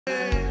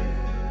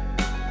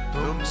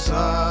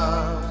सा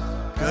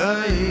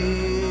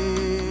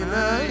कहीं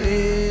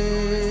नहीं,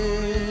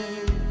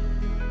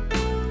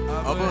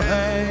 अब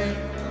है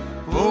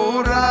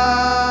पूरा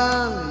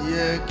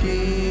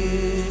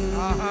यकीन,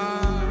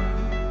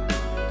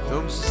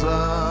 तुम सा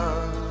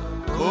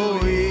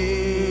कोई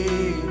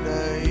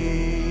नहीं,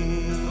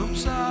 तुम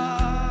सा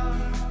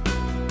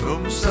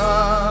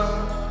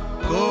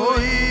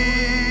कोई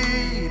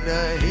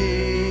नहीं,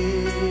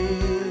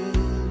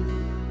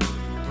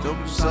 तुम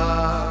सा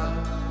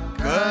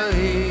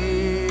कहीं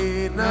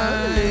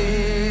नहीं,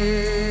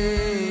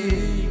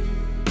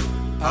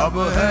 अब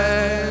है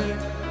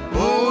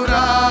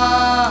पूरा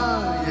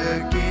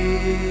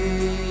यकीन,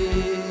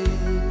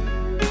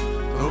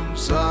 तुम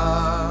सा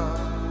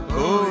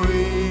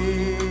कोई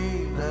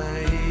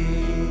नहीं।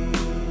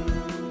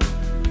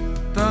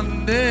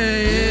 ತಂದೆ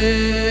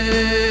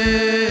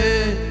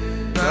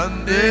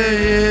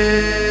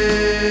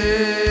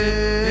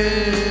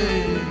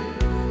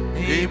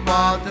ಈ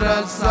ಮಾತ್ರ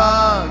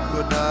ಸಾಕು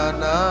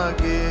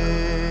ನನಗೆ,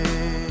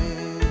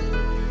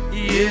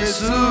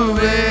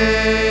 ಯೇಸುವೇ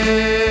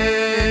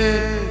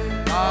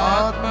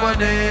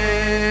ಆತ್ಮನೇ,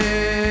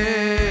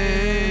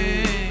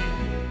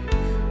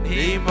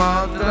 ಈ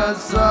ಮಾತ್ರ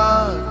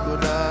ಸಾಕು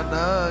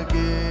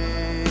ನನಗೆ.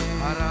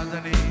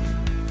 ಆರಾಧನೆ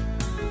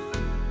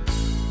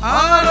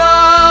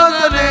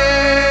ಆರಾಧನೆ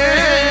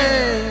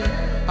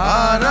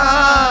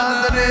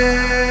ಆರಾಧನೆ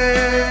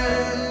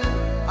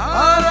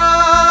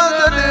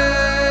ಆರಾಧನೆ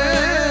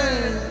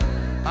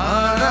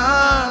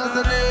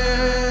ಆರಾಧನೆ,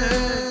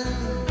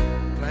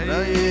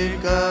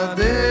 ತ್ರಯೇಕ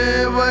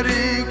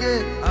ದೇವರಿಗೆ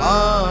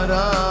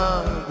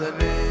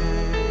ಆರಾಧನೆ,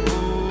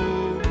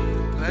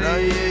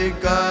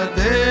 ತ್ರಯೇಕ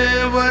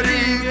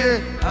ದೇವರಿಗೆ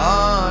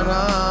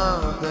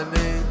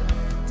ಆರಾಧನೆ.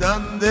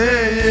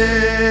 ತಂದೆಯೇ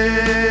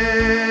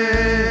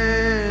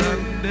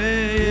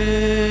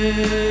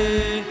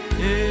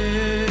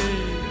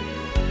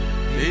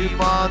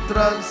ಮಾತ್ರ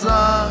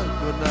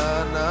ಸಾಕು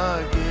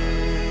ನನಗೆ,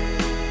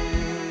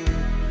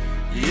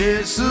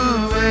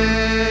 ಯೇಸುವೇ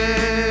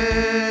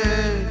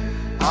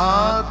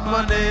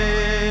ಆತ್ಮನೇ,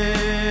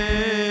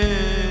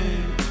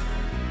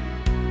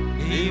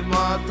 ಈ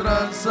ಮಾತ್ರ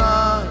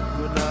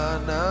ಸಾಕು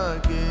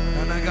ನನಗೆ.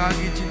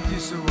 ನನಗಾಗಿ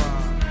ಚಿಂತಿಸುವ,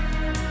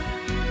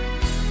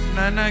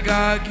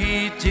 ನನಗಾಗಿ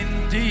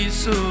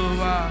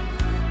ಚಿಂತಿಸುವ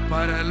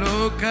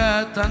ಪರಲೋಕ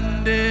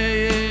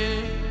ತಂದೆಯೇ,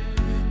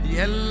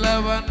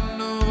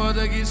 ಎಲ್ಲವನ್ನು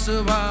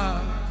ಒದಗಿಸುವ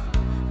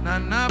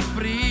ನನ್ನ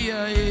ಪ್ರಿಯ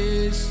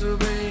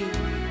ಯೇಸುವೇ,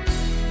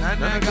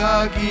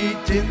 ನನಗಾಗಿ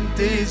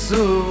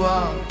ಚಿಂತಿಸುವ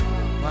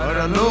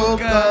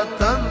ಪರಲೋಕ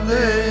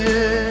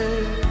ತಂದೆಯೇ,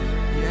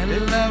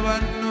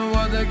 ಎಲ್ಲವನ್ನು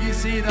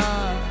ಒದಗಿಸಿದ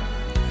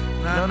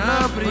ನನ್ನ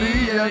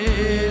ಪ್ರಿಯ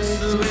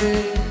ಯೇಸುವೇ,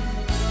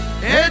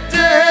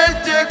 ಹೆಜ್ಜೆ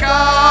ಹೆಜ್ಜೆ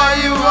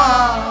ಕಾಯುವ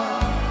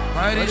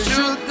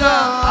ಪರಿಶುದ್ಧ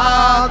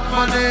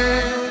ಆತ್ಮನೇ,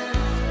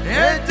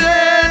 ಹೆಜ್ಜೆ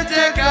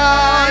ಹೆಜ್ಜೆ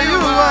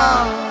ಕಾಯುವ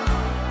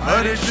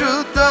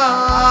ಪರಿಶುದ್ಧ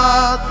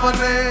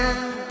ಆತ್ಮನೇ,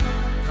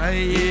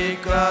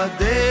 ತ್ರಯೇಕ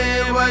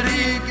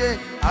ದೇವರಿಗೆ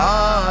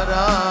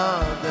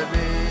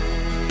ಆರಾಧನೆ,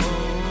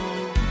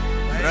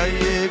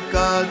 ತ್ರಯೇಕ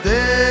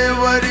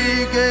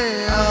ದೇವರಿಗೆ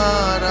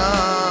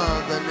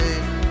ಆರಾಧನೆ.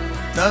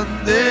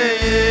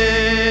 ತಂದೆಯೇ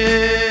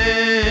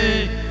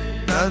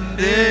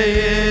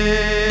ತಂದೆಯೇ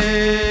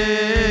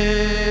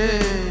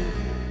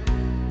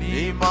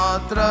ನೀ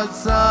ಮಾತ್ರ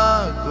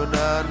ಸಾಕು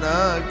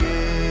ನನಗೆ,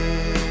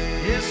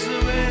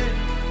 ಯೇಸುವೇ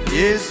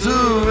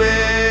ಯೇಸುವೇ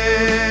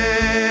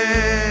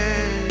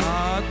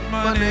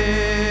ಆತ್ಮನೇ,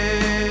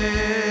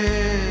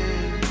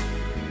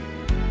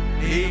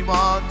 ನೀ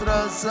ಮಾತ್ರ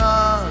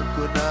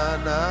ಸಾಕು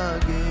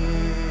ನನಗೆ.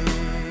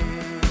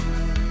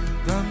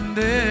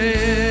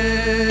 ತಂದೆಯೇ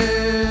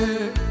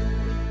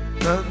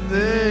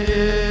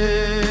ತಂದೆಯೇ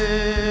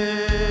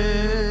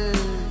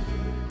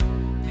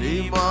ನೀ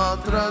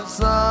ಮಾತ್ರ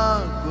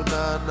ಸಾಕು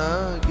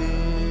ನನಗೆ.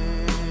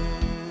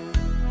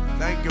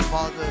 Thank you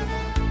father.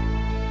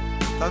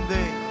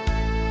 ತಂದೆ,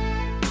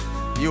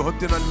 ಈ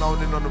ಹೊತ್ತಿನಲ್ಲಿ ನಾವು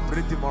ನಿನ್ನನ್ನು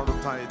ಪ್ರೀತಿ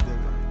ಮಾಡುತ್ತಾ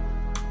ಇದ್ದೇವೆ.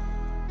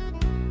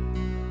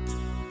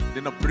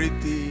 ನಿನ್ನ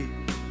ಪ್ರೀತಿ,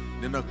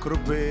 ನಿನ್ನ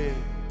ಕೃಪೆ,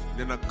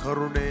 ನಿನ್ನ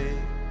ಕರುಣೆ,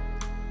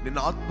 ನಿನ್ನ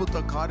ಅದ್ಭುತ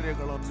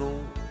ಕಾರ್ಯಗಳನ್ನು,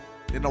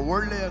 ನಿನ್ನ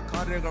ಒಳ್ಳೆಯ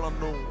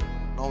ಕಾರ್ಯಗಳನ್ನು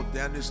ನಾವು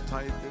ಧ್ಯಾನಿಸ್ತಾ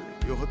ಇದ್ದೇವೆ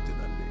ಈ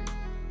ಹೊತ್ತಿನಲ್ಲಿ.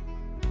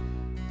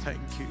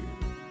 Thank you,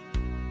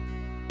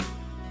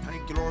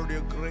 thank you lord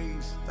your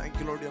grace, thank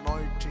you Lord your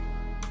anointing.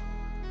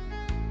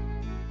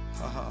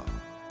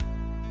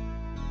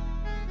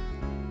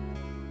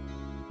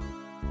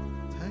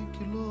 Thank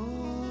you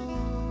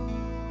Lord,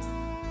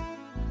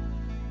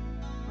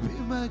 we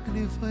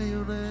magnify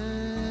your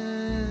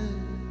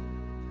name,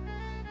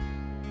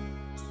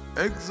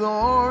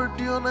 exalt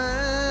your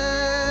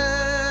name.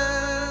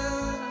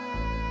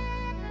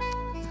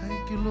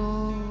 Thank you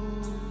Lord.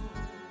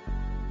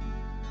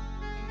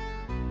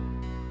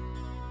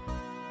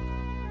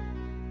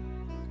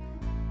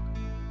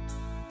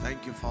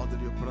 Thank you Father,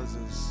 your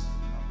presence.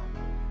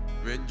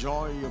 We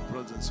enjoy your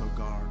presence, oh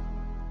God.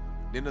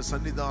 ನಿನ್ನ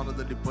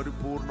ಸನ್ನಿಧಾನದಲ್ಲಿ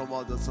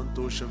ಪರಿಪೂರ್ಣವಾದ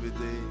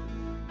ಸಂತೋಷವಿದೆ,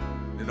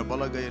 ನಿನ್ನ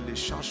ಬಲಗೈಯಲ್ಲಿ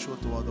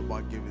ಶಾಶ್ವತವಾದ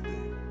ಭಾಗ್ಯವಿದೆ.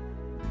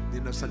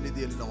 ನಿನ್ನ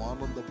ಸನ್ನಿಧಿಯಲ್ಲಿ ನಾವು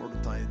ಆನಂದ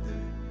ಪಡುತ್ತಾ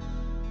ಇದ್ದೇವೆ.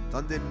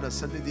 ತಂದೆ, ನಿನ್ನ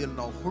ಸನ್ನಿಧಿಯಲ್ಲಿ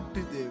ನಾವು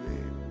ಹುಟ್ಟಿದ್ದೇವೆ,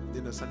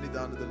 ನಿನ್ನ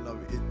ಸನ್ನಿಧಾನದಲ್ಲಿ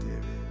ನಾವು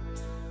ಇದ್ದೇವೆ,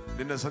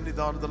 ನಿನ್ನ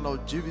ಸನ್ನಿಧಾನದಲ್ಲಿ ನಾವು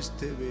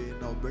ಜೀವಿಸ್ತೇವೆ,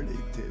 ನಾವು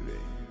ಬೆಳೆಯುತ್ತೇವೆ.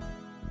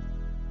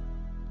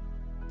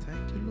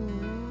 Thank you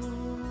lord.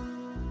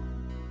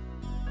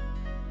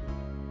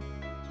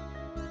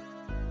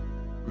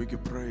 We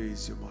give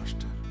praise you,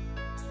 Master.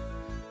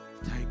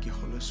 Thank you,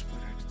 Holy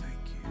Spirit.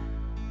 Thank you.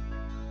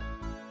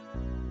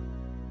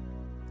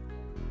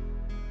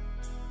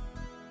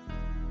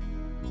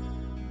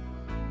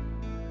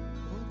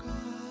 Oh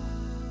God.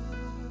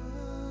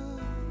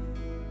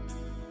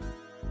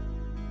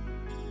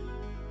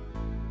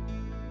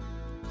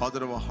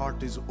 Father, our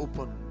heart is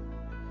open.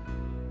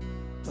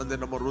 ತಂದೆ,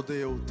 ನಮ್ಮ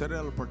ಹೃದಯವು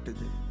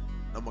ತೆರೆಯಲ್ಪಟ್ಟಿದೆ,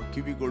 ನಮ್ಮ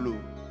ಕಿವಿಗಳು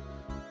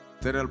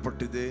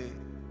ತೆರೆಯಲ್ಪಟ್ಟಿದೆ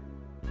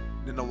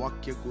ನಿನ್ನ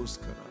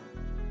ವಾಕ್ಯಕ್ಕೋಸ್ಕರ.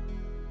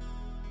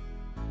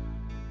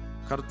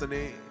 ಕರ್ತನೆ,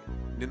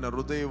 ನಿನ್ನ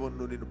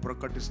ಹೃದಯವನ್ನು ನೀನು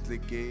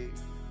ಪ್ರಕಟಿಸಲಿಕ್ಕೆ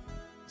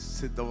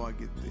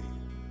ಸಿದ್ಧವಾಗಿದ್ದೆ.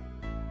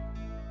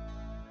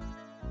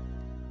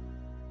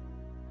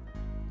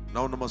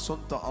 ನಾವು ನಮ್ಮ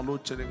ಸ್ವಂತ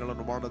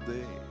ಆಲೋಚನೆಗಳನ್ನು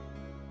ಮಾಡದೆ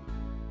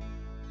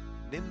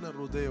ನಿನ್ನ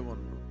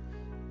ಹೃದಯವನ್ನು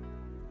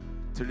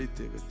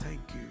ತಿಳಿತೇವೆ.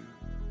 Thank you.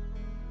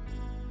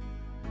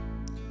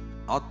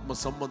 ಆತ್ಮ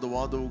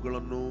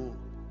ಸಂಬಂಧವಾದವುಗಳನ್ನು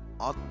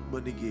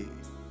ಆತ್ಮನಿಗೆ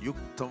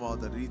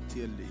ಯುಕ್ತವಾದ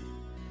ರೀತಿಯಲ್ಲಿ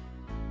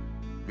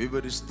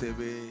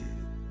ವಿವರಿಸ್ತೇವೆ,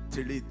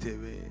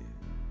 ತಿಳಿತೇವೆ,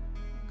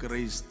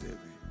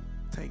 ಗ್ರಹಿಸ್ತೇವೆ.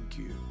 Thank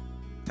you.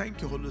 Thank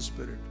you, Holi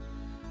spirit.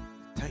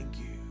 Thank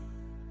you.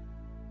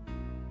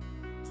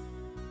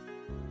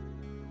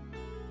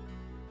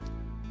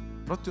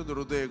 ಪ್ರತಿಯೊಂದು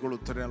ಹೃದಯಗಳು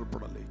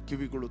ತೆರೆಯಲ್ಪಡಲಿ,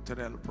 ಕಿವಿಗಳು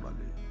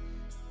ತೆರೆಯಲ್ಪಡಲಿ,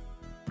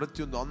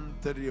 ಪ್ರತಿಯೊಂದು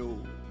ಆಂತರ್ಯವು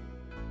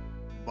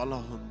ಬಲ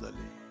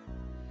ಹೊಂದಲಿ.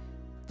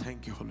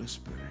 Thank you, Holy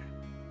Spirit.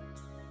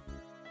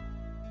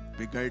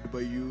 Be guided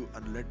by you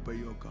and led by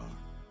your God.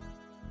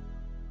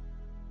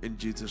 In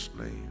Jesus'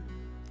 name.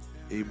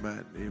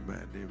 Amen,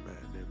 amen,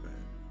 amen,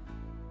 amen.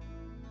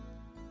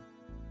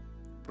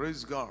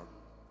 Praise God.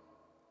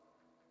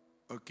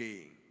 Okay.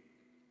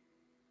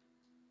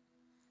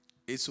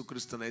 ಯೇಸು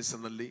ಕ್ರಿಸ್ತನ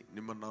ಹೆಸರಿನಲ್ಲಿ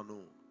ನಿಮ್ಮನ್ನು ನಾನು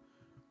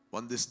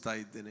ವಂದಿಸ್ತಾ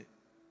ಇದ್ದೇನೆ.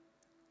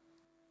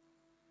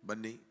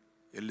 ಬನ್ನಿ,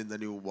 ಎಲ್ಲಿಂದ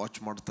ನೀವು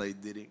ವಾಚ್ ಮಾಡ್ತಾ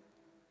ಇದ್ದೀರಿ,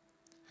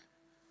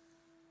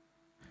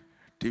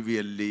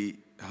 ಟಿವಿಯಲ್ಲಿ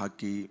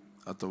ಹಾಕಿ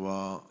ಅಥವಾ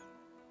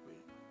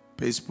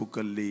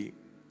ಫೇಸ್ಬುಕ್ಕಲ್ಲಿ,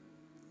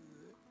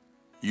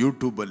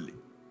 ಯೂಟ್ಯೂಬಲ್ಲಿ,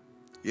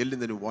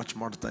 ಎಲ್ಲಿಂದ ನೀವು ವಾಚ್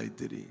ಮಾಡ್ತಾ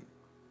ಇದ್ದೀರಿ,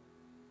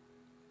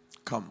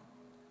 ಕಮ್.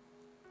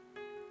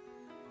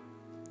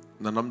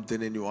 ನಾನು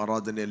ನಂಬ್ತೇನೆ ನೀವು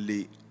ಆರಾಧನೆಯಲ್ಲಿ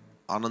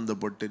ಆನಂದ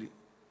ಪಟ್ಟಿರಿ.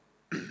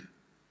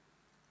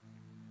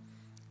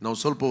 ನಾವು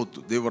ಸ್ವಲ್ಪ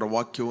ಹೊತ್ತು ದೇವರ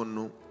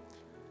ವಾಕ್ಯವನ್ನು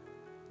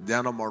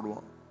ಧ್ಯಾನ ಮಾಡುವ.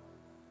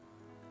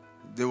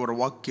 ದೇವರ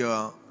ವಾಕ್ಯ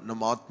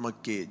ನಮ್ಮ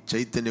ಆತ್ಮಕ್ಕೆ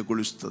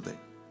ಚೈತನ್ಯಗೊಳಿಸುತ್ತದೆ.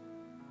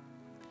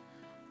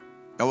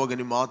 ಯಾವಾಗ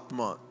ನಿಮ್ಮ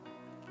ಆತ್ಮ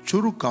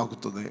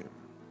ಚುರುಕಾಗುತ್ತದೆ,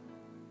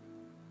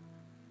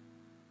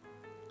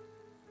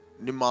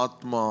 ನಿಮ್ಮ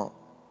ಆತ್ಮ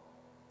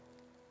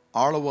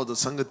ಆಳವಾದ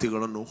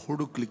ಸಂಗತಿಗಳನ್ನು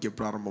ಹುಡುಕಲಿಕ್ಕೆ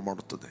ಪ್ರಾರಂಭ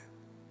ಮಾಡುತ್ತದೆ.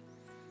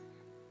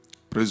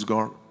 Praise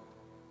God.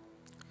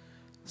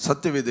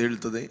 ಸತ್ಯವೇದ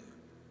ಹೇಳ್ತದೆ,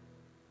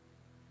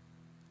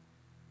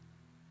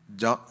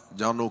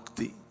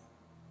 ಜಾನೋಕ್ತಿ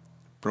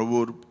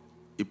ಪ್ರವರ್ಬ್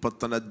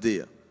 20ನೇ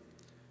ಅಧ್ಯಾಯ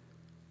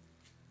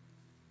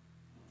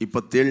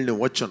 27ನೇ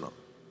ವಚನ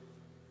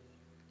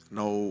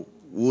ನಾವು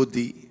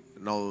ಓದಿ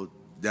ನಾವು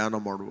ಧ್ಯಾನ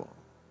ಮಾಡುವ.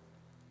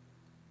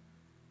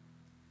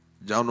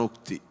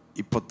 ಜಾನೋಕ್ತಿ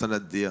 20ನೇ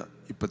ಅಧ್ಯಾಯ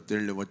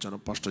 27ನೇ ವಚನ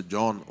ಪಾಸ್ಟರ್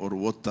ಜಾನ್ ಅವರು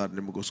ಓದ್ತಾರೆ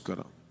ನಿಮಗೋಸ್ಕರ.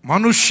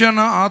 ಮನುಷ್ಯನ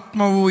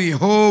ಆತ್ಮವು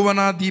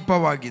ಯೆಹೋವನ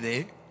ದೀಪವಾಗಿದೆ,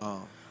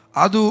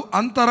 ಅದು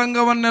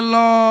ಅಂತರಂಗವನ್ನೆಲ್ಲ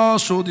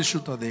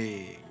ಶೋಧಿಸುತ್ತದೆ.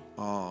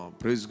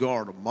 Praise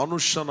God.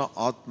 ಮನುಷ್ಯನ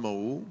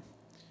ಆತ್ಮವು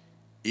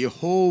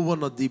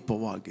ಯೆಹೋವನ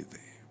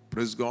ದೀಪವಾಗಿದೆ.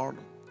 Praise God.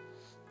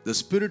 The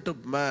spirit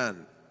of man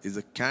is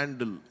a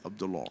candle of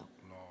the Lord.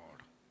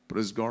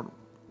 Praise God.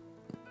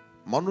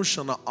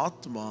 ಮನುಷ್ಯನ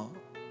ಆತ್ಮ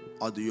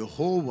ಅದು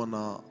ಯೆಹೋವನ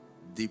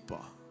ದೀಪ.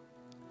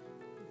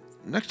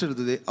 ನೆಕ್ಸ್ಟ್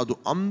ಇರ್ತದೆ, ಅದು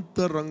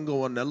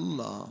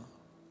ಅಂತರಂಗವನ್ನೆಲ್ಲ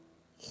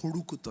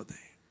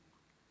ಹುಡುಕುತ್ತದೆ.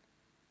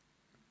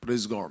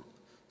 Praise God.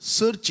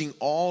 Searching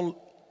all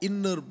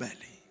inner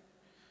belly.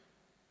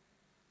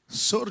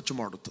 Search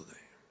ಮಾಡುತ್ತದೆ.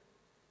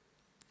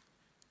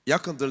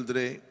 ಯಾಕಂತ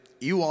ಹೇಳಿದ್ರೆ,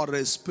 you are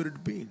A spirit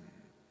being.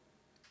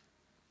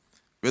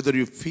 Whether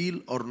you feel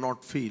R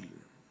not feel,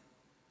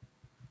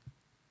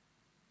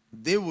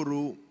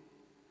 ದೇವರು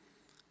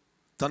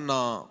ತನ್ನ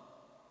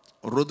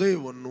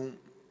ಹೃದಯವನ್ನು,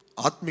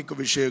 ಆತ್ಮಿಕ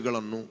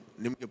ವಿಷಯಗಳನ್ನು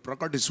ನಿಮಗೆ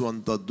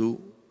ಪ್ರಕಟಿಸುವಂಥದ್ದು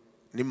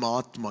ನಿಮ್ಮ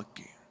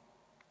ಆತ್ಮಕ್ಕೆ.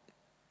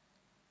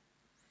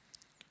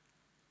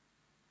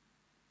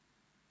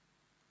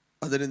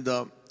 ಅದರಿಂದ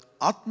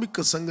ಆತ್ಮಿಕ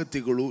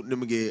ಸಂಗತಿಗಳು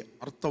ನಿಮಗೆ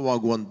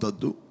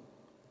ಅರ್ಥವಾಗುವಂಥದ್ದು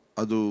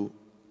ಅದು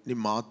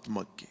ನಿಮ್ಮ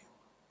ಆತ್ಮಕ್ಕೆ.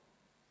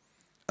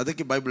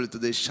 ಅದಕ್ಕೆ ಬೈಬಲ್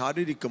ಹೇಳ್ತದೆ,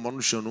 ಶಾರೀರಿಕ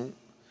ಮನುಷ್ಯನು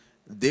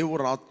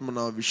ದೇವರ ಆತ್ಮನ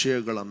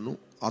ವಿಷಯಗಳನ್ನು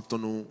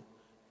ಆತನು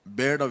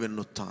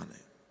ಬೇಡವೆನ್ನುತ್ತಾನೆ.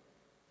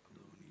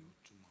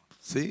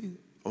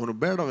 ಅವನು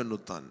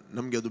ಬೇಡವೆನ್ನುತ್ತಾನೆ.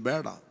 ನಮಗೆ ಅದು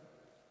ಬೇಡ,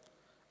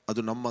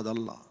 ಅದು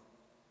ನಮ್ಮದಲ್ಲ,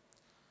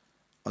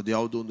 ಅದು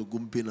ಯಾವುದೋ ಒಂದು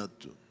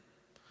ಗುಂಪಿನದ್ದು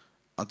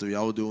ಅಥವಾ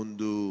ಯಾವುದೋ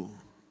ಒಂದು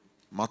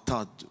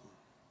ಮತದ್ದು.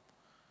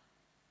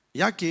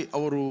 ಯಾಕೆ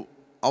ಅವರು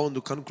ಆ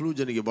ಒಂದು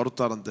ಕನ್ಕ್ಲೂಷನ್ಗೆ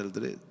ಬರ್ತಾರಂತ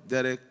ಹೇಳಿದ್ರೆ, they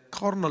are A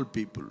carnal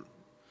people.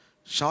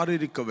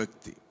 ಶಾರೀರಿಕ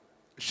ವ್ಯಕ್ತಿ.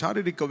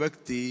 ಶಾರೀರಿಕ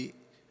ವ್ಯಕ್ತಿ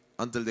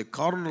ಅಂತ ಹೇಳಿದ್ರೆ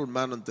ಕಾರ್ನಲ್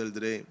ಮ್ಯಾನ್ ಅಂತ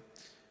ಹೇಳಿದ್ರೆ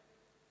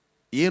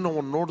ಏನು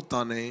ಅವನು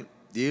ನೋಡ್ತಾನೆ,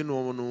 ಏನು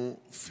ಅವನು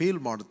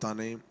ಫೀಲ್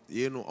ಮಾಡ್ತಾನೆ,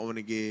 ಏನು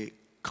ಅವನಿಗೆ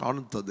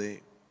ಕಾಣುತ್ತದೆ,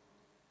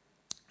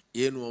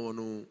 ಏನು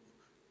ಅವನು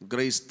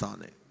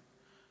ಗ್ರಹಿಸ್ತಾನೆ,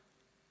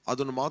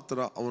 ಅದನ್ನು ಮಾತ್ರ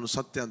ಅವನು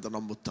ಸತ್ಯ ಅಂತ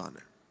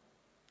ನಂಬುತ್ತಾನೆ.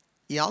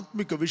 ಈ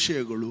ಆತ್ಮಿಕ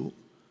ವಿಷಯಗಳು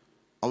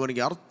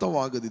ಅವನಿಗೆ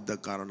ಅರ್ಥವಾಗದಿದ್ದ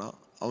ಕಾರಣ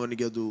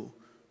ಅವನಿಗೆ ಅದು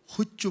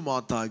ಹುಚ್ಚು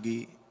ಮಾತಾಗಿ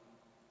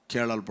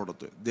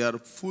ಕೇಳಲ್ಪಡುತ್ತೆ. ದೇ ಆರ್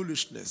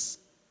ಫೂಲಿಶ್ನೆಸ್,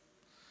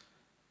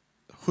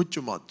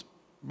 ಹುಚ್ಚು ಮಾತು.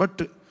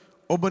 ಬಟ್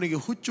ಒಬ್ಬನಿಗೆ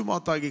ಹುಚ್ಚು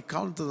ಮಾತಾಗಿ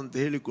ಕಾಣ್ತದಂತ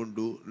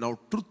ಹೇಳಿಕೊಂಡು ನಾವು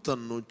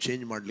ಟ್ರುತ್ತನ್ನು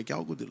ಚೇಂಜ್ ಮಾಡಲಿಕ್ಕೆ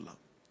ಆಗೋದಿಲ್ಲ.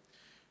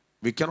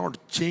 V cannot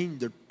change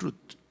the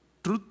truth.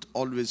 Truth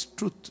always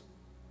truth.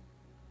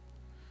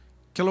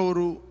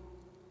 ಕೆಲವರು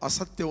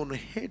ಅಸತ್ಯವನ್ನು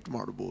ಹೇಟ್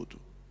ಮಾಡ್ಬೋದು,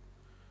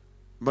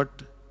 ಬಟ್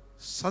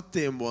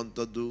ಸತ್ಯ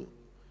ಎಂಬುವಂಥದ್ದು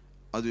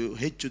ಅದು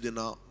ಹೆಚ್ಚು ದಿನ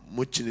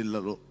ಮುಚ್ಚಿ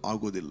ನಿಲ್ಲಲು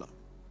ಆಗೋದಿಲ್ಲ.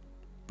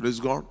 Praise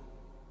God.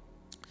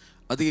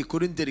 ಅದಕ್ಕೆ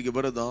ಕೊರಿಂಥಿಯರಿಗೆ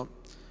ಬರೆದ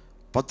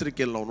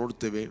ಪತ್ರಿಕೆಯಲ್ಲಿ ನಾವು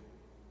ನೋಡ್ತೇವೆ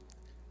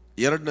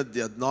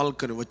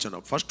 2:14 ವಚನ,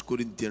 1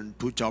 Corinthians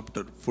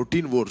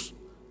 2:14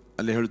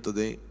 ಅಲ್ಲಿ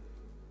ಹೇಳ್ತದೆ.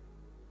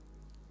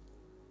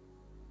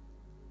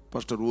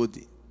 ಪಾಸ್ಟರ್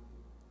ಓದಿ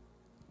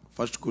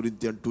 1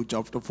 Corinthians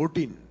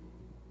 2:14.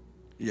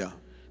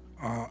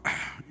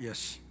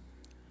 ಎಸ್.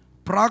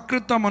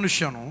 ಪ್ರಾಕೃತ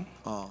ಮನುಷ್ಯನು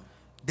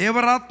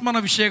ದೇವರಾತ್ಮನ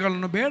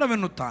ವಿಷಯಗಳನ್ನು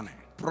ಬೇಡವೆನ್ನುತ್ತಾನೆ.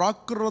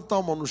 ಪ್ರಾಕೃತ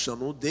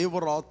ಮನುಷ್ಯನು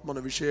ದೇವರಾತ್ಮನ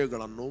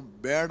ವಿಷಯಗಳನ್ನು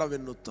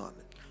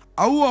ಬೇಡವೆನ್ನುತ್ತಾನೆ.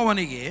 ಅವು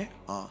ಅವನಿಗೆ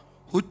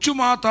ಹುಚ್ಚು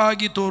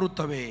ಮಾತಾಗಿ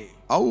ತೋರುತ್ತವೆ.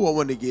 ಅವು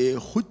ಅವನಿಗೆ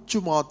ಹುಚ್ಚು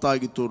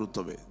ಮಾತಾಗಿ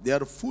ತೋರುತ್ತವೆ. They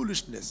are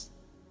foolishness.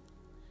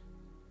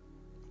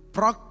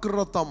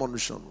 ಪ್ರಾಕೃತ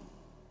ಮನುಷ್ಯನು.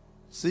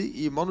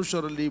 ಈ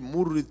ಮನುಷ್ಯರಲ್ಲಿ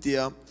 3 ರೀತಿಯ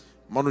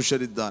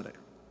ಮನುಷ್ಯರಿದ್ದಾರೆ.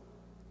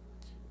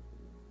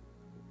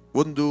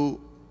 ಒಂದು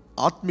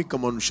ಆತ್ಮಿಕ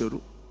ಮನುಷ್ಯರು,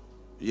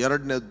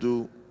 ಎರಡನೇದ್ದು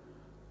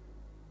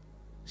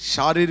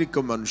ಶಾರೀರಿಕ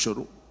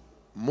ಮನುಷ್ಯರು,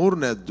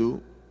 ಮೂರನೇದ್ದು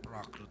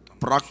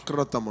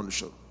ಪ್ರಾಕೃತ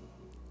ಮನುಷ್ಯರು.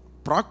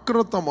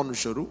 ಪ್ರಾಕೃತ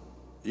ಮನುಷ್ಯರು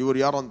ಇವರು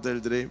ಯಾರು ಅಂತ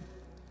ಹೇಳಿದ್ರೆ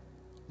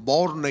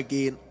ಬಾರ್ನ್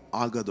ಅಗೇನ್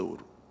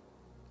ಆಗದವರು,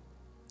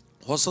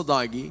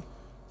 ಹೊಸದಾಗಿ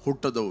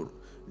ಹುಟ್ಟದವರು.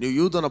 ನೀವು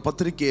ಯೂದನ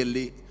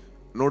ಪತ್ರಿಕೆಯಲ್ಲಿ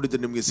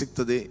ನೋಡಿದರೆ ನಿಮಗೆ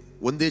ಸಿಗ್ತದೆ.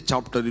 ಒಂದೇ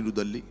ಚಾಪ್ಟರ್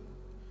ಇರುವುದಲ್ಲಿ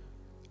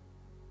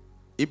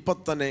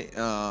 20ನೇ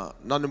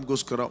ನಾನು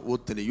ನಿಮಗೋಸ್ಕರ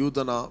ಓದ್ತೇನೆ.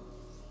 ಯೂದನ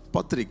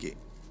ಪತ್ರಿಕೆ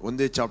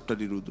ಒಂದೇ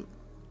ಚಾಪ್ಟರ್ ಇರುವುದು.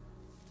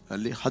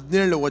 ಅಲ್ಲಿ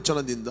 17ನೇ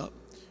ವಚನದಿಂದ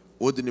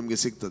ಓದಿ ನಿಮಗೆ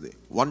ಸಿಗ್ತದೆ.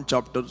 1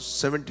 chapter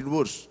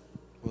 17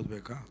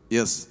 ಓದಬೇಕಾ?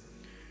 ಎಸ್.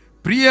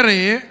 ಪ್ರಿಯರೇ,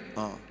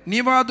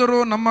 ನೀವಾದರೂ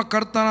ನಮ್ಮ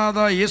ಕರ್ತನಾದ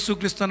ಯೇಸು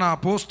ಕ್ರಿಸ್ತನ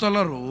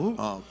ಅಪೋಸ್ತಲರು.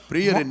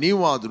 ಪ್ರಿಯರೇ,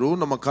 ನೀವಾದರೂ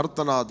ನಮ್ಮ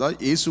ಕರ್ತನಾದ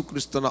ಯೇಸು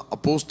ಕ್ರಿಸ್ತನ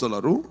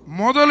ಅಪೋಸ್ತಲರು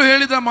ಮೊದಲು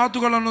ಹೇಳಿದ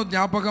ಮಾತುಗಳನ್ನು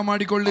ಜ್ಞಾಪಕ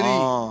ಮಾಡಿಕೊಳ್ಳಿರಿ.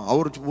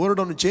 ಅವರು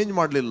ವರ್ಡ್ ಅನ್ನು ಚೇಂಜ್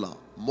ಮಾಡಲಿಲ್ಲ.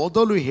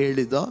 ಮೊದಲು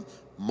ಹೇಳಿದ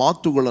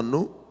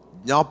ಮಾತುಗಳನ್ನು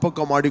ಜ್ಞಾಪಕ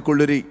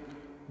ಮಾಡಿಕೊಳ್ಳಿರಿ.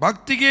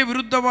 ಭಕ್ತಿಗೆ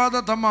ವಿರುದ್ಧವಾದ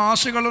ತಮ್ಮ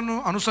ಆಶೆಗಳನ್ನು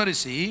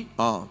ಅನುಸರಿಸಿ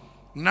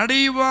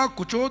ನಡೆಯುವ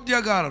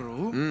ಕುಚೋದ್ಯಗಾರರು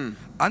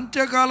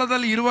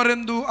ಅಂತ್ಯಕಾಲದಲ್ಲಿ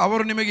ಇರುವರೆಂದು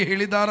ಅವರು ನಿಮಗೆ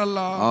ಹೇಳಿದಾರಲ್ಲ.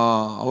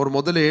 ಅವರು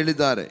ಮೊದಲೇ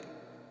ಹೇಳಿದ್ದಾರೆ.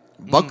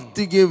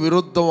 ಭಕ್ತಿಗೆ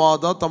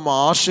ವಿರುದ್ಧವಾದ ತಮ್ಮ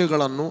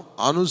ಆಶೆಗಳನ್ನು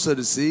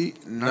ಅನುಸರಿಸಿ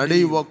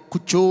ನಡೆಯುವ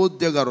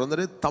ಕುಚೋದ್ಯಗಾರರು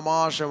ಅಂದರೆ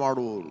ತಮಾಷೆ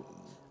ಮಾಡುವವರು,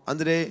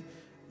 ಅಂದರೆ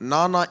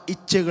ನಾನಾ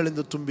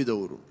ಇಚ್ಛೆಗಳಿಂದ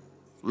ತುಂಬಿದವರು.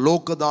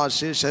 ಲೋಕದ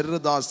ಆಸೆ,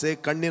 ಶರೀರದ ಆಸೆ,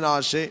 ಕಣ್ಣಿನ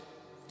ಆಸೆ,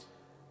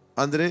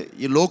 ಅಂದರೆ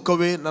ಈ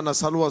ಲೋಕವೇ ನನ್ನ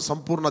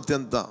ಸಂಪೂರ್ಣತೆ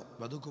ಅಂತ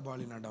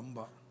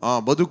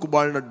ಬದುಕು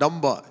ಬಾಳಿನ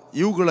ಡಂಬ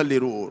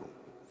ಇವುಗಳಲ್ಲಿರುವವರು.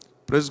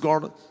 Praise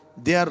God.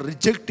 They are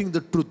rejecting the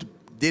truth.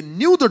 They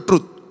knew the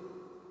truth.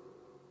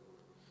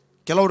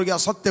 ಕೆಲವರಿಗೆ ಆ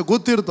ಸತ್ಯ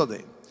ಗೊತ್ತಿರ್ತದೆ,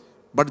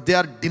 but they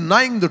are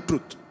denying the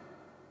truth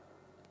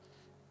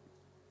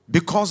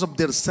because of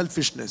their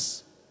selfishness.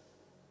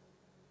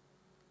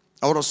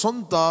 ಅವರ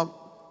ಸ್ವಂತ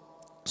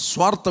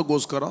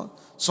ಸ್ವಾರ್ಥಗೋಸ್ಕರ,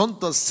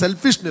 ಸ್ವಂತ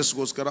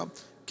ಸೆಲ್ಫಿಶ್ನೆಸ್ಗೋಸ್ಕರ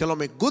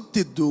ಕೆಲವೊಮ್ಮೆ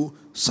ಗೊತ್ತಿದ್ದು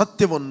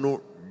ಸತ್ಯವನ್ನು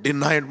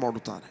ಡಿನೈಡ್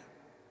ಮಾಡುತ್ತಾರೆ.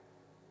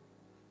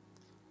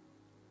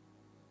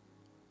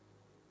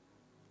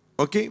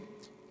 ಓಕೆ,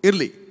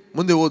 ಇರಲಿ,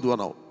 ಮುಂದೆ ಓದುವ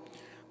ನಾವು.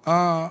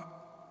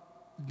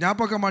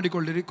 ಜ್ಞಾಪಕ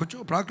ಮಾಡಿಕೊಳ್ಳಿರಿ.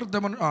 ಪ್ರಾಕೃತ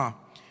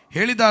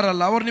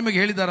ಹೇಳಿದಾರಲ್ಲ, ಅವರು ನಿಮಗೆ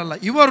ಹೇಳಿದಾರಲ್ಲ.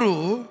 ಇವರು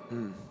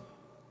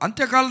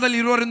ಅಂತ್ಯಕಾಲದಲ್ಲಿ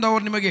ಇರುವರಿಂದ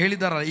ಅವರು ನಿಮಗೆ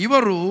ಹೇಳಿದಾರಲ್ಲ.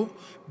 ಇವರು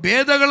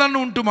ಭೇದಗಳನ್ನು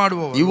ಉಂಟು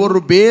ಮಾಡುವವರು. ಇವರು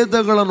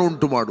ಭೇದಗಳನ್ನು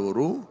ಉಂಟು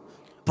ಮಾಡುವರು.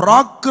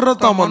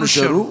 ಪ್ರಾಕೃತ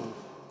ಮನುಷ್ಯರು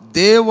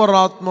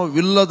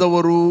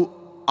ದೇವರಾತ್ಮವಿಲ್ಲದವರು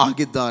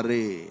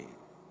ಆಗಿದ್ದಾರೆ.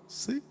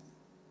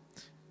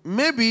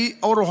 ಮೇ ಬಿ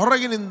ಅವರು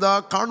ಹೊರಗಿನಿಂದ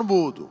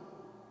ಕಾಣಬಹುದು.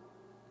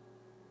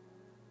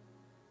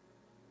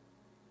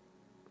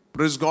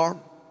 Praise God.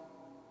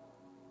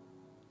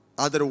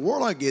 ಆದರೆ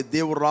ಒಳಗೆ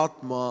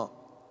ದೇವರಾತ್ಮ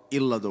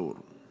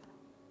ಇಲ್ಲದವರು.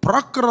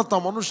 ಪ್ರಾಕೃತ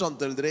ಮನುಷ್ಯ ಅಂತ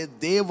ಹೇಳಿದ್ರೆ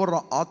ದೇವರ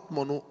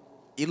ಆತ್ಮನು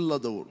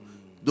ಇಲ್ಲದವರು.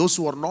 ದೋಸ್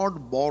who are not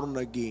Born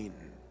again.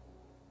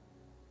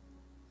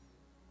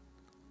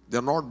 They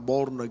are not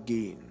Born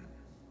again.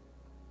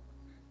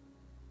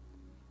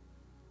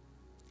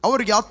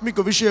 ಅವರಿಗೆ ಆತ್ಮಿಕ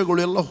ವಿಷಯಗಳು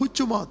ಎಲ್ಲ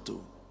ಹುಚ್ಚು ಮಾತು.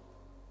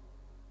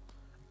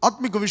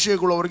 ಆತ್ಮಿಕ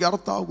ವಿಷಯಗಳು ಅವರಿಗೆ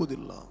ಅರ್ಥ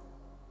ಆಗುವುದಿಲ್ಲ.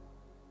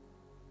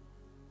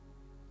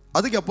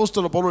 ಅದಕ್ಕೆ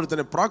ಅಪೊಸ್ತಲ ಪೌಲನು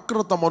ಹೇಳ್ತಾನೆ,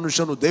 ಪ್ರಾಕೃತ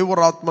ಮನುಷ್ಯನು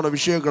ದೇವರಾತ್ಮನ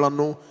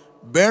ವಿಷಯಗಳನ್ನು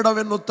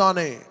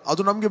ಬೇಡವೆನ್ನುತ್ತಾನೆ.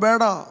 ಅದು ನಮಗೆ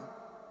ಬೇಡ.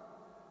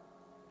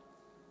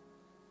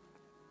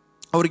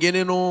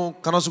 ಅವ್ರಿಗೇನೇನೋ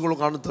ಕನಸುಗಳು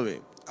ಕಾಣುತ್ತವೆ,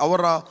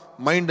 ಅವರ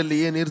ಮೈಂಡಲ್ಲಿ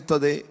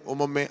ಏನಿರ್ತದೆ,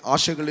 ಒಮ್ಮೊಮ್ಮೆ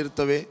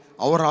ಆಶೆಗಳಿರ್ತವೆ,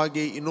 ಅವರ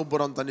ಹಾಗೆ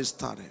ಇನ್ನೊಬ್ಬರು ಅಂತ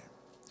ಅನಿಸ್ತಾರೆ.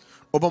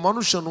 ಒಬ್ಬ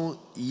ಮನುಷ್ಯನು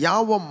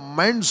ಯಾವ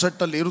ಮೈಂಡ್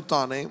ಸೆಟ್ಟಲ್ಲಿ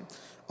ಇರುತ್ತಾನೆ,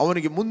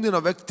 ಅವನಿಗೆ ಮುಂದಿನ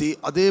ವ್ಯಕ್ತಿ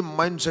ಅದೇ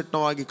ಮೈಂಡ್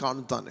ಸೆಟ್ನವಾಗಿ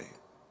ಕಾಣುತ್ತಾನೆ.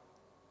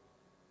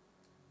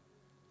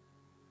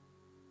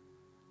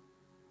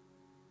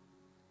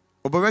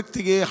 ಒಬ್ಬ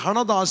ವ್ಯಕ್ತಿಗೆ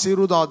ಹಣದ ಆಸೆ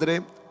ಇರುವುದಾದರೆ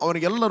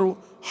ಅವನಿಗೆಲ್ಲರೂ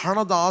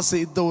ಹಣದ ಆಸೆ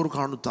ಇದ್ದವರು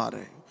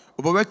ಕಾಣುತ್ತಾರೆ.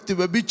 ಒಬ್ಬ ವ್ಯಕ್ತಿ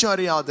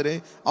ವ್ಯಭಿಚಾರಿ ಆದರೆ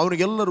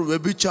ಅವನಿಗೆಲ್ಲರೂ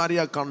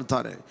ವ್ಯಭಿಚಾರಿಯಾಗಿ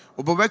ಕಾಣುತ್ತಾರೆ.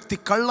 ಒಬ್ಬ ವ್ಯಕ್ತಿ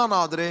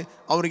ಕಳ್ಳನಾದರೆ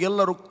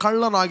ಅವರಿಗೆಲ್ಲರೂ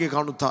ಕಳ್ಳನಾಗಿ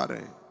ಕಾಣುತ್ತಾರೆ.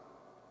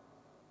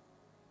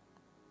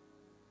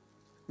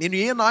 ನೀನು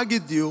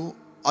ಏನಾಗಿದ್ದೀಯೋ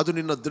ಅದು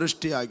ನಿನ್ನ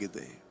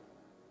ದೃಷ್ಟಿಯಾಗಿದೆ.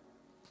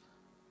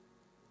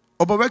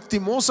 ಒಬ್ಬ ವ್ಯಕ್ತಿ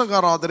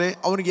ಮೋಸಗಾರ ಆದರೆ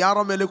ಅವನಿಗೆ ಯಾರ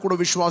ಮೇಲೆ ಕೂಡ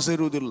ವಿಶ್ವಾಸ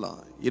ಇರುವುದಿಲ್ಲ.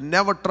 You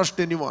never trust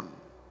anyone.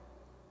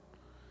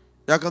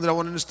 ಯಾಕಂದ್ರೆ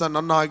ಅವನಿಸ್ತಾನೆ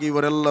ನನ್ನ ಹಾಗೆ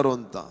ಇವರೆಲ್ಲರೂ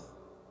ಅಂತ.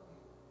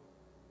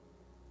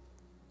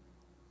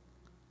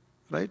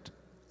 ರೈಟ್?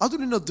 ಅದು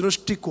ನಿನ್ನ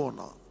ದೃಷ್ಟಿಕೋನ.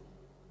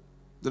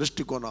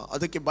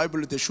 ಅದಕ್ಕೆ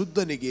ಬೈಬಲ್ ಇದೆ,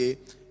 ಶುದ್ಧನಿಗೆ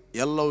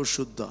ಎಲ್ಲವೂ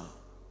ಶುದ್ಧ.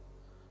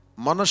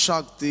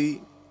 ಮನಃಶಾಕ್ತಿ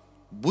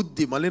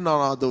ಬುದ್ಧಿ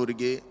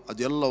ಮಲಿನರಾದವರಿಗೆ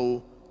ಅದೆಲ್ಲವೂ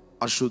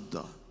ಅಶುದ್ಧ.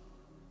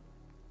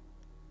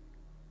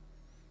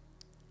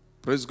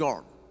 Praise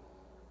God.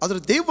 ಆದರೆ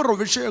ದೇವರ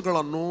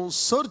ವಿಷಯಗಳನ್ನು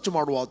ಸರ್ಚ್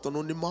ಮಾಡುವ ಆತನು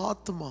ನಿಮ್ಮ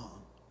ಆತ್ಮ,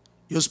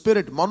 ಯು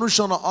ಸ್ಪಿರಿಟ್.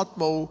 ಮನುಷ್ಯನ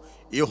ಆತ್ಮವು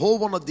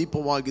ಯೆಹೋವನ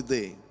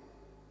ದೀಪವಾಗಿದೆ.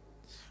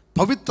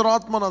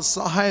 ಪವಿತ್ರಾತ್ಮನ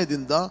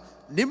ಸಹಾಯದಿಂದ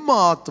ನಿಮ್ಮ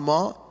ಆತ್ಮ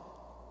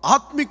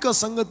ಆತ್ಮಿಕ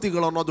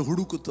ಸಂಗತಿಗಳನ್ನು ಅದು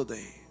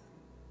ಹುಡುಕುತ್ತದೆ.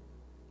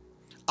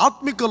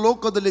 ಆತ್ಮಿಕ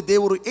ಲೋಕದಲ್ಲಿ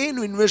ದೇವರು ಏನು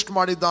ಇನ್ವೆಸ್ಟ್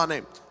ಮಾಡಿದ್ದಾನೆ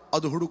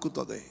ಅದು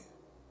ಹುಡುಕುತ್ತದೆ.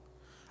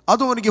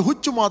 ಅದು ಅವನಿಗೆ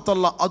ಹುಚ್ಚು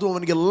ಮಾತಲ್ಲ, ಅದು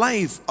ಅವನಿಗೆ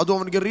ಲೈಫ್, ಅದು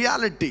ಅವನಿಗೆ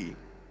reality.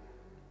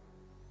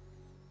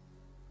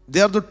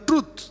 They are the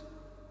truth.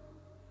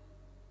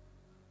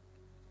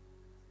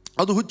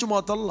 ಅದು ಹುಚ್ಚು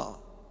ಮಾತಲ್ಲ.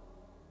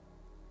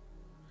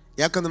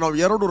 ಯಾಕಂದ್ರೆ ನಾವು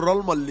ಎರಡು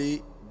ರೆಲ್ಮಲ್ಲಿ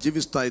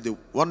ಜೀವಿಸ್ತಾ ಇದ್ದೇವೆ.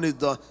 One is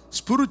the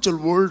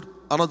spiritual world,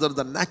 another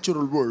the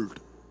natural world.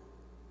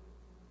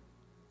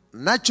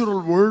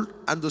 Natural world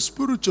and the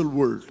spiritual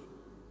world.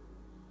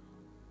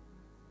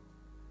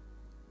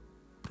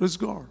 Praise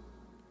God.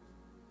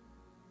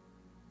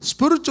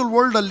 Spiritual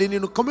world ಅಲ್ಲಿ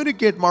ನೀನು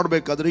ಕಮ್ಯುನಿಕೇಟ್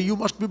ಮಾಡಬೇಕಾದ್ರೆ you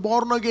must be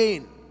Born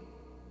again.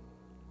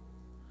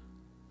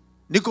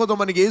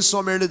 ನಿಕೋದಮನಿಗೆ ಯೇಸು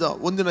ಸ್ವಾಮಿ ಹೇಳಿದ,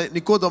 ಒಂದಿನ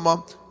ನಿಕೋದಮ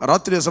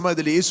ರಾತ್ರಿಯ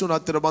ಸಮಯದಲ್ಲಿ ಯೇಸುವಿನ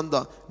ಹತ್ತಿರ ಬಂದ,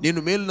 ನೀನು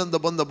ಮೇಲಿನಿಂದ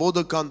ಬಂದ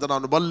ಬೋಧಕ ಅಂತ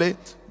ನಾನು ಬಲ್ಲೆ,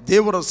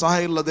 ದೇವರ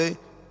ಸಹಾಯ ಇಲ್ಲದೆ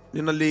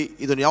ನಿನ್ನಲ್ಲಿ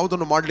ಇದನ್ನು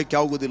ಯಾವುದನ್ನು ಮಾಡಲಿಕ್ಕೆ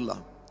ಆಗುವುದಿಲ್ಲ.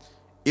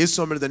 ಯೇಸು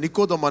ಸ್ವಾಮಿ ಹೇಳಿದ,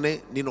 ನಿಕೋದಮನೆ,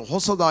 ನೀನು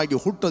ಹೊಸದಾಗಿ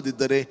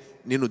ಹುಟ್ಟದಿದ್ದರೆ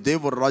ನೀನು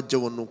ದೇವರ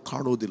ರಾಜ್ಯವನ್ನು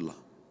ಕಾಣುವುದಿಲ್ಲ.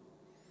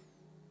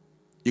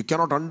 You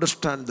cannot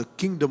understand the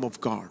Kingdom of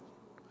god.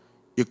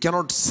 You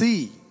cannot C.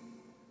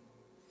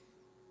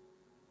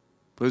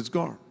 Praise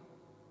God.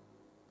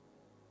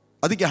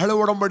 ಅದಕ್ಕೆ ಹಳೆ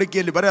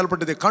ಒಡಂಬಡಿಕೆಯಲ್ಲಿ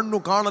ಬರೆಯಲ್ಪಟ್ಟಿದೆ, ಕಣ್ಣು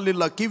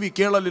ಕಾಣಲಿಲ್ಲ, ಕಿವಿ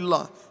ಕೇಳಲಿಲ್ಲ,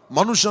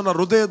 ಮನುಷ್ಯನ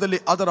ಹೃದಯದಲ್ಲಿ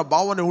ಅದರ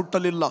ಭಾವನೆ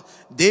ಹುಟ್ಟಲಿಲ್ಲ,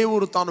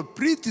 ದೇವರು ತಾನು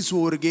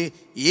ಪ್ರೀತಿಸುವವರಿಗೆ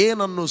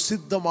ಏನನ್ನು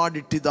ಸಿದ್ಧ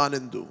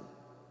ಮಾಡಿಟ್ಟಿದ್ದಾನೆಂದು.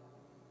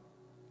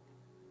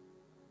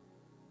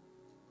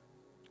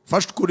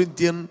 1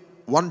 Corinthians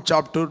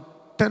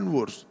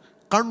 1:10.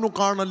 ಕಣ್ಣು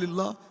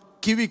ಕಾಣಲಿಲ್ಲ,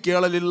 ಕಿವಿ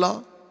ಕೇಳಲಿಲ್ಲ.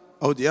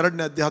 ಹೌದು,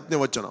 2ನೇ ಅಧ್ಯಾಯ 10ನೇ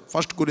ವಚನ.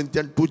 1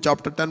 Corinthians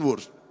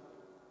 2:10.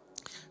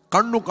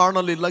 ಕಣ್ಣು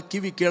ಕಾಣಲಿಲ್ಲ,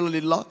 ಕಿವಿ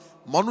ಕೇಳಲಿಲ್ಲ,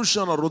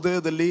 ಮನುಷ್ಯನ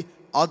ಹೃದಯದಲ್ಲಿ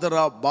ಅದರ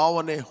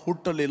ಭಾವನೆ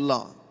ಹುಟ್ಟಲಿಲ್ಲ,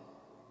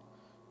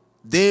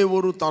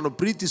 ದೇವರು ತಾನು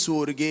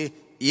ಪ್ರೀತಿಸುವವರಿಗೆ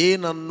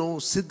ಏನನ್ನು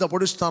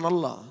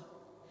ಸಿದ್ಧಪಡಿಸ್ತಾನಲ್ಲ,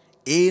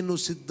 ಏನು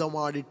ಸಿದ್ಧ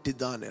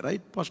ಮಾಡಿಟ್ಟಿದ್ದಾನೆ.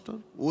 Right pastor?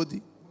 ಓದಿ.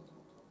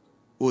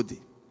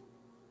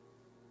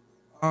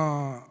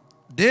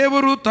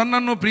 ದೇವರು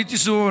ತನ್ನನ್ನು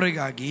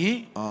ಪ್ರೀತಿಸುವವರಿಗಾಗಿ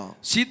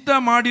ಸಿದ್ಧ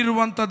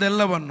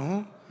ಮಾಡಿರುವಂಥದ್ದೆಲ್ಲವನ್ನು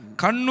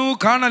ಕಣ್ಣು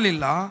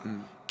ಕಾಣಲಿಲ್ಲ,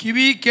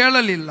 ಕಿವಿ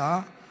ಕೇಳಲಿಲ್ಲ,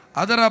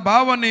 ಅದರ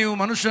ಭಾವನೆಯು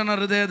ಮನುಷ್ಯನ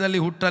ಹೃದಯದಲ್ಲಿ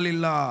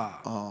ಹುಟ್ಟಲಿಲ್ಲ.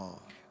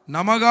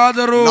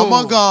 ನಮಗಾದರೂ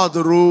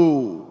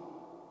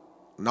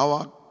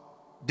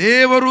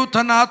ದೇವರು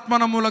ತನ್ನ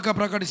ಆತ್ಮನ ಮೂಲಕ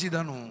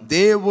ಪ್ರಕಟಿಸಿದನು.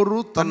 ದೇವರು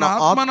ತನ್ನ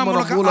ಆತ್ಮನ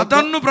ಮೂಲಕ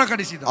ಅದನ್ನು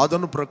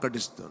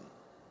ಪ್ರಕಟಿಸಿದನು.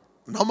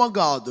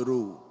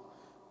 ನಮಗಾದರೂ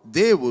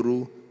ದೇವರು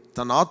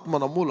ತನ್ನ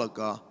ಆತ್ಮನ ಮೂಲಕ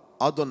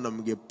ಅದನ್ನು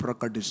ನಮಗೆ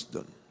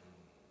ಪ್ರಕಟಿಸಿದನು.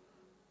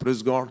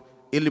 Praise God.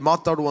 ಇಲ್ಲಿ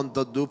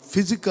ಮಾತಾಡುವಂಥದ್ದು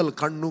ಫಿಸಿಕಲ್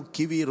ಕಣ್ಣು,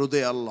 ಕಿವಿ,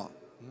 ಹೃದಯ ಅಲ್ಲ.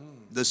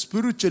 The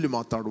spiritually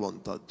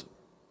ಮಾತಾಡುವಂಥದ್ದು.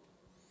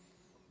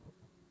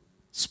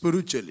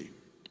 ಸ್ಪಿರಿಚುವಲಿ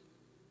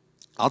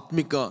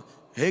ಆತ್ಮಿಕ.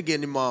 ಹೇಗೆ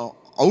ನಿಮ್ಮ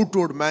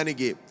ಔಟ್ವರ್ಡ್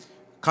ಮ್ಯಾನಿಗೆ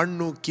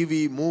ಕಣ್ಣು,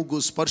 ಕಿವಿ, ಮೂಗು,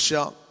 ಸ್ಪರ್ಶ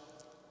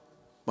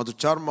ಮತ್ತು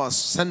ಚರ್ಮ,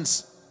 ಸೆನ್ಸ್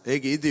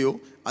ಹೇಗೆ ಇದೆಯೋ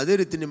ಅದೇ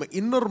ರೀತಿ ನಿಮ್ಮ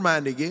ಇನ್ನರ್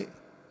ಮ್ಯಾನಿಗೆ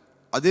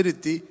ಅದೇ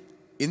ರೀತಿ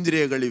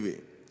ಇಂದ್ರಿಯಗಳಿವೆ.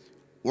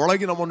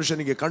 ಒಳಗಿನ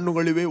ಮನುಷ್ಯನಿಗೆ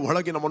ಕಣ್ಣುಗಳಿವೆ,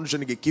 ಒಳಗಿನ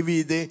ಮನುಷ್ಯನಿಗೆ ಕಿವಿ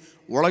ಇದೆ,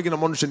 ಒಳಗಿನ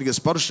ಮನುಷ್ಯನಿಗೆ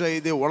ಸ್ಪರ್ಶ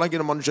ಇದೆ,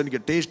 ಒಳಗಿನ ಮನುಷ್ಯನಿಗೆ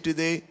ಟೇಸ್ಟ್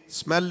ಇದೆ,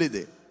 ಸ್ಮೆಲ್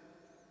ಇದೆ.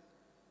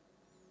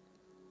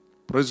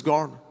 Praise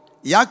God.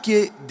 ಯಾಕೆ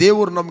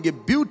ದೇವರು ನಮಗೆ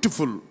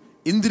ಬ್ಯೂಟಿಫುಲ್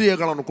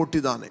ಇಂದ್ರಿಯಗಳನ್ನು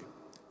ಕೊಟ್ಟಿದ್ದಾನೆ?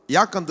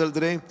 ಯಾಕಂತ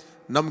ಹೇಳಿದ್ರೆ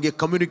ನಮಗೆ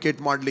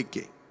ಕಮ್ಯುನಿಕೇಟ್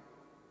ಮಾಡಲಿಕ್ಕೆ.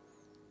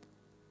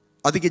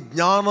 ಅದಕ್ಕೆ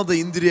ಜ್ಞಾನದ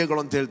ಇಂದ್ರಿಯಗಳು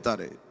ಅಂತ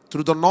ಹೇಳ್ತಾರೆ.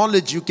 Through the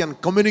knowledge you can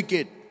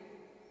communicate.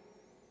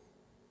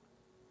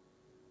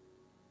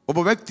 ಒಬ್ಬ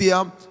ವ್ಯಕ್ತಿಯ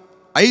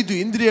 5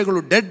 ಇಂದ್ರಿಯಗಳು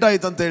ಡೆಡ್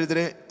ಆಯ್ತು ಅಂತ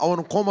ಹೇಳಿದರೆ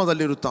ಅವನು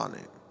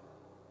ಕೋಮದಲ್ಲಿರುತ್ತಾನೆ.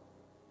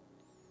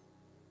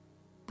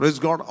 Praise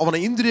God. ಅವನ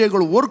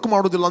ಇಂದ್ರಿಯಗಳು ವರ್ಕ್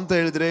ಮಾಡೋದಿಲ್ಲ ಅಂತ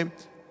ಹೇಳಿದರೆ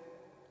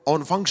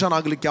ಅವನು ಫಂಕ್ಷನ್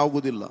ಆಗಲಿಕ್ಕೆ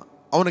ಆಗುವುದಿಲ್ಲ.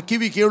 ಅವನ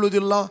ಕಿವಿ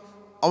ಕೇಳುವುದಿಲ್ಲ,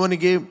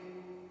 ಅವನಿಗೆ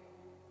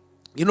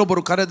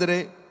ಇನ್ನೊಬ್ಬರು ಕರೆದರೆ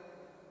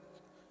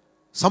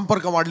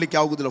ಸಂಪರ್ಕ ಮಾಡಲಿಕ್ಕೆ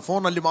ಆಗುವುದಿಲ್ಲ,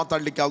 ಫೋನಲ್ಲಿ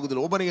ಮಾತಾಡಲಿಕ್ಕೆ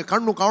ಆಗುವುದಿಲ್ಲ. ಒಬ್ಬನಿಗೆ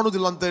ಕಣ್ಣು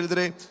ಕಾಣುವುದಿಲ್ಲ ಅಂತ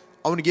ಹೇಳಿದರೆ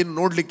ಅವನಿಗೇನು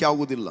ನೋಡಲಿಕ್ಕೆ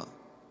ಆಗುವುದಿಲ್ಲ.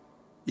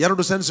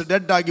 2 ಸೆನ್ಸ್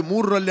ಡೆಡ್ ಆಗಿ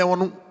 3ರಲ್ಲಿ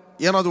ಅವನು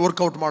ಏನಾದರೂ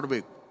ವರ್ಕೌಟ್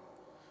ಮಾಡಬೇಕು.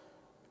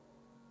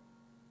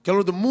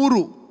 ಕೆಲವೊಂದು 3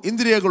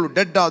 ಇಂದ್ರಿಯಗಳು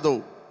ಡೆಡ್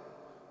ಆದವು,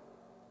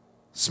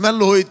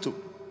 ಸ್ಮೆಲ್ ಹೋಯಿತು,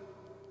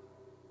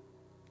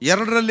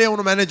 2ರಲ್ಲೇ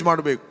ಅವನು ಮ್ಯಾನೇಜ್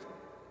ಮಾಡಬೇಕು.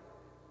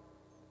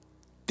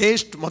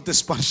 ಟೇಸ್ಟ್ ಮತ್ತು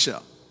ಸ್ಪರ್ಶ.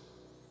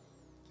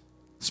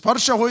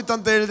 ಸ್ಪರ್ಶ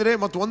ಹೋಯ್ತಂತ ಹೇಳಿದರೆ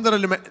ಮತ್ತು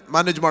 1ರಲ್ಲಿ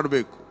ಮ್ಯಾನೇಜ್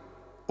ಮಾಡಬೇಕು,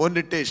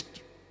 ಓನ್ಲಿ ಟೇಸ್ಟ್.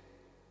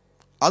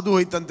 ಅದು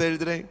ಹೋಯ್ತಂತ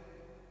ಹೇಳಿದರೆ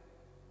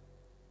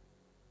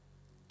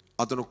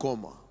ಅದನ್ನು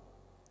ಕೋಮ,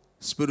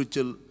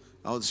 ಸ್ಪಿರಿಚುವಲ್,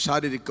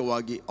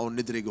 ಶಾರೀರಿಕವಾಗಿ ಅವನ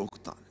ನಿದ್ರೆಗೆ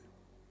ಹೋಗ್ತಾನೆ.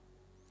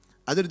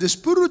 ಅದೇ ರೀತಿ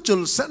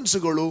ಸ್ಪಿರಿಚುವಲ್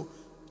ಸೆನ್ಸ್ಗಳು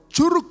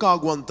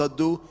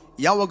ಚುರುಕಾಗುವಂಥದ್ದು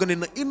ಯಾವಾಗ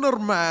ನಿನ್ನ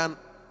ಇನ್ನರ್ ಮ್ಯಾನ್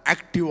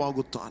ಆಕ್ಟಿವ್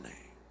ಆಗುತ್ತಾನೆ.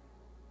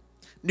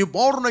 ನೀವು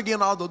ಬಾರ್ನ್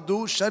ಅಗೇನ್ ಆದದ್ದು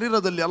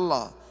ಶರೀರದಲ್ಲಿ ಅಲ್ಲ,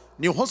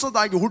 ನೀವು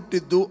ಹೊಸದಾಗಿ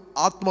ಹುಟ್ಟಿದ್ದು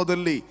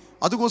ಆತ್ಮದಲ್ಲಿ.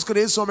 ಅದಕ್ಕೋಸ್ಕರ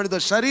ಯೇಸು ಹೇಳಿದ,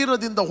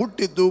 ಶರೀರದಿಂದ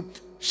ಹುಟ್ಟಿದ್ದು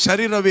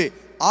ಶರೀರವೇ,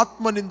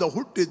 ಆತ್ಮನಿಂದ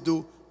ಹುಟ್ಟಿದ್ದು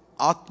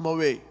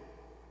ಆತ್ಮವೇ.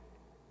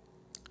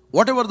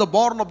 What ever the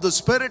Born of the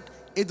spirit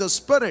is the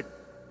spirit.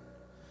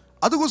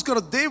 ಅದಕ್ಕೋಸ್ಕರ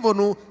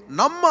ದೇವನು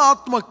ನಮ್ಮ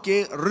ಆತ್ಮಕ್ಕೆ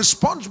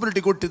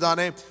ರೆಸ್ಪಾನ್ಸಿಬಿಲಿಟಿ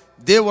ಕೊಟ್ಟಿದ್ದಾನೆ,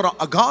 ದೇವರ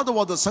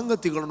ಅಗಾಧವಾದ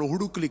ಸಂಗತಿಗಳನ್ನು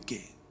ಹುಡುಕಲಿಕ್ಕೆ.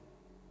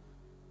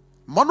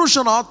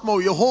 ಮನುಷ್ಯನ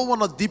ಆತ್ಮವು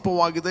ಯೆಹೋವನ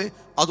ದೀಪವಾಗಿದೆ,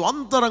 ಅದು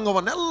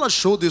ಅಂತರಂಗವನ್ನೆಲ್ಲ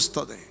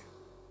ಶೋಧಿಸ್ತದೆ.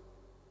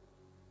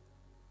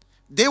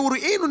 ದೇವರು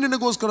ಏನು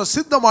ನಿನಗೋಸ್ಕರ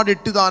ಸಿದ್ಧ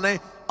ಮಾಡಿಟ್ಟಿದ್ದಾನೆ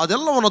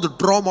ಅದೆಲ್ಲವನ್ನು ಅದು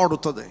ಡ್ರಾ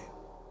ಮಾಡುತ್ತದೆ.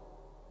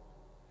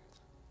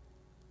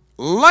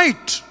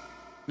 ಲೈಟ್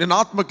ನಿನ್ನ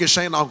ಆತ್ಮಕ್ಕೆ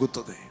ಶೈನ್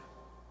ಆಗುತ್ತದೆ.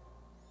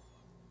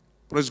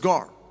 Praise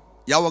God.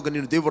 ಯಾವಾಗ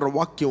ನೀನು ದೇವರ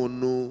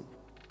ವಾಕ್ಯವನ್ನು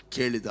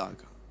ಕೇಳಿದಾಗ.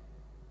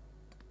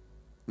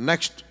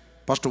 ನೆಕ್ಸ್ಟ್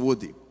ಫಸ್ಟ್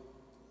ಓದಿ.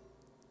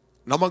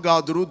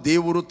 ನಮಗಾದರೂ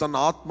ದೇವರು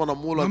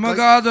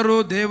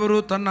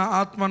ತನ್ನ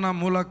ಆತ್ಮನ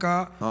ಮೂಲಕ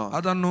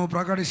ಅದನ್ನು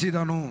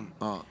ಪ್ರಕಟಿಸಿದನು.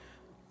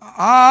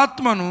 ಆ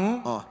ಆತ್ಮನು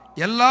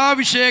ಎಲ್ಲಾ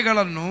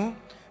ವಿಷಯಗಳನ್ನು,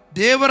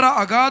 ದೇವರ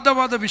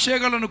ಅಗಾಧವಾದ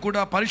ವಿಷಯಗಳನ್ನು ಕೂಡ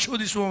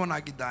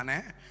ಪರಿಶೋಧಿಸುವವನಾಗಿದ್ದಾನೆ.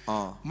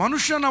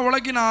 ಮನುಷ್ಯನ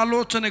ಒಳಗಿನ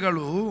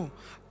ಆಲೋಚನೆಗಳು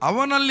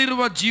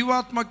ಅವನಲ್ಲಿರುವ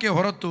ಜೀವಾತ್ಮಕ್ಕೆ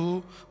ಹೊರತು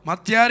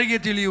ಮತ್ಯಾರಿಗೆ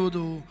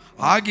ತಿಳಿಯುವುದು?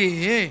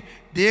 ಹಾಗೆಯೇ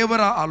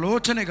ದೇವರ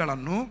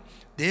ಆಲೋಚನೆಗಳನ್ನು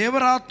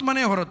ದೇವರ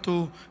ಆತ್ಮನೇ ಹೊರತು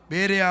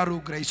ಬೇರೆ ಯಾರು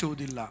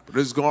ಗ್ರಹಿಸುವುದಿಲ್ಲ.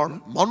 Praise God.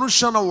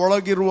 ಮನುಷ್ಯನ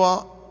ಒಳಗಿರುವ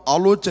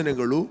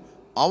ಆಲೋಚನೆಗಳು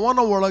ಅವನ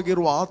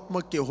ಒಳಗಿರುವ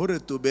ಆತ್ಮಕ್ಕೆ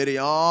ಹೊರತು ಬೇರೆ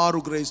ಯಾರು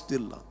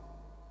ಗ್ರಹಿಸ್ತಿಲ್ಲ.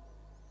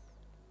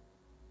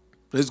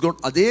 Praise God.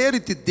 ಅದೇ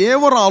ರೀತಿ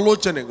ದೇವರ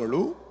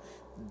ಆಲೋಚನೆಗಳು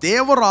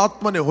ದೇವರ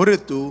ಆತ್ಮನೇ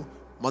ಹೊರತು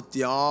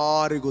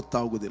ಮತ್ಯಾರಿಗೂ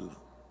ಗೊತ್ತಾಗುವುದಿಲ್ಲ.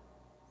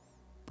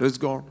 Praise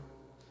God.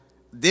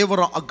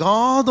 ದೇವರ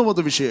ಅಗಾಧವಾದ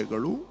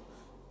ವಿಷಯಗಳು,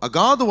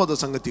 ಅಗಾಧವಾದ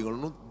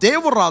ಸಂಗತಿಗಳನ್ನು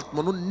ದೇವರ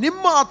ಆತ್ಮನು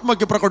ನಿಮ್ಮ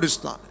ಆತ್ಮಕ್ಕೆ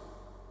ಪ್ರಕಟಿಸ್ತಾನೆ.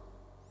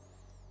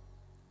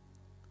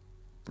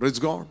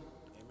 Praise God.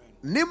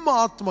 ನಿಮ್ಮ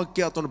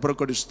ಆತ್ಮಕ್ಕೆ ಆತನು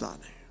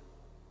ಪ್ರಕಟಿಸ್ತಾನೆ.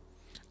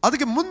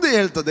 ಅದಕ್ಕೆ ಮುಂದೆ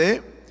ಹೇಳ್ತದೆ,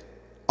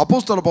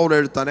 ಅಪೊಸ್ತಲ ಪೌಲ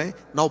ಹೇಳ್ತಾನೆ,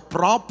 ನಾವು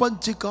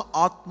ಪ್ರಾಪಂಚಿಕ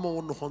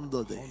ಆತ್ಮವನ್ನು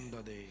ಹೊಂದದೆ.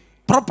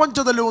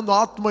 ಪ್ರಪಂಚದಲ್ಲಿ ಒಂದು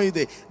ಆತ್ಮ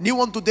ಇದೆ,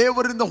 ನೀವಂತೂ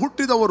ದೇವರಿಂದ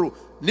ಹುಟ್ಟಿದವರು.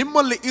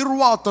 ನಿಮ್ಮಲ್ಲಿ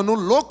ಇರುವ ಆತನು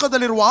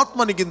ಲೋಕದಲ್ಲಿರುವ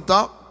ಆತ್ಮನಿಗಿಂತ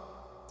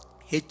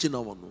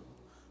ಹೆಚ್ಚಿನವನು.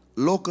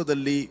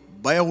 ಲೋಕದಲ್ಲಿ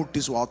ಭಯ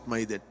ಹುಟ್ಟಿಸುವ ಆತ್ಮ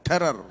ಇದೆ,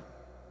 ಟೆರರ್.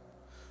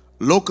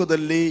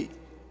 ಲೋಕದಲ್ಲಿ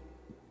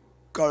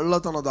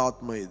ಕಳ್ಳತನದ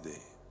ಆತ್ಮ ಇದೆ,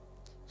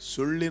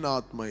 ಸುಳ್ಳಿನ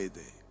ಆತ್ಮ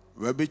ಇದೆ,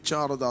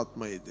 ವ್ಯಭಿಚಾರದ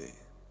ಆತ್ಮ ಇದೆ,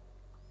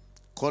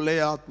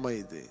 ಕೊಲೆಯ ಆತ್ಮ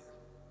ಇದೆ,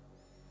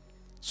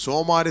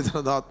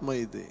 ಸೋಮಾರಿತನದ ಆತ್ಮ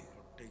ಇದೆ.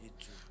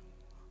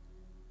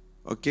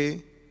 ಓಕೆ,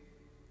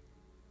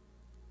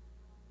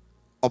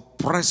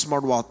 ಅಪ್ರೆಸ್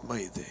ಮಾಡುವ ಆತ್ಮ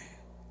ಇದೆ.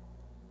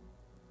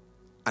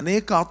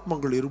 ಅನೇಕ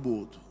ಆತ್ಮಗಳು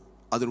ಇರಬಹುದು.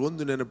 ಅದರ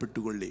ಒಂದು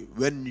ನೆನಪಿಟ್ಟುಕೊಳ್ಳಿ,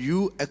 ವೆನ್ ಯು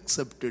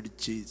ಅಕ್ಸೆಪ್ಟೆಡ್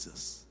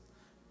ಜೀಸಸ್,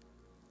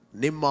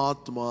 ನಿಮ್ಮ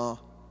ಆತ್ಮ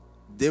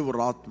ದೇವರ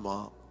ಆತ್ಮ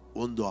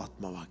ಒಂದು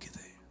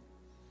ಆತ್ಮವಾಗಿದೆ.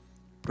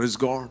 Praise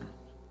God.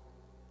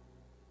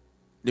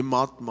 ನಿಮ್ಮ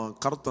ಆತ್ಮ,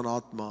 ಕರ್ತನ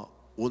ಆತ್ಮ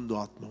ಒಂದು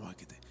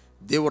ಆತ್ಮವಾಗಿದೆ.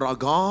 ದೇವರ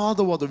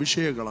ಅಗಾಧವಾದ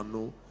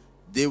ವಿಷಯಗಳನ್ನು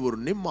ದೇವರು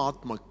ನಿಮ್ಮ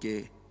ಆತ್ಮಕ್ಕೆ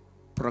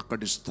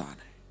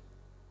ಪ್ರಕಟಿಸ್ತಾನೆ.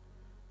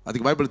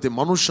 ಅದಕ್ಕೆ ಬೈಬಲ್ ಹೇಳ್ತದೆ,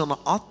 ಮನುಷ್ಯನ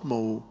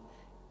ಆತ್ಮವು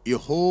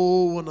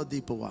ಯೆಹೋವನ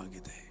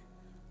ದೀಪವಾಗಿದೆ,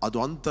 ಅದು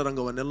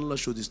ಅಂತರಂಗವನ್ನೆಲ್ಲ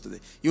ಶೋಧಿಸ್ತದೆ.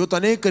 ಇವತ್ತು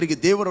ಅನೇಕರಿಗೆ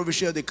ದೇವರ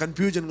ವಿಷಯದ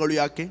ಕನ್ಫ್ಯೂಷನ್ಗಳು.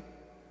 ಯಾಕೆ?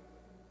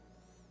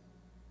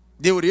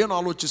 ದೇವರು ಏನು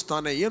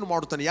ಆಲೋಚಿಸ್ತಾನೆ, ಏನು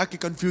ಮಾಡುತ್ತಾನೆ, ಯಾಕೆ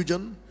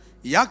ಕನ್ಫ್ಯೂಷನ್?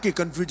 ಯಾಕೆ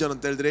ಕನ್ಫ್ಯೂಷನ್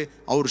ಅಂತ ಹೇಳಿದ್ರೆ,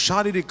 ಅವರು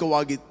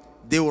ಶಾರೀರಿಕವಾಗಿ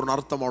ದೇವರನ್ನ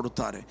ಅರ್ಥ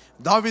ಮಾಡುತ್ತಾರೆ.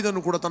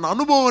 ದಾವೀದನು ಕೂಡ ತನ್ನ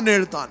ಅನುಭವವನ್ನು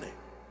ಹೇಳ್ತಾನೆ,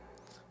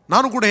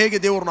 ನಾನು ಕೂಡ ಹೇಗೆ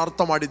ದೇವರನ್ನ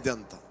ಅರ್ಥ ಮಾಡಿದ್ದೆ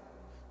ಅಂತ,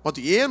 ಮತ್ತು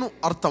ಏನು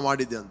ಅರ್ಥ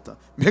ಮಾಡಿದ್ದೆ ಅಂತ.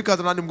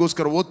 ಬೇಕಾದ್ರೆ ನಾನು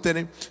ನಿಮಗೋಸ್ಕರ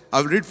ಓದ್ತೇನೆ. I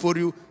will read for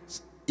you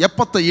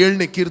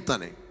 77ನೇ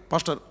ಕೀರ್ತನೆ.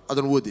 ಪಾಸ್ಟರ್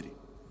ಅದನ್ನು ಓದಿರಿ.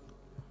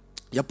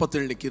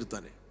 77ನೇ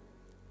ಕೀರ್ತನೆ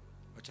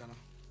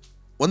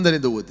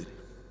 1ರಿಂದ ಓದಿರಿ.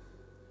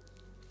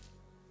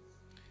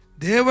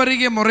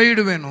 ದೇವರಿಗೆ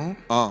ಮೊರೆಯಿಡುವೆನು,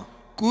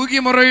 ಕೂಗಿ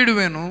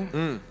ಮೊರೆಯಿಡುವೆನು,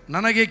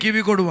 ನನಗೆ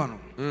ಕಿವಿ ಕೊಡುವನು.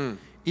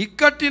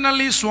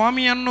 ಇಕ್ಕಟ್ಟಿನಲ್ಲಿ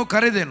ಸ್ವಾಮಿಯನ್ನು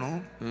ಕರೆದೆನು,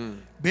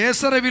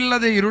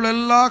 ಬೇಸರವಿಲ್ಲದೆ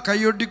ಇರುಳೆಲ್ಲ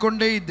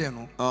ಕೈಯೊಡ್ಡಿಕೊಂಡೇ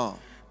ಇದ್ದೆನು.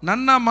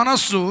 ನನ್ನ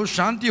ಮನಸ್ಸು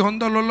ಶಾಂತಿ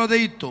ಹೊಂದಲೊಲ್ಲದೆ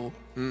ಇತ್ತು.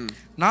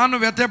 ನಾನು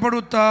ವ್ಯಥೆ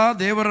ಪಡುತ್ತಾ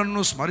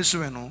ದೇವರನ್ನು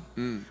ಸ್ಮರಿಸುವೆನು,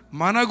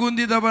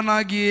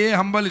 ಮನಗುಂದಿದವನಾಗಿಯೇ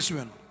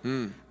ಹಂಬಲಿಸುವೆನು.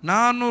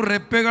 ನಾನು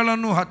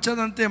ರೆಪ್ಪೆಗಳನ್ನು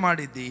ಹಚ್ಚದಂತೆ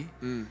ಮಾಡಿದ್ದಿ,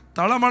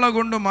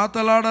 ತಳಮಳಗೊಂಡು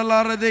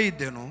ಮಾತನಾಡಲಾರದೇ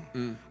ಇದ್ದೆನು.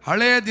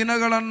 ಹಳೆಯ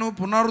ದಿನಗಳನ್ನು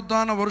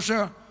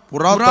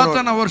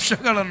ಪುರಾತನ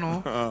ವರ್ಷಗಳನ್ನು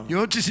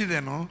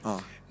ಯೋಚಿಸಿದೆನು.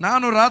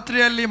 ನಾನು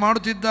ರಾತ್ರಿಯಲ್ಲಿ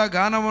ಮಾಡುತ್ತಿದ್ದ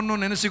ಗಾನವನ್ನು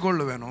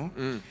ನೆನೆಸಿಕೊಳ್ಳುವೆನು.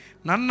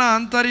 ನನ್ನ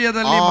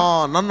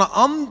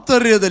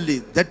ಅಂತರ್ಯದಲ್ಲಿ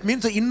ದಟ್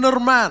ಮೀನ್ಸ್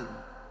ಇನ್ನರ್ ಮ್ಯಾನ್,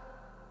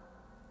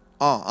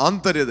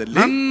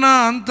 ನನ್ನ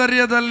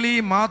ಅಂತರ್ಯದಲ್ಲಿ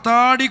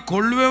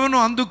ಮಾತಾಡಿಕೊಳ್ಳುವೆವನು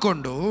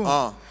ಅಂದುಕೊಂಡು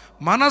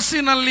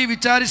ಮನಸ್ಸಿನಲ್ಲಿ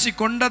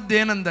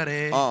ವಿಚಾರಿಸಿಕೊಂಡದ್ದೇನೆಂದರೆ,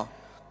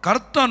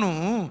 ಕರ್ತನು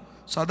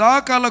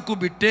ಸದಾಕಾಲಕ್ಕೂ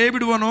ಬಿಟ್ಟೇ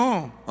ಬಿಡುವನೋ?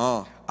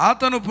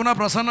 ಆತನು ಪುನಃ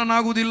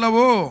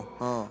ಪ್ರಸನ್ನನಾಗುವುದಿಲ್ಲವೋ?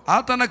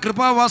 ಆತನ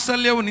ಕೃಪಾ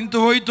ವಾತ್ಸಲ್ಯವು ನಿಂತು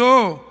ಹೋಯಿತೋ?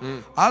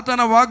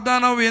 ಆತನ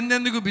ವಾಗ್ದಾನವು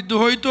ಎಂದೆಂದಿಗೂ ಬಿದ್ದು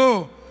ಹೋಯಿತೋ?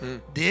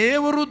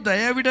 ದೇವರು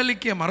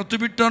ದಯವಿಡಲಿಕ್ಕೆ ಮರೆತು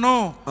ಬಿಟ್ಟನೋ?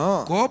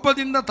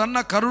 ಕೋಪದಿಂದ ತನ್ನ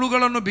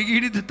ಕರುಳುಗಳನ್ನು ಬಿಗಿ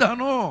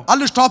ಹಿಡಿದಿದ್ದಾನೋ?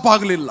 ಅಲ್ಲಿ ಸ್ಟಾಪ್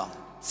ಆಗಲಿಲ್ಲ.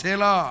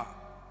 ಸೇಲಾ.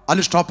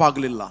 ಅಲ್ಲಿ ಸ್ಟಾಪ್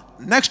ಆಗಲಿಲ್ಲ.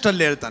 ನೆಕ್ಸ್ಟ್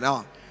ಅಲ್ಲಿ ಹೇಳ್ತಾನೆ,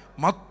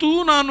 ಮತ್ತು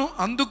ನಾನು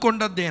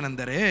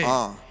ಅಂದುಕೊಂಡದ್ದೇನೆಂದರೆ,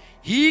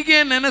 ಹೀಗೆ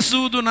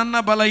ನೆನೆಸುವುದು ನನ್ನ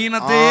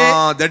ಬಲಹೀನತೆ.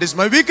 That is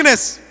my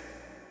weakness.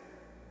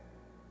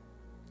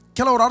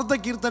 ಕೆಲವರು ಅರ್ಧ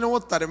ಕೀರ್ತನೆ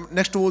ಓದ್ತಾರೆ,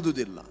 ನೆಕ್ಸ್ಟ್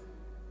ಓದುವುದಿಲ್ಲ.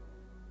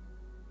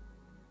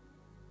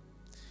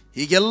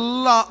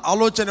 ಹೀಗೆಲ್ಲ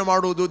ಆಲೋಚನೆ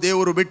ಮಾಡುವುದು,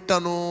 ದೇವರು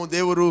ಬಿಟ್ಟನು,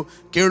 ದೇವರು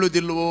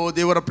ಕೇಳುವುದಿಲ್ವೋ,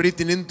 ದೇವರ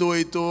ಪ್ರೀತಿ ನಿಂತು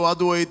ಹೋಯಿತು,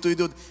 ಅದು ಹೋಯಿತು,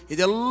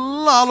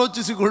 ಇದೆಲ್ಲ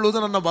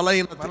ಆಲೋಚಿಸಿಕೊಳ್ಳುವುದು ನನ್ನ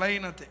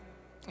ಬಲಹೀನತೆ.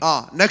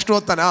 ನೆಕ್ಸ್ಟ್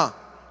ಓದ್ತಾನೆ,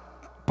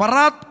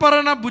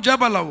 ಪರಾತ್ಪರನ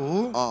ಭುಜಬಲವು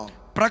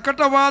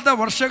ಪ್ರಕಟವಾದ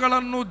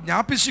ವರ್ಷಗಳನ್ನು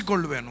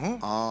ಜ್ಞಾಪಿಸಿಕೊಳ್ಳುವೆನು,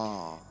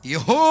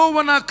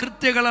 ಯೆಹೋವನ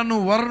ಕೃತ್ಯಗಳನ್ನು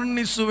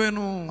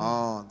ವರ್ಣಿಸುವೆನು.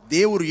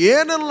 ದೇವರು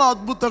ಏನೆಲ್ಲ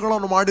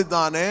ಅದ್ಭುತಗಳನ್ನು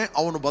ಮಾಡಿದ್ದಾನೆ,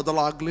 ಅವನು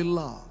ಬದಲಾಗಲಿಲ್ಲ.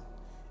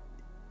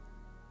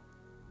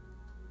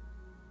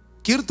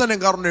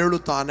 ಕೀರ್ತನೆಗಾರನು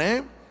ಹೇಳುತ್ತಾನೆ,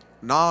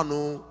 ನಾನು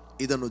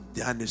ಇದನ್ನು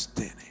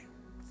ಧ್ಯಾನಿಸ್ತೇನೆ.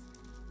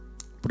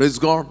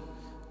 Praise God.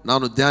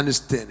 ನಾನು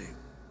ಧ್ಯಾನಿಸ್ತೇನೆ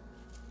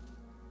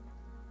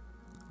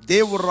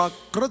ದೇವರ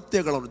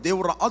ಕೃತ್ಯಗಳನ್ನು,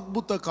 ದೇವರ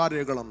ಅದ್ಭುತ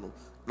ಕಾರ್ಯಗಳನ್ನು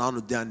ನಾನು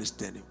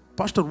ಧ್ಯಾನಿಸ್ತೇನೆ.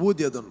 ಪಾಸ್ಟರ್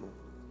ಓದಿ ಅದನ್ನು.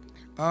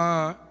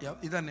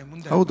 ಇದನ್ನೇ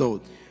ಮುಂದೆ.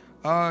 ಹೌದೌದು.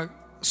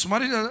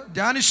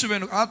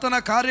 ಧ್ಯಾನಿಸುವೆನು, ಆತನ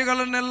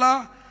ಕಾರ್ಯಗಳನ್ನೆಲ್ಲ,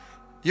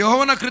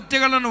 ಯೆಹೋವನ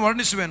ಕೃತ್ಯಗಳನ್ನು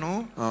ವರ್ಣಿಸುವೆನು.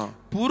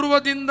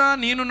 ಪೂರ್ವದಿಂದ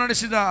ನೀನು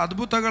ನಡೆಸಿದ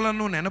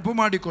ಅದ್ಭುತಗಳನ್ನು ನೆನಪು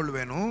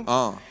ಮಾಡಿಕೊಳ್ಳುವೆನು.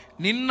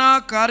 ನಿನ್ನ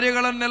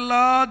ಕಾರ್ಯಗಳನ್ನೆಲ್ಲ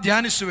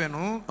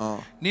ಧ್ಯಾನಿಸುವೆನು,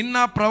 ನಿನ್ನ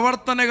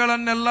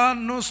ಪ್ರವರ್ತನೆಗಳನ್ನೆಲ್ಲ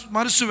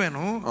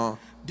ಸ್ಮರಿಸುವೆನು.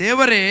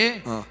 ದೇವರೇ,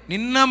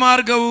 ನಿನ್ನ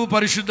ಮಾರ್ಗವು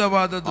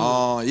ಪರಿಶುದ್ಧವಾದದ್ದು.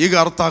 ಈಗ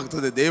ಅರ್ಥ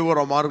ಆಗ್ತದೆ, ದೇವರ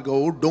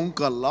ಮಾರ್ಗವು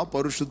ಡೊಂಕಲ್ಲ,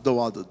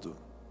 ಪರಿಶುದ್ಧವಾದದ್ದು.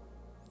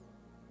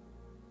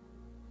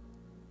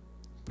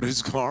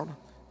 Praise God.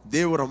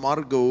 ದೇವರ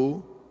ಮಾರ್ಗವು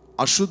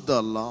ಅಶುದ್ಧ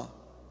ಅಲ್ಲ,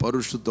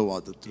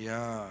 ಪರಿಶುದ್ಧವಾದದ್ದು.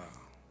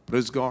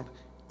 Praise God.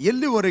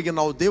 ಎಲ್ಲಿವರೆಗೆ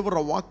ನಾವು ದೇವರ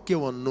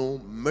ವಾಕ್ಯವನ್ನು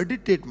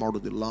ಮೆಡಿಟೇಟ್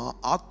ಮಾಡುವುದಿಲ್ಲ,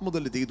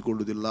 ಆತ್ಮದಲ್ಲಿ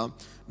ತೆಗೆದುಕೊಳ್ಳುವುದಿಲ್ಲ,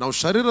 ನಾವು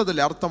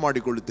ಶರೀರದಲ್ಲಿ ಅರ್ಥ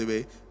ಮಾಡಿಕೊಳ್ಳುತ್ತೇವೆ,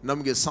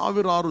 ನಮಗೆ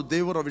ಸಾವಿರಾರು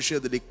ದೇವರ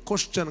ವಿಷಯದಲ್ಲಿ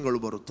ಕ್ವಶ್ಚನ್ಗಳು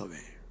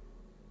ಬರುತ್ತವೆ.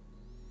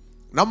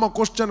 ನಮ್ಮ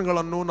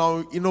ಕ್ವಶ್ಚನ್ಗಳನ್ನು ನಾವು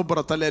ಇನ್ನೊಬ್ಬರ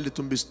ತಲೆಯಲ್ಲಿ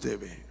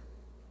ತುಂಬಿಸ್ತೇವೆ.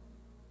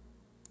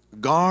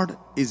 God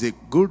is A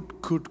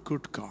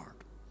good god.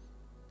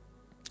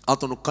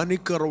 ಆತನು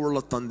ಕನಿಕರವುಳ್ಳ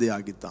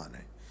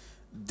ತಂದೆಯಾಗಿದ್ದಾನೆ.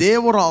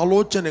 ದೇವರ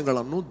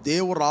ಆಲೋಚನೆಗಳನ್ನು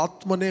ದೇವರ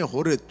ಆತ್ಮನೇ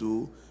ಹೊರತು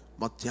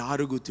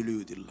ಮತ್ತಾರಿಗೂ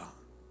ತಿಳಿಯುವುದಿಲ್ಲ.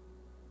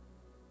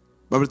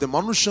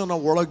 ಮನುಷ್ಯನ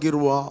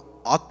ಒಳಗಿರುವ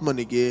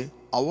ಆತ್ಮನಿಗೆ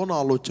ಅವನ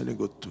ಆಲೋಚನೆ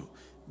ಗೊತ್ತು.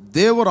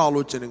 ದೇವರ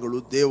ಆಲೋಚನೆಗಳು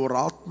ದೇವರ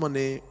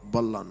ಆತ್ಮನೇ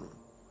ಬಲ್ಲನು.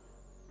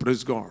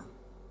 Praise God.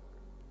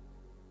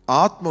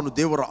 ಆತ್ಮನು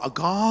ದೇವರ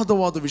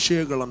ಅಗಾಧವಾದ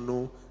ವಿಷಯಗಳನ್ನು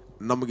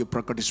ನಮಗೆ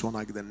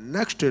ಪ್ರಕಟಿಸುವನಾಗಿದೆ.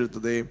 ನೆಕ್ಸ್ಟ್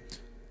ಹೇಳ್ತದೆ,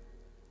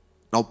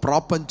 ನಾವು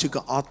ಪ್ರಾಪಂಚಿಕ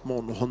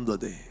ಆತ್ಮವನ್ನು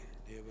ಹೊಂದದೆ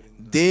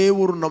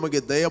ದೇವರು ನಮಗೆ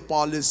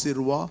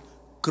ದಯಪಾಲಿಸಿರುವ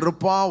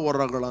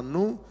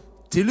ಕೃಪಾವರಗಳನ್ನು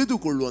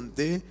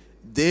ತಿಳಿದುಕೊಳ್ಳುವಂತೆ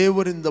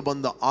ದೇವರಿಂದ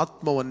ಬಂದ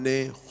ಆತ್ಮವನ್ನೇ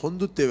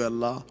ಹೊಂದುತ್ತೇವೆ,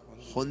 ಅಲ್ಲ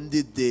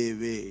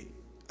ಹೊಂದಿದ್ದೇವೆ.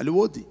 ಅಲ್ಲಿ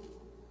ಓದಿ.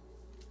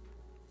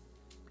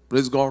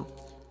 Praise God.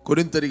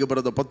 ಕೊರಿಂಥರಿಗೆ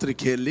ಬರೆದ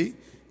ಪತ್ರಿಕೆಯಲ್ಲಿ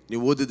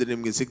ನೀವು ಓದಿದ್ರೆ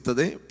ನಿಮಗೆ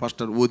ಸಿಗ್ತದೆ.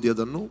 ಪಾಸ್ಟರ್ ಓದಿ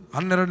ಅದನ್ನು.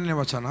 12ನೇ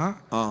ವಚನ.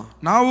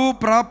 ನಾವು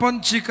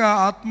ಪ್ರಾಪಂಚಿಕ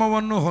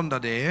ಆತ್ಮವನ್ನು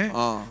ಹೊಂದದೆ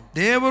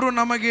ದೇವರು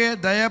ನಮಗೆ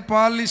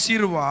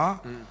ದಯಪಾಲಿಸಿರುವ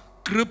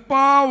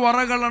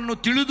ಕೃಪಾವರಗಳನ್ನು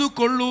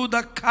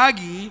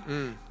ತಿಳಿದುಕೊಳ್ಳುವುದಕ್ಕಾಗಿ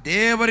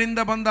ದೇವರಿಂದ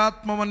ಬಂದ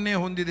ಆತ್ಮವನ್ನೇ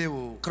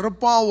ಹೊಂದಿದೆವು.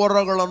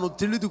 ಕೃಪಾವರಗಳನ್ನು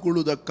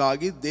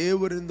ತಿಳಿದುಕೊಳ್ಳುವುದಕ್ಕಾಗಿ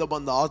ದೇವರಿಂದ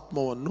ಬಂದ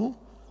ಆತ್ಮವನ್ನು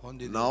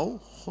ನಾವು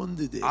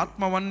ಹೊಂದಿದ್ದೇವೆ.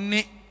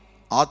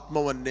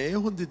 ಆತ್ಮವನ್ನೇ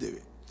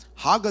ಹೊಂದಿದ್ದೇವೆ.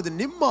 ಹಾಗಾದ್ರೆ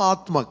ನಿಮ್ಮ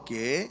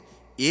ಆತ್ಮಕ್ಕೆ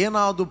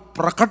ಏನಾದರೂ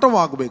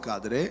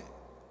ಪ್ರಕಟವಾಗಬೇಕಾದ್ರೆ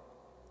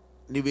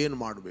ನೀವೇನು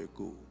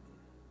ಮಾಡಬೇಕು?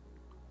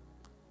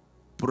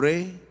 Pray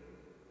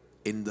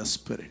in the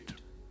spirit.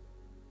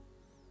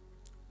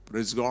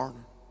 Praise God.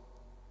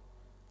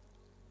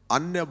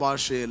 ಅನ್ಯ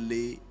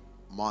ಭಾಷೆಯಲ್ಲಿ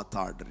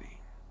ಮಾತಾಡ್ರಿ.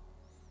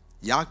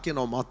 ಯಾಕೆ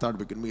ನಾವು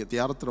ಮಾತಾಡಬೇಕು? ನಿಮಗೆ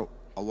ಯಾರ ಹತ್ರ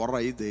ವರ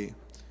ಇದೆ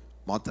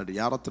ಮಾತಾಡಿ,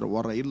 ಯಾರ ಹತ್ರ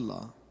ವರ ಇಲ್ಲ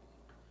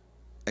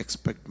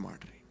ಎಕ್ಸ್ಪೆಕ್ಟ್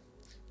ಮಾಡಿರಿ.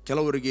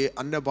 ಕೆಲವರಿಗೆ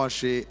ಅನ್ಯ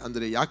ಭಾಷೆ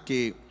ಅಂದರೆ ಯಾಕೆ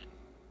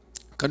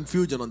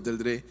ಕನ್ಫ್ಯೂಷನ್ ಅಂತ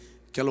ಹೇಳಿದ್ರೆ,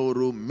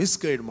 ಕೆಲವರು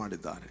ಮಿಸ್ಗೈಡ್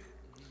ಮಾಡಿದ್ದಾರೆ.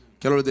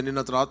 ಕೆಲವರಿಗೆ ನಿನ್ನ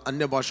ಹತ್ರ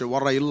ಅನ್ಯ ಭಾಷೆ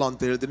ವರ ಇಲ್ಲ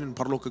ಅಂತ ಹೇಳಿದ್ರೆ ನೀನು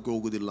ಪರಲೋಕಕ್ಕೆ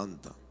ಹೋಗುವುದಿಲ್ಲ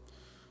ಅಂತ.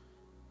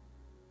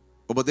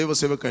 ಒಬ್ಬ ದೇವ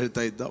ಸೇವಕ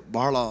ಹೇಳ್ತಾ ಇದ್ದ,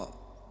 ಬಹಳ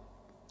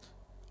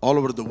ಆಲ್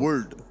ಓವರ್ ದ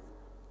ವರ್ಲ್ಡ್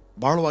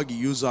ಬಹಳವಾಗಿ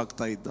ಯೂಸ್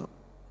ಆಗ್ತಾ ಇದ್ದ.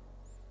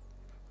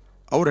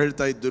 ಅವ್ರು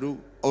ಹೇಳ್ತಾ ಇದ್ದರು,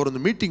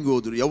 ಅವರೊಂದು ಮೀಟಿಂಗ್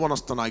ಹೋದರು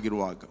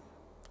ಯೌವನಸ್ಥನಾಗಿರುವಾಗ.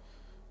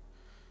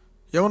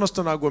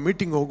 ಯವನಸ್ಥನಾಗುವ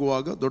ಮೀಟಿಂಗ್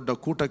ಹೋಗುವಾಗ ದೊಡ್ಡ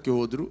ಕೂಟಕ್ಕೆ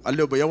ಹೋದರು.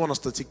 ಅಲ್ಲಿ ಒಬ್ಬ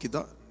ಯವನಸ್ಥ ಸಿಕ್ಕಿದ.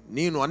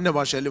 ನೀನು ಅನ್ಯ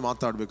ಭಾಷೆಯಲ್ಲಿ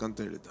ಮಾತಾಡಬೇಕಂತ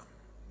ಹೇಳಿದ.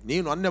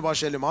 ನೀನು ಅನ್ಯ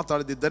ಭಾಷೆಯಲ್ಲಿ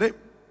ಮಾತಾಡದಿದ್ದರೆ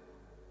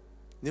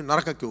ನೀನು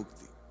ನರಕಕ್ಕೆ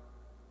ಹೋಗ್ತಿ.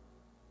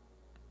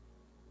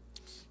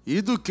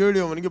 ಇದು ಕೇಳಿ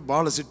ಅವನಿಗೆ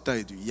ಬಹಳ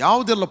ಸಿಟ್ಟಾಯಿತು.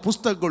 ಯಾವುದೆಲ್ಲ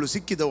ಪುಸ್ತಕಗಳು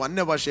ಸಿಕ್ಕಿದವು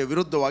ಅನ್ಯ ಭಾಷೆಯ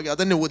ವಿರುದ್ಧವಾಗಿ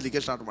ಅದನ್ನೇ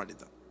ಓದಲಿಕ್ಕೆ ಸ್ಟಾರ್ಟ್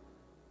ಮಾಡಿದ.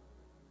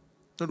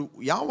 ನೋಡಿ,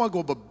 ಯಾವಾಗ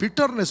ಒಬ್ಬ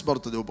ಬಿಟರ್ನೆಸ್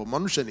ಬರ್ತದೆ ಒಬ್ಬ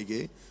ಮನುಷ್ಯನಿಗೆ,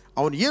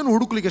 ಅವನು ಏನು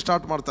ಹುಡುಕ್ಲಿಕ್ಕೆ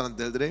ಸ್ಟಾರ್ಟ್ ಮಾಡ್ತಾನೆ ಅಂತ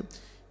ಹೇಳಿದ್ರೆ,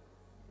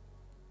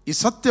 ಈ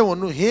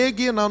ಸತ್ಯವನ್ನು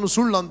ಹೇಗೆ ನಾನು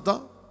ಸುಳ್ಳಂತ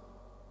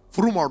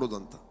ಪ್ರೂವ್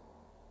ಮಾಡೋದಂತ.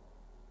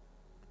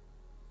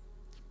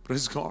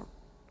 Praise God.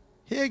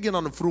 ಹೇಗೆ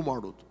ನಾನು ಪ್ರೂವ್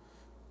ಮಾಡೋದು?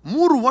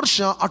 3 ವರ್ಷ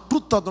ಆ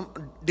ಟ್ರುತ್ ಅದನ್ನು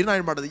ಡಿನೈ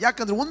ಮಾಡಿದೆ.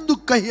 ಯಾಕಂದರೆ ಒಂದು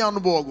ಕಹಿ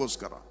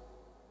ಅನುಭವಗೋಸ್ಕರ.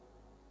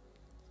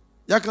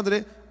 ಯಾಕಂದರೆ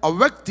ಆ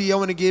ವ್ಯಕ್ತಿ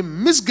ಅವನಿಗೆ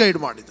ಮಿಸ್ಗೈಡ್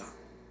ಮಾಡಿದ.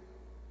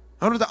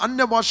 ಅವನಿಗೆ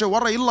ಅನ್ಯ ಭಾಷೆ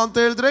ವರ ಇಲ್ಲ ಅಂತ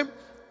ಹೇಳಿದ್ರೆ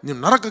ನೀವು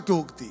ನರಕಕ್ಕೆ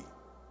ಹೋಗ್ತಿ.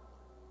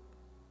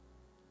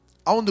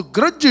 ಆ ಒಂದು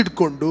ಗ್ರಡ್ಜ್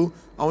ಇಟ್ಕೊಂಡು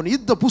ಅವನು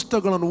ಇದ್ದ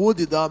ಪುಸ್ತಕಗಳನ್ನು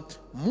ಓದಿದ.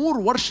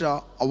 3 ವರ್ಷ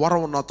ಆ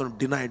ವರವನ್ನು ಆತನು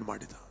ಡಿನೈಡ್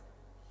ಮಾಡಿದ.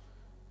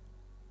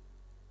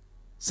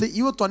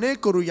 ಇವತ್ತು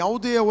ಅನೇಕರು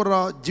ಯಾವುದೇ ಅವರ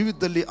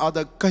ಜೀವಿತದಲ್ಲಿ ಆದ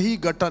ಕಹಿ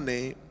ಘಟನೆ,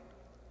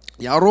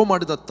 ಯಾರೋ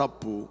ಮಾಡಿದ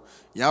ತಪ್ಪು,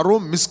 ಯಾರೋ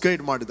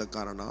ಮಿಸ್ಗೈಡ್ ಮಾಡಿದ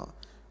ಕಾರಣ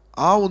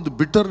ಆ ಒಂದು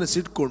ಬಿಟರ್ನೆಸ್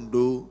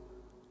ಇಟ್ಕೊಂಡು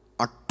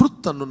ಆ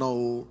ಟ್ರುತ್ತನ್ನು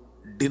ನಾವು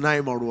ಡಿನೈ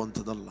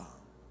ಮಾಡುವಂಥದ್ದಲ್ಲ.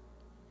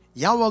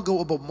 ಯಾವಾಗ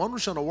ಒಬ್ಬ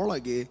ಮನುಷ್ಯನ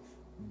ಒಳಗೆ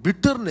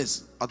ಬಿಟರ್ನೆಸ್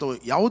ಅಥವಾ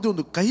ಯಾವುದೇ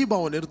ಒಂದು ಕಹಿ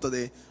ಭಾವನೆ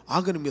ಇರ್ತದೆ,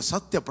 ಆಗ ನಿಮಗೆ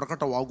ಸತ್ಯ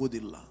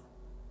ಪ್ರಕಟವಾಗುವುದಿಲ್ಲ.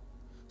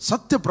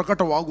 ಸತ್ಯ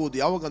ಪ್ರಕಟವಾಗುವುದು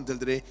ಯಾವಾಗ ಅಂತ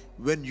ಹೇಳಿದ್ರೆ,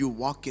 when you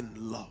walk in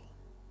love.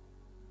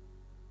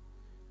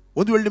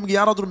 ಒಂದು ವೇಳೆ ನಿಮಗೆ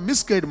ಯಾರಾದರೂ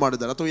ಮಿಸ್ಗೈಡ್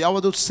ಮಾಡಿದ್ದಾರೆ, ಅಥವಾ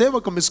ಯಾವುದಾದ್ರೂ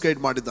ಸೇವಕ ಮಿಸ್ಗೈಡ್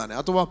ಮಾಡಿದ್ದಾನೆ,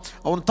 ಅಥವಾ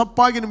ಅವನು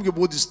ತಪ್ಪಾಗಿ ನಿಮಗೆ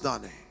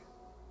ಬೋಧಿಸಿದ್ದಾನೆ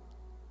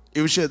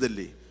ಈ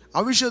ವಿಷಯದಲ್ಲಿ,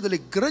 ಆ ವಿಷಯದಲ್ಲಿ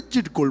ಗ್ರಡ್ಜ್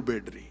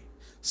ಇಟ್ಕೊಳ್ಬೇಡ್ರಿ.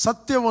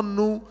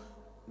 ಸತ್ಯವನ್ನು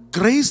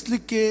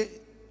ಗ್ರಹಿಸಲಿಕ್ಕೆ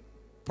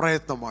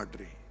ಪ್ರಯತ್ನ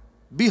ಮಾಡಿರಿ.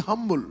 Be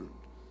humble,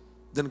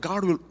 then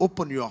god will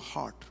open your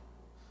heart.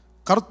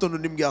 ಕರ್ತನು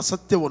ನಿಮಗೆ ಆ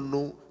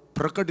ಸತ್ಯವನ್ನು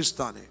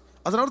ಪ್ರಕಟಿಸ್ತಾನೆ.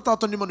 ಅದರ ಅರ್ಥ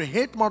ಆತನು ನಿಮ್ಮನ್ನು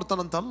ಹೇಟ್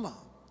ಮಾಡ್ತಾನಂತಲ್ಲ.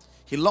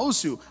 He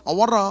loves you.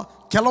 ಅವರ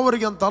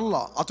ಕೆಲವರಿಗೆ ಅಂತ ಅಲ್ಲ,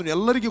 ಆತನು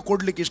ಎಲ್ಲರಿಗೂ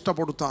ಕೊಡಲಿಕ್ಕೆ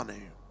ಇಷ್ಟಪಡುತ್ತಾನೆ.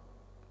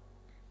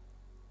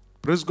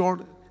 Praise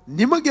God.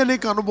 ನಿಮಗೆ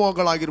ಅನೇಕ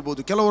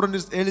ಅನುಭವಗಳಾಗಿರ್ಬೋದು. ಕೆಲವರು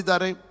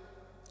ಹೇಳಿದ್ದಾರೆ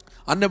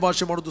ಅನ್ಯ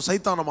ಭಾಷೆ ಮಾಡೋದು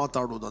ಸೈತಾನ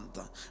ಮಾತಾಡುವುದಂತ.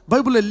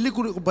 ಬೈಬಲಲ್ಲಿ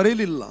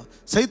ಬರೆಯಲಿಲ್ಲ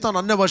ಸೈತಾನ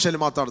ಅನ್ಯ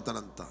ಭಾಷೆಯಲ್ಲಿ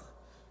ಮಾತಾಡ್ತಾನಂತ.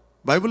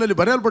 ಬೈಬಲಲ್ಲಿ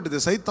ಬರೆಯಲ್ಪಟ್ಟಿದೆ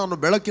ಸೈತಾನು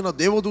ಬೆಳಕಿನ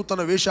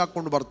ದೇವದೂತನ ವೇಷ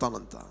ಹಾಕ್ಕೊಂಡು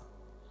ಬರ್ತಾನಂತ.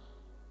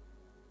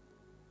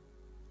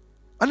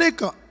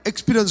 ಅನೇಕ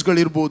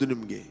ಎಕ್ಸ್ಪೀರಿಯನ್ಸ್ಗಳಿರ್ಬೋದು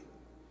ನಿಮಗೆ.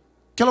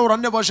 ಕೆಲವರು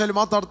ಅನ್ಯ ಭಾಷೆಯಲ್ಲಿ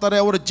ಮಾತಾಡ್ತಾರೆ,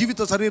 ಅವರ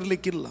ಜೀವಿತ ಸರಿ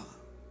ಇರಲಿಕ್ಕಿಲ್ಲ.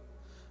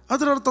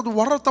 ಅದರ ಅರ್ಥ ಅದು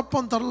ವರ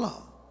ತಪ್ಪಂತಲ್ಲ.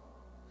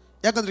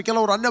 ಯಾಕಂದರೆ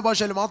ಕೆಲವರು ಅನ್ಯ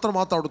ಭಾಷೆಯಲ್ಲಿ ಮಾತ್ರ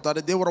ಮಾತಾಡುತ್ತಾರೆ,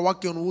 ದೇವರ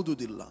ವಾಕ್ಯವನ್ನು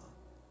ಓದುವುದಿಲ್ಲ.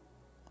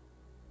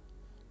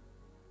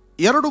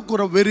 ಎರಡೂ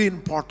ಕೂಡ ವೆರಿ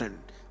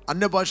ಇಂಪಾರ್ಟೆಂಟ್.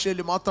 ಅನ್ಯ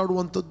ಭಾಷೆಯಲ್ಲಿ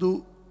ಮಾತಾಡುವಂಥದ್ದು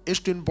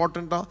ಎಷ್ಟು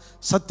ಇಂಪಾರ್ಟೆಂಟಾ,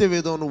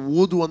 ಸತ್ಯವೇದವನ್ನು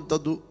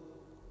ಓದುವಂಥದ್ದು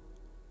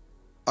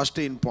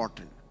ಅಷ್ಟೇ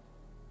ಇಂಪಾರ್ಟೆಂಟ್.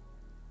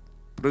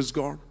 Praise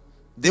God.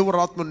 ದೇವರ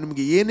ಆತ್ಮನು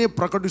ನಿಮಗೆ ಏನೇ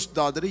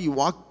ಪ್ರಕಟಿಸುತ್ತಾದರೆ ಈ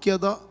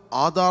ವಾಕ್ಯದ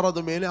ಆಧಾರದ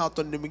ಮೇಲೆ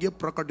ಆತನು ನಿಮಗೆ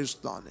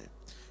ಪ್ರಕಟಿಸುತ್ತಾನೆ.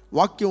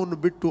 ವಾಕ್ಯವನ್ನು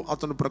ಬಿಟ್ಟು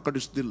ಆತನು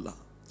ಪ್ರಕಟಿಸುವುದಿಲ್ಲ.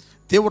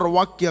 ದೇವರ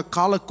ವಾಕ್ಯ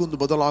ಕಾಲಕ್ಕೊಂದು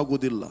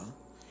ಬದಲಾಗುವುದಿಲ್ಲ.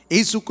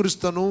 ಯೇಸು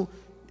ಕ್ರಿಸ್ತನು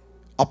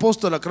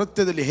ಅಪೊಸ್ತಲ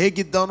ಕೃತ್ಯದಲ್ಲಿ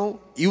ಹೇಗಿದ್ದಾನೋ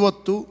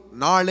ಇವತ್ತು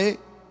ನಾಳೆ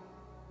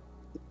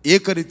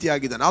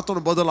ಏಕರೀತಿಯಾಗಿದ್ದಾನೆ.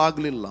 ಆತನು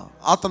ಬದಲಾಗಲಿಲ್ಲ.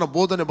 ಆತನ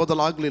ಬೋಧನೆ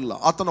ಬದಲಾಗಲಿಲ್ಲ.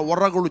 ಆತನ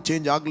ವರಗಳು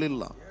ಚೇಂಜ್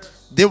ಆಗಲಿಲ್ಲ.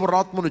 ದೇವರ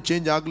ಆತ್ಮನು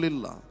ಚೇಂಜ್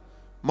ಆಗಲಿಲ್ಲ.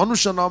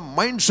 ಮನುಷ್ಯನ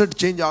ಮೈಂಡ್ ಸೆಟ್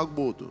ಚೇಂಜ್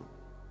ಆಗ್ಬೋದು.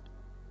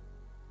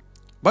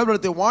 ಬೈಬಲ್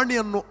ಹೇಳುತ್ತೆ,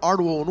 ವಾಣಿಯನ್ನು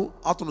ಆಡುವವನು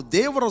ಆತನು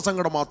ದೇವರ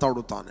ಸಂಗಡ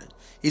ಮಾತಾಡುತ್ತಾನೆ.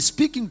 ಈ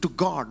speaking to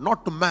god,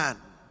 not to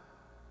man.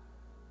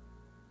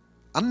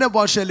 ಅನ್ಯ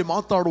ಭಾಷೆಯಲ್ಲಿ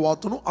ಮಾತಾಡುವ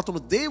ಆತನು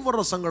ದೇವರ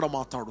ಸಂಗಡ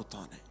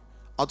ಮಾತಾಡುತ್ತಾನೆ.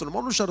 ಆತನು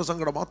ಮನುಷ್ಯರ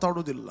ಸಂಗಡ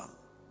ಮಾತಾಡುವುದಿಲ್ಲ.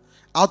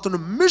 ಆತನು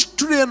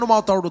ಮಿಸ್ಟರಿಯನ್ನು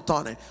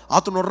ಮಾತಾಡುತ್ತಾನೆ.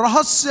 ಆತನು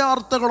ರಹಸ್ಯ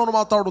ಅರ್ಥಗಳನ್ನು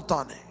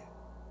ಮಾತಾಡುತ್ತಾನೆ.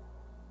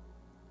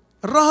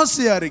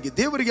 ರಹಸ್ಯ ಯಾರಿಗೆ?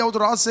 ದೇವರಿಗೆ ಯಾವುದು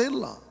ರಹಸ್ಯ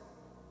ಇಲ್ಲ.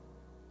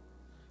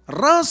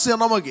 ರಹಸ್ಯ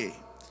ನಮಗೆ.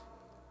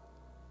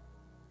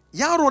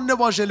 ಯಾರು ಅನ್ಯ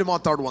ಭಾಷೆಯಲ್ಲಿ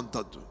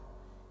ಮಾತಾಡುವಂಥದ್ದು?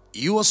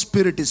 Your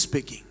spirit is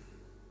speaking.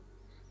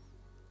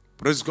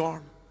 Praise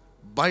God.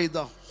 By the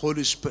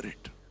Holi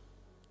spirit.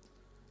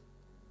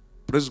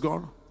 Praise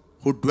God,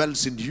 who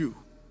dwells in you.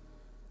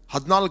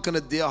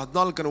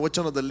 14ನೇ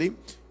ವಚನದಲ್ಲಿ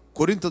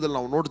ಕೊರಿಂಥದಲ್ಲಿ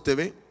ನಾವು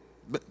ನೋಡ್ತೇವೆ.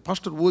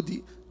 ಫಾಸ್ಟರ್ ಓದಿ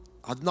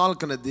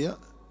 14ನೇ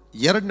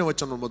 2ನೇ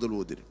ವಚನ ಮೊದಲು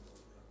ಓದಿರಿ.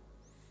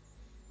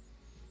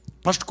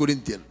 First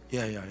Corinthian.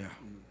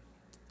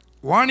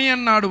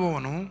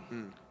 ವಾಣಿಯನ್ನಾಡುವವನು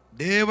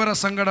ದೇವರ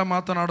ಸಂಗಡ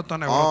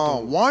ಮಾತನಾಡುತ್ತಾನೆ.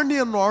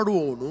 ವಾಣಿಯನ್ನು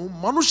ಆಡುವವನು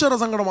ಮನುಷ್ಯರ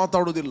ಸಂಗಡ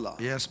ಮಾತಾಡುವುದಿಲ್ಲ.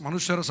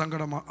 ಮನುಷ್ಯರ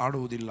ಸಂಗಡ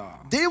ಆಡುವುದಿಲ್ಲ,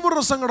 ದೇವರ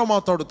ಸಂಗಡ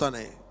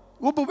ಮಾತಾಡುತ್ತಾನೆ.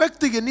 ಒಬ್ಬ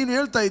ವ್ಯಕ್ತಿಗೆ ನೀನು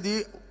ಹೇಳ್ತಾ ಇದ್ದಿ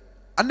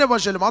ಅನ್ಯ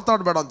ಭಾಷೆಯಲ್ಲಿ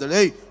ಮಾತಾಡಬೇಡ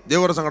ಅಂತೇಳಿ,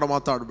 ದೇವರ ಸಂಗಡ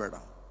ಮಾತಾಡಬೇಡ.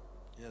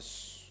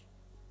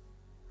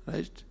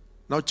 ರೈಟ್.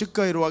 ನಾವು ಚಿಕ್ಕ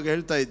ಇರುವಾಗ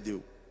ಹೇಳ್ತಾ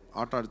ಇದ್ದೀವಿ,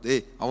 ಆಟ ಆಡ್ತೀವಿ,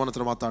 ಅವನ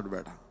ಹತ್ರ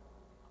ಮಾತಾಡಬೇಡ.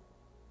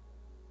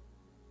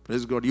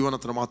 Praise God. ಇವನ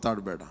ಹತ್ರ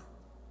ಮಾತಾಡಬೇಡ.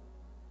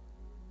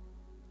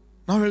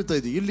 ನಾವು ಹೇಳ್ತಾ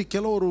ಇದ್ದೀವಿ. ಇಲ್ಲಿ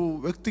ಕೆಲವರು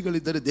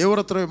ವ್ಯಕ್ತಿಗಳಿದ್ದಾರೆ ದೇವರ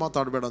ಹತ್ರವೇ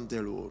ಮಾತಾಡಬೇಡ ಅಂತ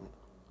ಹೇಳುವವರು.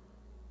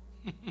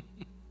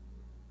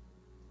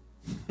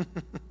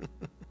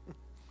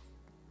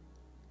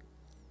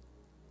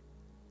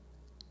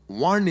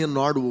 ವಾಣಿಯನ್ನು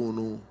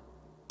ಆಡುವವನು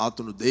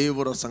ಆತನು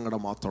ದೇವರ ಸಂಗಡ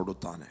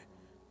ಮಾತಾಡುತ್ತಾನೆ,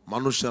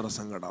 ಮನುಷ್ಯರ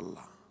ಸಂಗಡ ಅಲ್ಲ.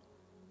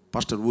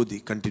 ಪಾಸ್ಟರ್ ಓದಿ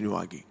ಕಂಟಿನ್ಯೂ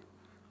ಆಗಿ.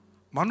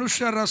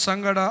 ಮನುಷ್ಯರ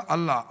ಸಂಗಡ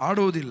ಅಲ್ಲ,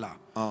 ಆಡುವುದಿಲ್ಲ.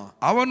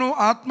 ಅವನು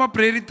ಆತ್ಮ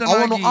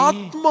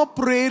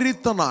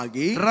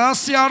ಪ್ರೇರಿತನಾಗಿ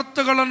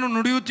ರಹಸ್ಯಾರ್ಥಗಳನ್ನು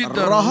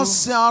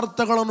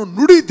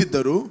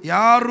ನುಡಿಯುತ್ತಿದ್ದರು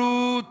ಯಾರು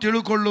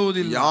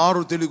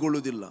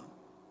ತಿಳುಕೊಳ್ಳುವುದಿಲ್ಲ.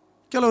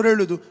 ಕೆಲವರು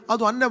ಹೇಳುದು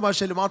ಅದು ಅನ್ಯ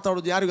ಭಾಷೆಯಲ್ಲಿ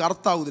ಮಾತಾಡೋದು ಯಾರಿಗೂ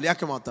ಅರ್ಥ ಆಗುದಿಲ್ಲ.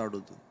 ಯಾಕೆ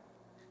ಮಾತಾಡೋದು?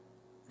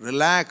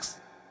 ರಿಲ್ಯಾಕ್ಸ್.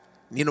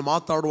 ನೀನು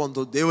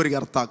ಮಾತಾಡುವಂಥದ್ದು ದೇವರಿಗೆ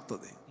ಅರ್ಥ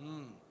ಆಗ್ತದೆ.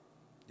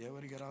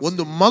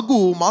 ಒಂದು ಮಗು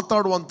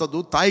ಮಾತಾಡುವಂಥದ್ದು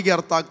ತಾಯಿಗೆ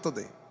ಅರ್ಥ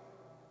ಆಗ್ತದೆ.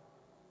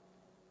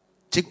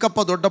 ಚಿಕ್ಕಪ್ಪ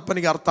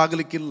ದೊಡ್ಡಪ್ಪನಿಗೆ ಅರ್ಥ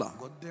ಆಗ್ಲಿಕ್ಕಿಲ್ಲ.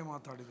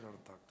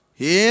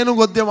 ಏನು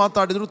ಗೊದ್ದೆ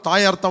ಮಾತಾಡಿದ್ರು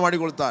ತಾಯಿ ಅರ್ಥ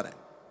ಮಾಡಿಕೊಳ್ತಾರೆ.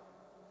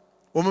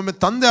 ಒಮ್ಮೊಮ್ಮೆ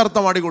ತಂದೆ ಅರ್ಥ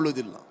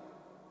ಮಾಡಿಕೊಳ್ಳುವುದಿಲ್ಲ.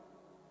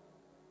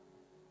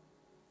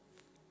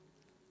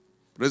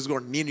 Praise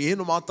God. ನೀನು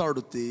ಏನು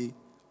ಮಾತಾಡುತ್ತಿ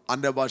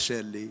ಅನ್ಯ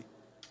ಭಾಷೆಯಲ್ಲಿ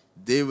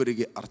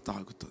ದೇವರಿಗೆ ಅರ್ಥ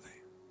ಆಗುತ್ತದೆ.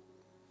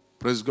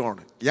 Praise God.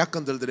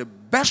 ಯಾಕಂತ ಹೇಳಿದ್ರೆ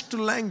ಬೆಸ್ಟ್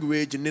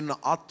ಲ್ಯಾಂಗ್ವೇಜ್ ನಿನ್ನ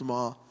ಆತ್ಮ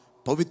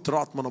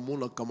ಪವಿತ್ರಾತ್ಮನ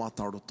ಮೂಲಕ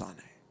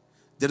ಮಾತಾಡುತ್ತಾನೆ.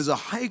 There is a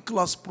high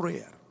class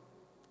prayer.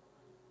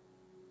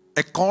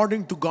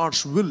 According to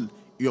God's will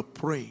you are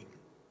praying.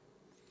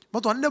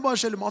 ಮತ್ತು ಅನ್ಯ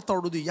ಭಾಷೆಯಲ್ಲಿ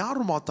ಮಾತಾಡುವುದು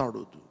ಯಾರು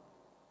ಮಾತಾಡುವುದು?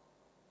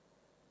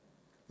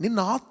 ನಿನ್ನ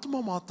ಆತ್ಮ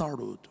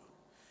ಮಾತಾಡುವುದು.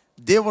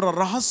 ದೇವರ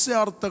ರಹಸ್ಯ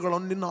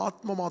ಅರ್ಥಗಳನ್ನು ನಿನ್ನ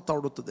ಆತ್ಮ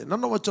ಮಾತಾಡುತ್ತದೆ.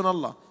 ನನ್ನ ವಚನ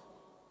ಅಲ್ಲ.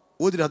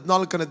 ಓದಿರಿ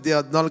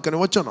 14ನೇ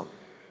ವಚನ.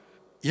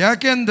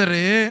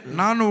 ಯಾಕೆಂದರೆ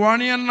ನಾನು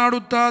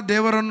ವಾಣಿಯನ್ನಾಡುತ್ತಾ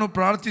ದೇವರನ್ನು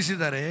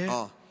ಪ್ರಾರ್ಥಿಸಿದರೆ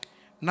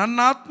ನನ್ನ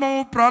ಆತ್ಮವು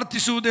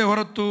ಪ್ರಾರ್ಥಿಸುವುದೇ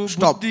ಹೊರತು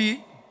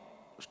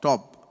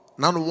ಸ್ಟಾಪ್.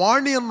 ನಾನು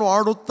ವಾಣಿಯನ್ನು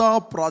ಆಡುತ್ತಾ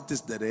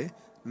ಪ್ರಾರ್ಥಿಸಿದರೆ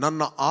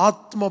ನನ್ನ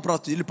ಆತ್ಮ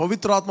ಇಲ್ಲಿ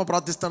ಪವಿತ್ರ ಆತ್ಮ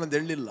ಪ್ರಾರ್ಥಿಸ್ತಾನೆ ಅಂತ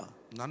ಹೇಳಿಲ್ಲ.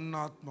 ನನ್ನ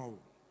ಆತ್ಮವು,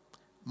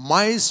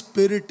 ಮೈ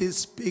spirit is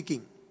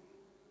speaking.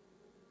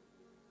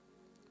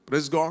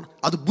 Praise God.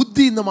 ಅದು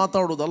ಬುದ್ಧಿಯಿಂದ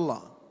ಮಾತಾಡುವುದಲ್ಲ,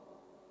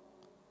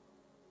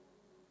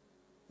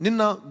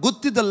 ನಿನ್ನ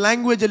ಗೊತ್ತಿದ್ದ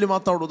ಲ್ಯಾಂಗ್ವೇಜ್ ಅಲ್ಲಿ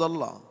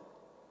ಮಾತಾಡುವುದಲ್ಲ.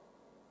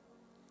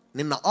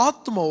 ನಿನ್ನ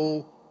ಆತ್ಮವು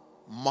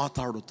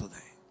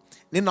ಮಾತಾಡುತ್ತದೆ.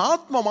 ನಿನ್ನ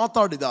ಆತ್ಮ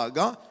ಮಾತಾಡಿದಾಗ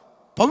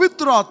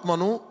ಪವಿತ್ರ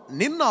ಆತ್ಮನು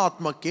ನಿನ್ನ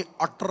ಆತ್ಮಕ್ಕೆ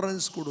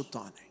ಅಟರೆನ್ಸ್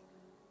ಕೊಡುತ್ತಾನೆ.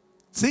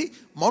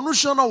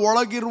 ಮನುಷ್ಯನ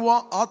ಒಳಗಿರುವ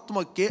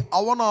ಆತ್ಮಕ್ಕೆ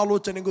ಅವನ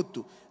ಆಲೋಚನೆ ಗೊತ್ತು.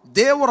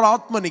 ದೇವರ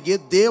ಆತ್ಮನಿಗೆ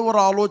ದೇವರ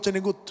ಆಲೋಚನೆ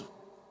ಗೊತ್ತು.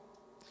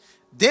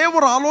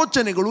 ದೇವರ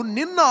ಆಲೋಚನೆಗಳು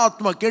ನಿನ್ನ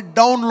ಆತ್ಮಕ್ಕೆ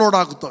ಡೌನ್ಲೋಡ್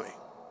ಆಗುತ್ತವೆ.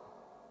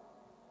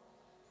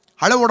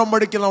 ಹಳೆ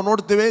ಒಡಂಬಡಿಕೆ ನಾವು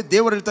ನೋಡ್ತೇವೆ,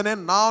 ದೇವರು ಹೇಳ್ತಾನೆ,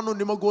 ನಾನು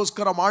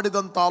ನಿಮಗೋಸ್ಕರ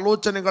ಮಾಡಿದಂಥ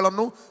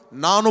ಆಲೋಚನೆಗಳನ್ನು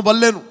ನಾನು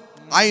ಬಲ್ಲೆನು.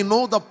 I know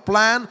the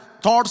plan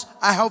thoughts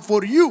I have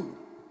for you.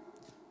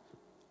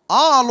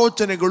 ಆ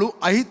ಆಲೋಚನೆಗಳು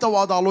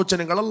ಅಹಿತವಾದ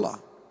ಆಲೋಚನೆಗಳಲ್ಲ.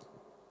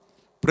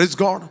 Praise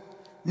God.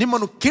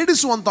 ನಿಮ್ಮನ್ನು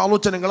ಕೆಡಿಸುವಂಥ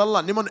ಆಲೋಚನೆಗಳಲ್ಲ,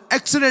 ನಿಮ್ಮನ್ನು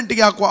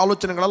ಆಕ್ಸಿಡೆಂಟ್ಗೆ ಹಾಕುವ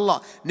ಆಲೋಚನೆಗಳಲ್ಲ,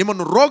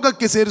 ನಿಮ್ಮನ್ನು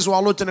ರೋಗಕ್ಕೆ ಸೇರಿಸುವ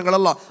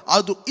ಆಲೋಚನೆಗಳಲ್ಲ.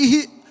 ಅದು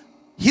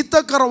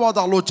ಹಿತಕರವಾದ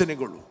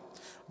ಆಲೋಚನೆಗಳು.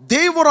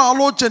 ದೇವರ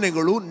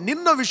ಆಲೋಚನೆಗಳು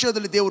ನಿನ್ನ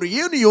ವಿಷಯದಲ್ಲಿ ದೇವರು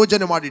ಏನು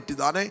ಯೋಜನೆ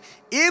ಮಾಡಿಟ್ಟಿದ್ದಾನೆ,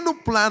 ಏನು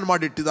ಪ್ಲಾನ್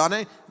ಮಾಡಿಟ್ಟಿದ್ದಾನೆ,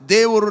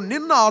 ದೇವರು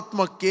ನಿನ್ನ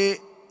ಆತ್ಮಕ್ಕೆ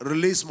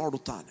ರಿಲೀಸ್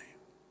ಮಾಡುತ್ತಾನೆ.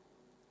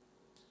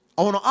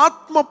 ಅವನು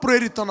ಆತ್ಮ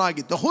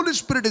ಪ್ರೇರಿತನಾಗಿ, the Holi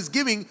spirit is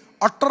giving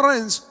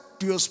ಅಟರೆನ್ಸ್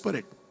to your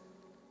spirit.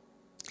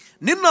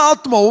 ನಿನ್ನ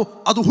ಆತ್ಮವು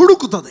ಅದು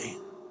ಹುಡುಕುತ್ತದೆ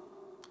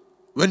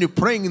when you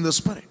praying in the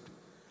spirit.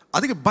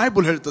 ಅದಕ್ಕೆ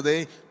ಬೈಬಲ್ ಹೇಳ್ತದೆ,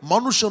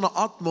 ಮನುಷ್ಯನ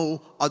ಆತ್ಮವು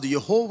ಅದು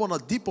ಯೆಹೋವನ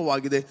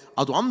ದೀಪವಾಗಿದೆ,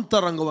 ಅದು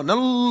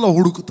ಅಂತರಂಗವನ್ನೆಲ್ಲ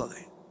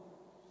ಹುಡುಕುತ್ತದೆ,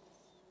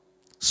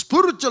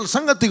 ಸ್ಪಿರಿಚುವಲ್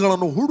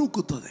ಸಂಗತಿಗಳನ್ನು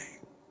ಹುಡುಕುತ್ತದೆ.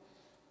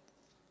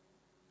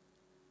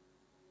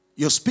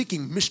 You are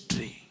speaking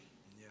mystery.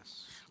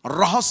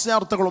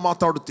 ರಹಸ್ಯಾರ್ಥಗಳು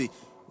ಮಾತಾಡುತ್ತಿ.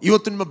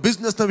 ಇವತ್ತು ನಿಮ್ಮ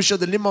ಬಿಸ್ನೆಸ್ನ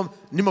ವಿಷಯದಲ್ಲಿ,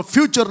 ನಿಮ್ಮ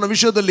ಫ್ಯೂಚರ್ನ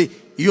ವಿಷಯದಲ್ಲಿ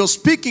you are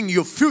speaking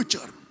your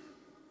future.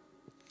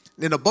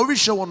 ನಿನ್ನ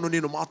ಭವಿಷ್ಯವನ್ನು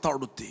ನೀನು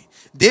ಮಾತಾಡುತ್ತಿ.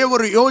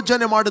 ದೇವರು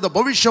ಯೋಜನೆ ಮಾಡಿದ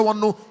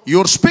ಭವಿಷ್ಯವನ್ನು ಯು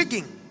ಆರ್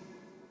ಸ್ಪೀಕಿಂಗ್.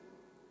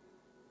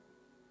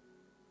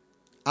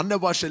 ಅನ್ಯ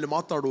ಭಾಷೆಯಲ್ಲಿ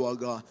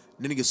ಮಾತಾಡುವಾಗ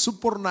ನಿನಗೆ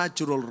ಸೂಪರ್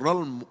ನ್ಯಾಚುರಲ್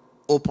ರೆಲ್ಮ್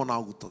ಓಪನ್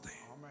ಆಗುತ್ತದೆ.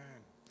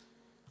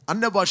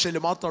 ಅನ್ಯ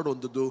ಭಾಷೆಯಲ್ಲಿ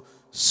ಮಾತಾಡುವಂಥದ್ದು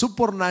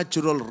ಸೂಪರ್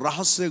ನ್ಯಾಚುರಲ್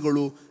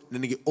ರಹಸ್ಯಗಳು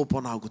ನಿನಗೆ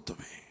ಓಪನ್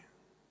ಆಗುತ್ತವೆ.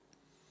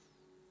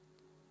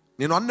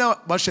 ನೀನು ಅನ್ಯ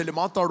ಭಾಷೆಯಲ್ಲಿ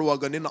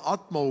ಮಾತಾಡುವಾಗ ನಿನ್ನ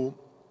ಆತ್ಮವು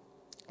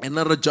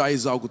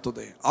ಎನರ್ಜೈಸ್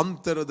ಆಗುತ್ತದೆ,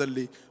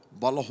 ಅಂತರದಲ್ಲಿ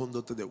ಬಲ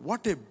ಹೊಂದುತ್ತದೆ.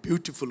 What A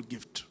beautiful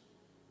gift.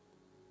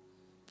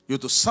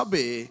 ಇವತ್ತು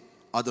ಸಭೆ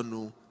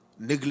ಅದನ್ನು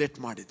ನೆಗ್ಲೆಕ್ಟ್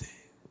ಮಾಡಿದೆ.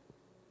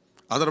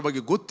 ಅದರ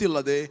ಬಗ್ಗೆ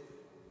ಗೊತ್ತಿಲ್ಲದೆ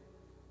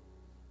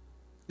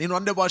ನೀನು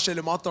ಅನ್ಯ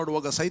ಭಾಷೆಯಲ್ಲಿ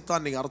ಮಾತಾಡುವಾಗ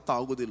ಸೈತಾನಿಗೆ ಅರ್ಥ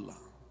ಆಗುವುದಿಲ್ಲ.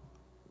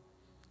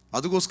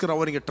 ಅದಕ್ಕೋಸ್ಕರ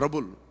ಅವನಿಗೆ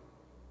ಟ್ರಬಲ್.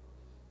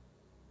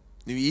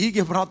 ನೀವು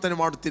ಹೀಗೆ ಪ್ರಾರ್ಥನೆ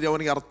ಮಾಡುತ್ತೀರಿ,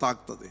 ಅವನಿಗೆ ಅರ್ಥ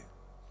ಆಗ್ತದೆ,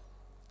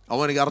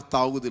 ಅವನಿಗೆ ಅರ್ಥ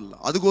ಆಗುವುದಿಲ್ಲ.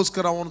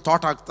 ಅದಕ್ಕೋಸ್ಕರ ಅವನು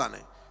ಥಾಟ್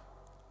ಆಗ್ತಾನೆ,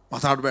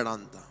 ಮಾತಾಡಬೇಡ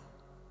ಅಂತ.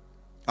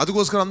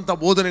 ಅದಕ್ಕೋಸ್ಕರ ಅಂಥ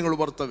ಬೋಧನೆಗಳು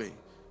ಬರ್ತವೆ.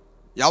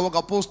 ಯಾವಾಗ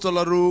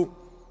ಅಪೋಸ್ತಲರು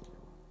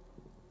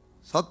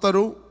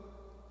ಸತ್ತರು,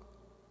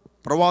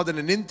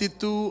 ಪ್ರವಾದನೆ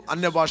ನಿಂತಿತ್ತು,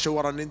 ಅನ್ಯ ಭಾಷೆ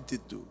ವರ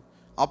ನಿಂತಿತ್ತು.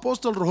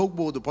 ಅಪೋಸ್ತಲರು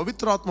ಹೋಗ್ಬೋದು,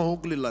 ಪವಿತ್ರಾತ್ಮ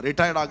ಹೋಗಲಿಲ್ಲ,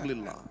 ರಿಟೈರ್ಡ್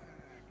ಆಗಲಿಲ್ಲ.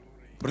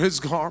 Praise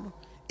God.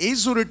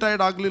 ಯೇಸು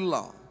ರಿಟೈರ್ಡ್ ಆಗಲಿಲ್ಲ.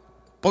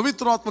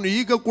 ಪವಿತ್ರಾತ್ಮನು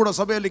ಈಗ ಕೂಡ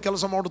ಸಭೆಯಲ್ಲಿ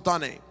ಕೆಲಸ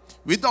ಮಾಡುತ್ತಾನೆ.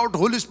 Without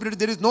Holi spirit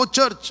there is no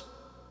church.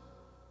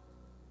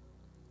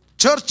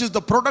 Church is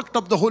the product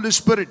of the Holi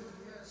spirit.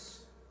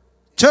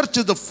 Church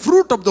is the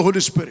fruit of the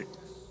Holi spirit.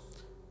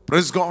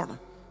 Praise God.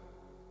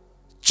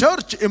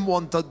 Church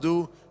ಎಂಬುವಂಥದ್ದು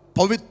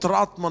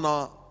ಪವಿತ್ರಾತ್ಮನ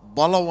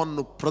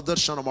ಬಲವನ್ನು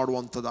ಪ್ರದರ್ಶನ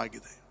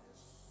ಮಾಡುವಂಥದ್ದಾಗಿದೆ.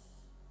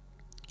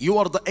 You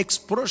are the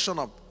expression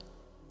of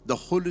the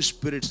Holi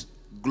spirits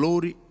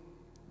glory,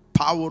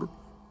 power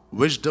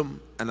wisdom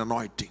and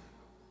anointing.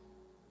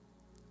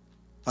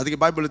 ಅದಕ್ಕೆ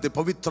Bible ಇದೆ,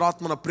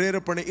 ಪವಿತ್ರಾತ್ಮನ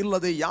ಪ್ರೇರೇಪಣೆ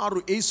ಇಲ್ಲದೆ ಯಾರು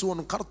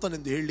ಯೇಸುವನ್ನು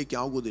ಕರ್ತನೆಂದು ಹೇಳಲಿಕ್ಕೆ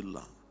ಆಗುವುದಿಲ್ಲ.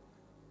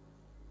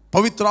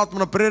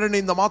 ಪವಿತ್ರಾತ್ಮನ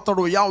ಪ್ರೇರಣೆಯಿಂದ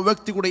ಮಾತಾಡುವ ಯಾವ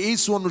ವ್ಯಕ್ತಿ ಕೂಡ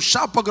ಯೇಸುವನ್ನು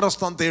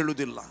ಶಾಪಗ್ರಸ್ತ ಅಂತ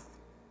ಹೇಳುವುದಿಲ್ಲ.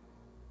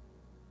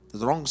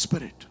 ರಾಂಗ್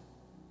ಸ್ಪಿರಿಟ್,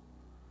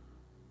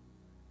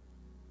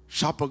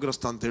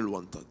 ಶಾಪಗ್ರಸ್ತ ಅಂತ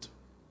ಹೇಳುವಂಥದ್ದು.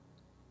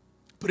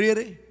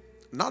 ಪ್ರಿಯರೇ,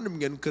 ನಾನು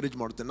ನಿಮಗೆ ಎನ್ಕರೇಜ್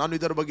ಮಾಡ್ತೇನೆ. ನಾನು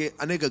ಇದರ ಬಗ್ಗೆ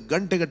ಅನೇಕ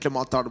ಗಂಟೆಗಟ್ಟಲೆ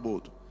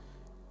ಮಾತಾಡ್ಬೋದು.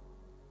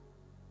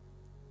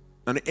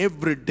 ನಾನು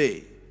ಎವ್ರಿ ಡೇ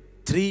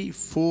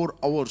 3-4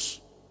 hours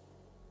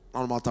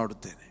ನಾನು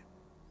ಮಾತಾಡುತ್ತೇನೆ.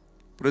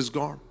 Praise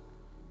God,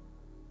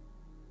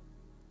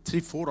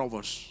 3-4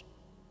 hours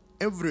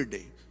every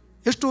day.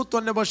 ಎಷ್ಟು ಹೊತ್ತು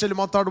ಅನ್ಯ ಭಾಷೆಯಲ್ಲಿ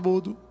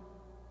ಮಾತಾಡ್ಬೋದು?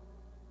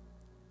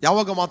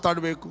 ಯಾವಾಗ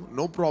ಮಾತಾಡಬೇಕು?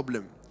 No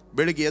problem.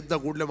 ಬೆಳಿಗ್ಗೆ ಎದ್ದ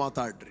ಕೂಡಲೇ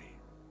ಮಾತಾಡ್ರಿ.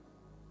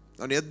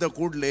 ನಾನು ಎದ್ದ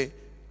ಕೂಡಲೇ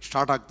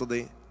ಸ್ಟಾರ್ಟ್ ಆಗ್ತದೆ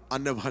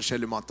ಅನ್ಯ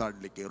ಭಾಷೆಯಲ್ಲಿ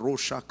ಮಾತಾಡಲಿಕ್ಕೆ.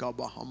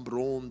 ರೋಷಾಕಬ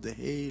ಹಂಬ್ರೋನ್ ದೆ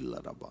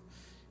ಹೇಲರಬ.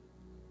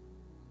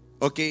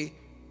 ಓಕೆ,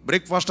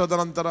 ಬ್ರೇಕ್ಫಾಸ್ಟ್ ಆದ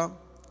ನಂತರ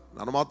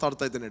ನಾನು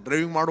ಮಾತಾಡ್ತಾ ಇದ್ದೇನೆ.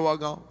 ಡ್ರೈವಿಂಗ್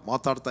ಮಾಡುವಾಗ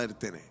ಮಾತಾಡ್ತಾ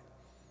ಇರ್ತೇನೆ.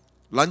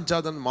 ಲಂಚ್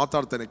ಆದನ್ನು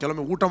ಮಾತಾಡ್ತೇನೆ.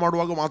 ಕೆಲವೊಮ್ಮೆ ಊಟ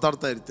ಮಾಡುವಾಗ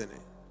ಮಾತಾಡ್ತಾ ಇರ್ತೇನೆ.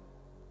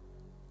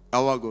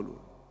 ಯಾವಾಗಲೂ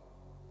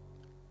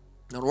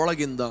ನಾನು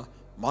ಒಳಗಿಂದ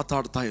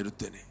ಮಾತಾಡ್ತಾ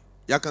ಇರುತ್ತೇನೆ.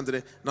 ಯಾಕಂದರೆ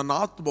ನನ್ನ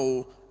ಆತ್ಮವು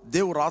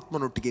ದೇವರ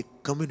ಆತ್ಮನೊಟ್ಟಿಗೆ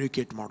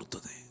ಕಮ್ಯುನಿಕೇಟ್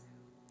ಮಾಡುತ್ತದೆ.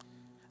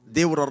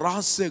 ದೇವರ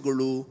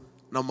ರಹಸ್ಯಗಳು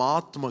ನಮ್ಮ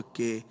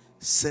ಆತ್ಮಕ್ಕೆ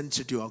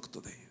ಸೆನ್ಸಿಟಿವ್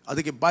ಆಗ್ತದೆ.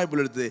 ಅದಕ್ಕೆ ಬೈಬಲ್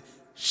ಹೇಳ್ತದೆ,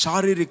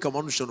 ಶಾರೀರಿಕ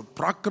ಮನುಷ್ಯನು,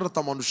 ಪ್ರಾಕೃತ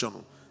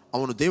ಮನುಷ್ಯನು,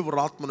 ಅವನು ದೇವರ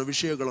ಆತ್ಮನ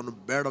ವಿಷಯಗಳನ್ನು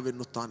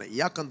ಬೇಡವೆನ್ನುತ್ತಾನೆ.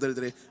 ಯಾಕಂತ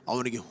ಹೇಳಿದರೆ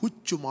ಅವನಿಗೆ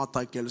ಹುಚ್ಚು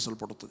ಮಾತಾಗಿ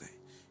ಕೇಳಿಸಲ್ಪಡುತ್ತದೆ.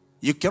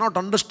 You cannot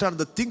understand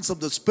the things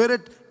of the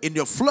spirit in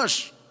your flesh.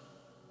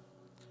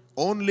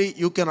 Only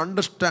you can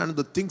understand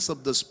the things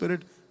of the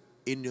spirit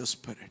in your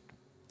spirit.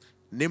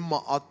 ನಿಮ್ಮ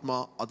ಆತ್ಮ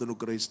ಅದನ್ನು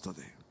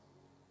ಗ್ರಹಿಸ್ತದೆ.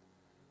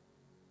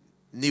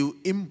 ನೀವು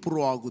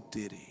ಇಂಪ್ರೂವ್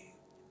ಆಗುತ್ತೀರಿ,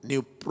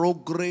 ನೀವು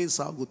ಪ್ರೋಗ್ರೆಸ್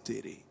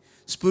ಆಗುತ್ತೀರಿ.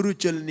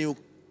 ಸ್ಪಿರಿಚುವಲ್ ನೀವು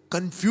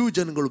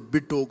ಕನ್ಫ್ಯೂಷನ್ಗಳು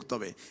ಬಿಟ್ಟು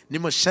ಹೋಗ್ತವೆ.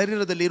 ನಿಮ್ಮ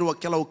ಶರೀರದಲ್ಲಿ ಇರುವ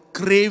ಕೆಲವು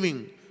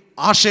ಕ್ರೇವಿಂಗ್,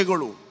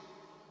 ಆಶೆಗಳು,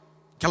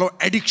 ಕೆಲವು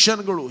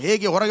ಅಡಿಕ್ಷನ್ಗಳು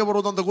ಹೇಗೆ ಹೊರಗೆ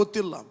ಬರೋದು ಅಂತ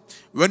ಗೊತ್ತಿಲ್ಲ.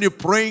 When you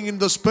praying in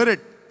the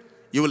spirit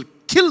you will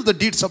kill the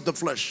deeds of the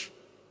flesh.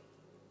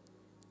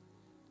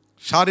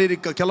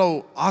 ಶಾರೀರಿಕ ಕೆಲವು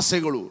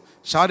ಆಸೆಗಳು,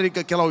 ಶಾರೀರಿಕ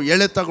ಕೆಲವು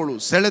ಎಳೆತಗಳು,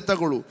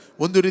 ಸೆಳೆತಗಳು,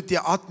 ಒಂದು ರೀತಿಯ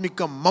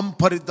ಆತ್ಮಿಕ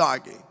ಮಂಪರಿದ್ದ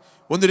ಹಾಗೆ,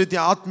 ಒಂದು ರೀತಿಯ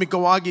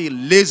ಆತ್ಮಿಕವಾಗಿ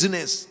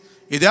ಲೇಜಿನೆಸ್,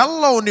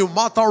 ಇದೆಲ್ಲವೂ ನೀವು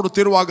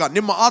ಮಾತಾಡುತ್ತಿರುವಾಗ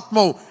ನಿಮ್ಮ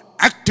ಆತ್ಮವು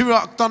ಆಕ್ಟಿವ್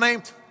ಆಗ್ತಾನೆ,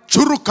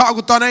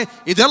 ಚುರುಕಾಗುತ್ತಾನೆ.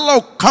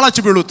 ಇದೆಲ್ಲವೂ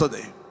ಕಳಚಿ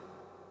ಬೀಳುತ್ತದೆ.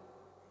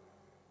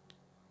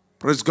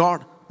 Praise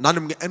God. ನಾನು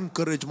ನಿಮಗೆ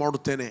ಎನ್ಕರೇಜ್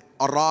ಮಾಡುತ್ತೇನೆ,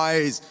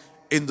 arise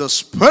in the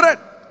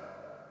spirit.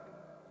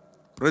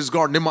 Praise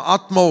God. ನಿಮ್ಮ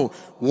ಆತ್ಮವು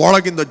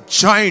ಒಳಗಿಂದ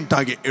ಜಾಯಿಂಟ್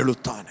ಆಗಿ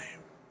ಏಳುತ್ತಾನೆ,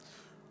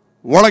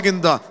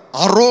 ಒಳಗಿಂದ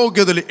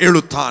ಆರೋಗ್ಯದಲ್ಲಿ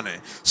ಏಳುತ್ತಾನೆ,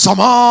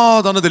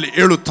 ಸಮಾಧಾನದಲ್ಲಿ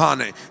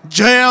ಏಳುತ್ತಾನೆ,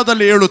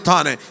 ಜಯದಲ್ಲಿ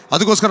ಏಳುತ್ತಾನೆ.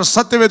 ಅದಕ್ಕೋಸ್ಕರ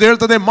ಸತ್ಯವೇದ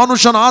ಹೇಳ್ತದೆ,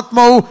 ಮನುಷ್ಯನ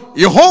ಆತ್ಮವು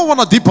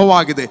ಯೆಹೋವನ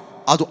ದೀಪವಾಗಿದೆ,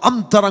 ಅದು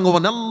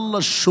ಅಂತರಂಗವನ್ನೆಲ್ಲ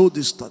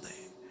ಶೋಧಿಸ್ತದೆ.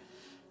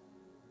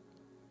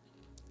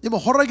 ನಿಮ್ಮ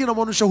ಹೊರಗಿನ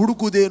ಮನುಷ್ಯ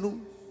ಹುಡುಕುವುದೇನು?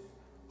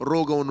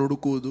 ರೋಗವನ್ನು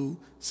ಹುಡುಕುವುದು,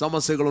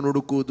 ಸಮಸ್ಯೆಗಳನ್ನು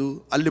ಹುಡುಕುವುದು,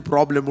 ಅಲ್ಲಿ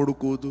ಪ್ರಾಬ್ಲಮ್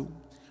ಹುಡುಕುವುದು.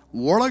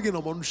 ಒಳಗಿನ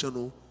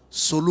ಮನುಷ್ಯನು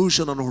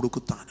ಸೊಲ್ಯೂಷನನ್ನು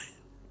ಹುಡುಕುತ್ತಾನೆ.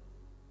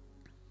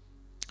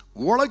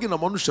 ಒಳಗಿನ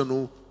ಮನುಷ್ಯನು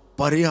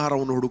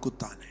ಪರಿಹಾರವನ್ನು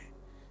ಹುಡುಕುತ್ತಾನೆ.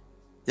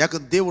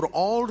 ಯಾಕಂದ್ರೆ ದೇವರು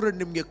ಆಲ್ರೆಡಿ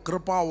ನಿಮಗೆ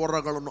ಕೃಪಾ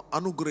ವರಗಳನ್ನು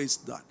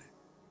ಅನುಗ್ರಹಿಸಿದ್ದಾನೆ.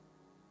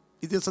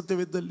 ಇದೇ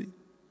ಸತ್ಯವೇದದಲ್ಲಿ.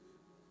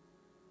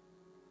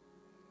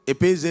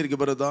 ಎಫೆಸರಿಗೆ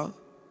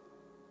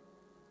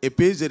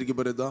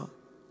ಬರೆದ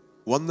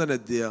 1ನೇ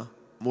ಅಧ್ಯಾಯ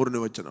 3ನೇ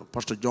ವಚನ.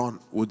 ಫಸ್ಟ್ ಜಾನ್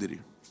ಓದಿರಿ.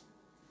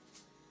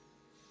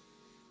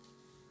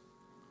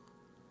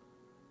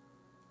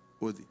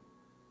 ಓದಿ.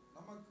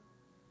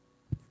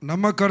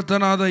 ನಮ್ಮ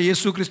ಕರ್ತನಾದ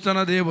ಯೇಸು ಕ್ರಿಸ್ತನ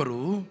ದೇವರು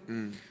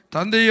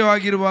ತಂದೆಯೂ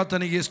ಆಗಿರುವ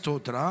ಆತನಿಗೆ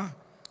ಸ್ತೋತ್ರ.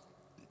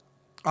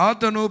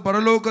 ಆತನು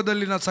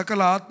ಪರಲೋಕದಲ್ಲಿನ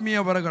ಸಕಲ ಆತ್ಮೀಯ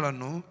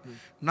ವರಗಳನ್ನು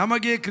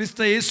ನಮಗೆ ಕ್ರಿಸ್ತ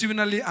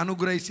ಯೇಸುವಿನಲ್ಲಿ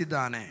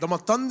ಅನುಗ್ರಹಿಸಿದ್ದಾನೆ. ನಮ್ಮ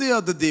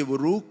ತಂದೆಯಾದ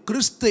ದೇವರು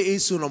ಕ್ರಿಸ್ತ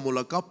ಯೇಸುವಿನ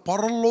ಮೂಲಕ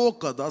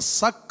ಪರಲೋಕದ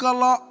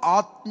ಸಕಲ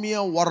ಆತ್ಮೀಯ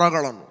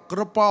ವರಗಳನ್ನು,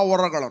 ಕೃಪಾ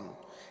ವರಗಳನ್ನು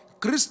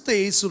ಕ್ರಿಸ್ತ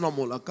ಯೇಸುವಿನ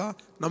ಮೂಲಕ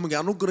ನಮಗೆ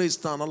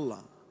ಅನುಗ್ರಹಿಸ್ತಾನಲ್ಲ,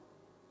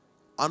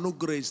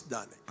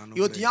 ಅನುಗ್ರಹಿಸಿದ್ದಾನೆ.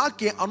 ಇವತ್ತು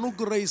ಯಾಕೆ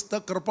ಅನುಗ್ರಹಿಸಿದ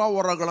ಕೃಪಾ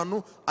ವರಗಳನ್ನು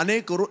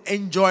ಅನೇಕರು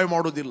ಎಂಜಾಯ್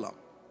ಮಾಡೋದಿಲ್ಲ?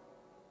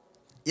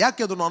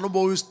 ಯಾಕೆ ಅದನ್ನು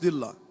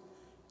ಅನುಭವಿಸ್ತಿಲ್ಲ?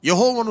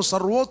 ಯೆಹೋವನು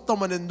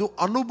ಸರ್ವೋತ್ತಮನೆಂದು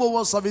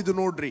ಅನುಭವ ಸವಿದು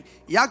ನೋಡ್ರಿ.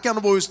 ಯಾಕೆ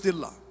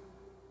ಅನುಭವಿಸ್ತಿಲ್ಲ?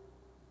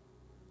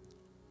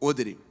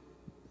 ಓದಿರಿ.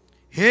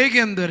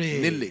 ಹೇಗೆಂದರೆ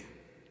ನಿಲ್ಲಿ.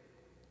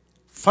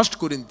 1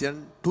 Corinthians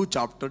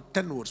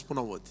 2:10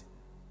 ಪುನಃ ಓದಿ.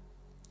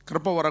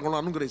 ಕೃಪಾವರಗಳನ್ನು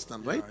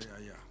ಅನುಗ್ರಹಿಸ್ತಾನೆ, ರೈಟ್?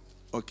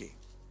 ಓಕೆ.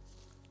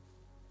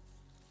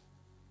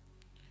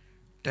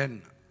 10.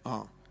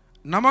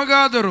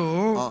 ನಮಗಾದರೂ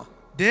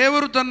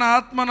ದೇವರು ತನ್ನ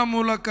ಆತ್ಮನ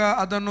ಮೂಲಕ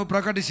ಅದನ್ನು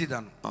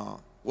ಪ್ರಕಟಿಸಿದನು.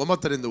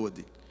 9ರಿಂದ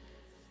ಓದಿ.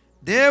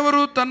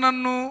 ದೇವರು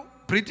ತನ್ನನ್ನು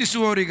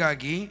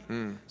ಪ್ರೀತಿಸುವವರಿಗಾಗಿ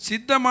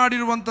ಸಿದ್ಧ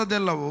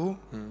ಮಾಡಿರುವಂಥದ್ದೆಲ್ಲವೂ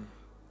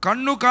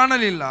ಕಣ್ಣು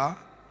ಕಾಣಲಿಲ್ಲ,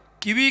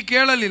 ಕಿವಿ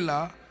ಕೇಳಲಿಲ್ಲ,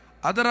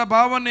 ಅದರ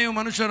ಭಾವನೆಯು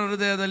ಮನುಷ್ಯರ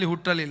ಹೃದಯದಲ್ಲಿ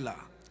ಹುಟ್ಟಲಿಲ್ಲ.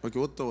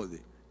 ಓದಿ.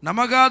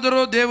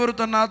 ನಮಗಾದರೂ ದೇವರು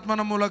ತನ್ನ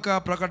ಆತ್ಮನ ಮೂಲಕ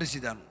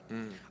ಪ್ರಕಟಿಸಿದನು.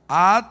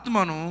 ಆ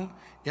ಆತ್ಮನು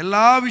ಎಲ್ಲ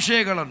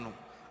ವಿಷಯಗಳನ್ನು,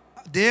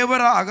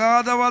 ದೇವರ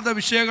ಅಗಾಧವಾದ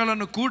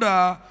ವಿಷಯಗಳನ್ನು ಕೂಡ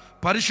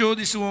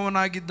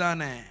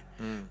ಪರಿಶೋಧಿಸುವವನಾಗಿದ್ದಾನೆ.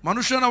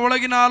 ಮನುಷ್ಯನ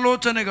ಒಳಗಿನ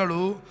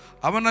ಆಲೋಚನೆಗಳು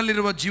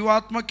ಅವನಲ್ಲಿರುವ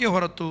ಜೀವಾತ್ಮಕ್ಕೆ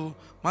ಹೊರತು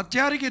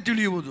ಮತ್ಯಾರಿಗೆ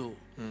ತಿಳಿಯುವುದು?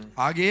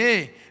 ಹಾಗೆಯೇ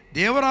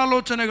ದೇವರ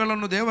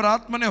ಆಲೋಚನೆಗಳನ್ನು ದೇವರ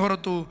ಆತ್ಮನೇ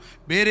ಹೊರತು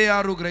ಬೇರೆ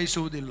ಯಾರೂ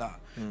ಗ್ರಹಿಸುವುದಿಲ್ಲ.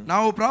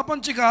 ನಾವು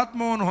ಪ್ರಾಪಂಚಿಕ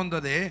ಆತ್ಮವನ್ನು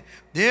ಹೊಂದದೆ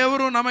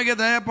ದೇವರು ನಮಗೆ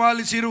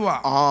ದಯಪಾಲಿಸಿರುವ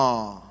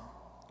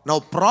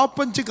ನಾವು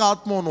ಪ್ರಾಪಂಚಿಕ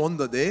ಆತ್ಮವನ್ನು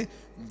ಹೊಂದದೆ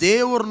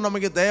ದೇವರು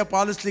ನಮಗೆ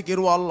ದಯಪಾಲಿಸಲಿಕ್ಕೆ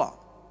ಇರುವ ಅಲ್ಲ,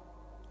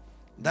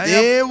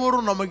 ದೇವರು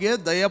ನಮಗೆ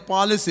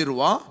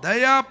ದಯಪಾಲಿಸಿರುವ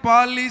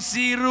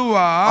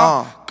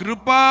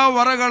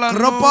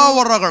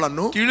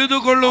ಕೃಪಾವರಗಳನ್ನು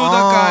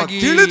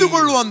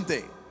ತಿಳಿದುಕೊಳ್ಳುವಂತೆ.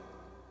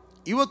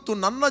 ಇವತ್ತು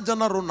ನನ್ನ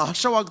ಜನರು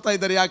ನಾಶವಾಗ್ತಾ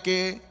ಇದ್ದಾರೆ. ಯಾಕೆ?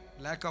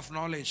 ಲ್ಯಾಕ್ ಆಫ್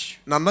ನಾಲೆಜ್,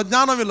 ನನ್ನ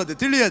ಜ್ಞಾನವಿಲ್ಲದೆ,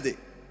 ತಿಳಿಯದೆ.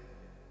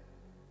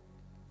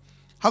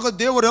 ಹಾಗೆ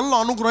ದೇವರೆಲ್ಲ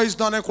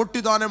ಅನುಗ್ರಹಿಸಿದ್ದಾನೆ,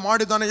 ಕೊಟ್ಟಿದ್ದಾನೆ,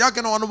 ಮಾಡಿದ್ದಾನೆ, ಯಾಕೆ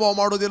ನಾವು ಅನುಭವ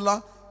ಮಾಡೋದಿಲ್ಲ?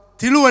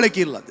 ತಿಳುವಳಿಕೆ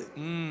ಇಲ್ಲದೆ.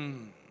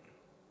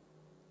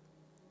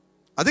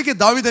 ಅದಕ್ಕೆ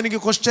ದಾವಿದನಿಗೆ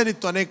ಕ್ವಶ್ಚನ್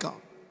ಇತ್ತು ಅನೇಕ.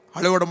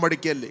 ಹಳೆ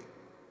ಒಡಂಬಡಿಕೆಯಲ್ಲಿ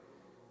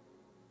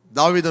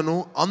ದಾವಿದನು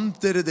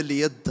ಅಂತರ್ಯದಲ್ಲಿ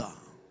ಎದ್ದ,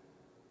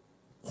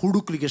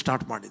 ಹುಡುಕ್ಲಿಕ್ಕೆ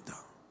ಸ್ಟಾರ್ಟ್ ಮಾಡಿದ್ದ.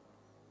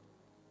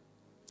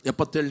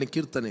 77ನೇ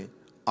ಕೀರ್ತನೆ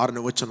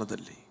 6ನೇ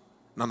ವಚನದಲ್ಲಿ,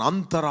 ನನ್ನ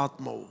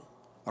ಅಂತರಾತ್ಮವು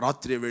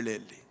ರಾತ್ರಿಯ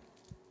ವೇಳೆಯಲ್ಲಿ.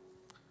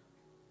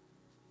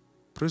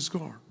 Praise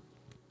God.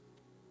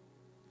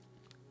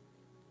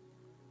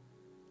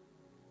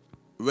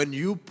 When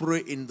you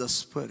pray in the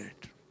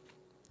spirit,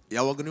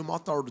 ಯಾವಾಗ ನೀವು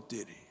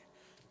ಮಾತಾಡುತ್ತೀರಿ,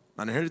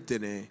 ನಾನು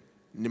ಹೇಳ್ತೇನೆ,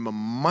 ನಿಮ್ಮ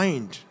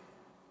ಮೈಂಡ್,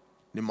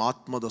 ನಿಮ್ಮ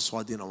ಆತ್ಮದ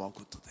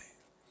ಸ್ವಾಧೀನವಾಗುತ್ತದೆ.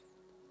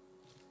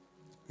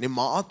 ನಿಮ್ಮ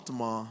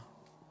ಆತ್ಮ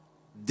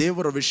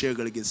ದೇವರ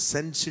ವಿಷಯಗಳಿಗೆ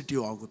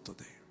ಸೆನ್ಸಿಟಿವ್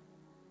ಆಗುತ್ತದೆ.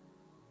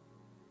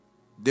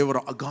 ದೇವರ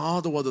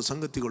ಅಗಾಧವಾದ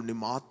ಸಂಗತಿಗಳು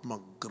ನಿಮ್ಮ ಆತ್ಮ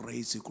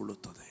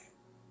ಗ್ರಹಿಸಿಕೊಳ್ಳುತ್ತದೆ.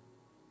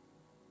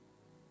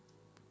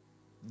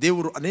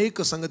 ದೇವರು ಅನೇಕ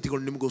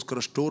ಸಂಗತಿಗಳು ನಿಮಗೋಸ್ಕರ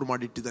ಸ್ಟೋರ್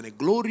ಮಾಡಿಟ್ಟಿದ್ದಾನೆ.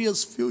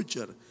 ಗ್ಲೋರಿಯಸ್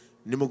ಫ್ಯೂಚರ್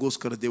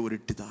ನಿಮಗೋಸ್ಕರ ದೇವರು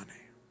ಇಟ್ಟಿದ್ದಾನೆ.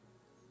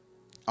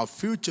 ಆ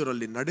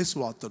ಫ್ಯೂಚರಲ್ಲಿ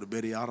ನಡೆಸುವ ಆತನು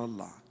ಬೇರೆ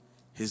ಯಾರಲ್ಲ,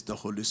 ಹಿಸ್ ದ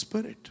ಹೋಲಿ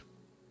ಸ್ಪಿರಿಟ್.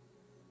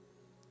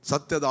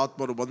 ಸತ್ಯದ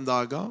ಆತ್ಮರು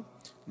ಬಂದಾಗ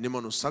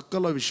ನಿಮ್ಮನ್ನು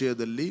ಸಕಲ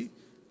ವಿಷಯದಲ್ಲಿ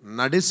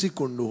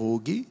ನಡೆಸಿಕೊಂಡು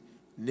ಹೋಗಿ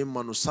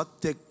ನಿಮ್ಮನ್ನು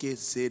ಸತ್ಯಕ್ಕೆ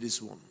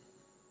ಸೇರಿಸುವನು.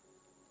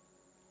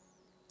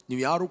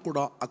 ನೀವು ಯಾರು ಕೂಡ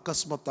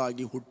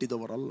ಅಕಸ್ಮಾತ್ತಾಗಿ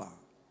ಹುಟ್ಟಿದವರಲ್ಲ.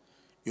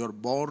 You are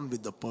born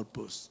with the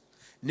purpose.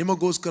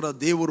 ನಿಮಗೋಸ್ಕರ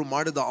ದೇವರು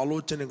ಮಾಡಿದ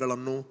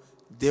ಆಲೋಚನೆಗಳನ್ನು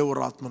ದೇವರ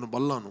ಆತ್ಮನು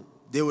ಬಲ್ಲನು.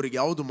 ದೇವರಿಗೆ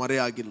ಯಾವುದು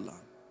ಮರೆಯಾಗಿಲ್ಲ.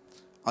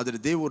 ಆದರೆ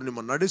ದೇವರು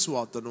ನಿಮ್ಮ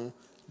ನಡೆಸುವ ಆತನು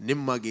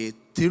ನಿಮಗೆ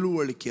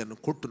ತಿಳುವಳಿಕೆಯನ್ನು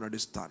ಕೊಟ್ಟು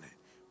ನಡೆಸ್ತಾನೆ.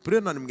 ಪ್ರಿಯ,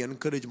 ನಾನು ನಿಮಗೆ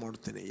ಎನ್ಕರೇಜ್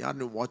ಮಾಡುತ್ತೇನೆ, ಯಾರು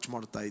ನೀವು ವಾಚ್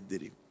ಮಾಡ್ತಾ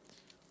ಇದ್ದೀರಿ,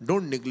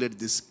 ಡೋಂಟ್ ನೆಗ್ಲೆಕ್ಟ್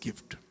ದಿಸ್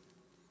ಗಿಫ್ಟ್.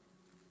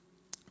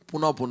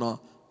 ಪುನಃ ಪುನಃ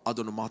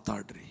ಅದನ್ನು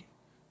ಮಾತಾಡ್ರಿ.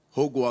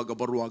 ಹೋಗುವಾಗ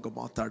ಬರುವಾಗ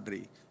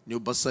ಮಾತಾಡ್ರಿ.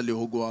 ನೀವು ಬಸ್ಸಲ್ಲಿ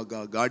ಹೋಗುವಾಗ,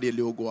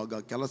 ಗಾಡಿಯಲ್ಲಿ ಹೋಗುವಾಗ,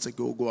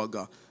 ಕೆಲಸಕ್ಕೆ ಹೋಗುವಾಗ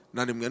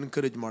ನಾನು ನಿಮ್ಗೆ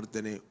ಎನ್ಕರೇಜ್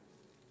ಮಾಡ್ತೇನೆ,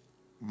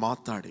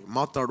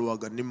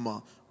 ಮಾತಾಡುವಾಗ ನಿಮ್ಮ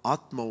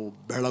ಆತ್ಮವು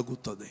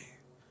ಬೆಳಗುತ್ತದೆ,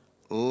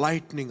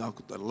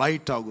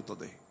 ಲೈಟ್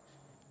ಆಗುತ್ತದೆ.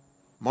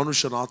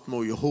 ಮನುಷ್ಯನ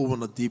ಆತ್ಮವು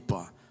ಯೆಹೋವನ ದೀಪ,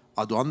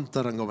 ಅದು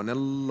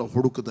ಅಂತರಂಗವನ್ನೆಲ್ಲ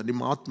ಹುಡುಕುತ್ತದೆ.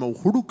 ನಿಮ್ಮ ಆತ್ಮವು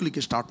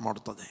ಹುಡುಕಲಿಕ್ಕೆ ಸ್ಟಾರ್ಟ್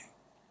ಮಾಡುತ್ತದೆ.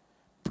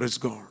 ಪ್ರೇಸ್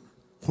ಗಾಡ್,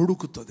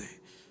 ಹುಡುಕುತ್ತದೆ.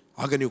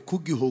 ಆಗ ನೀವು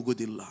ಕುಗ್ಗಿ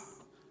ಹೋಗೋದಿಲ್ಲ,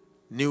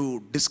 ನೀವು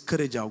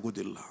ಡಿಸ್ಕರೇಜ್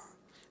ಆಗೋದಿಲ್ಲ.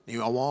 ನೀವು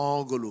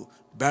ಯಾವಾಗಲೂ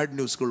ಬ್ಯಾಡ್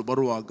ನ್ಯೂಸ್ಗಳು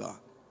ಬರುವಾಗ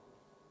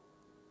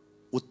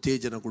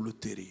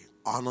ಉತ್ತೇಜನಗೊಳ್ಳುತ್ತೀರಿ,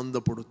 ಆನಂದ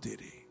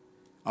ಪಡುತ್ತೀರಿ.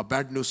 ಆ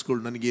ಬ್ಯಾಡ್ ನ್ಯೂಸ್ಗಳು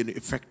ನನಗೇನು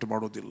ಎಫೆಕ್ಟ್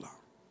ಮಾಡೋದಿಲ್ಲ.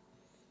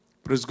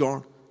 ಪ್ರೇಸ್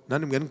ಗಾಡ್, ನಾನು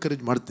ನಿಮ್ಗೆ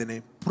ಎನ್ಕರೇಜ್ ಮಾಡ್ತೇನೆ,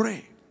 ಪ್ರೇ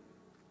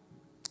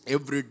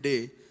ಎವ್ರಿ ಡೇ.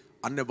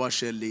 ಅನ್ಯ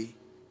ಭಾಷೆಯಲ್ಲಿ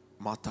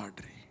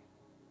ಮಾತಾಡ್ರಿ.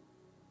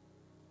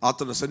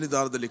 ಆತನ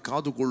ಸನ್ನಿಧಾನದಲ್ಲಿ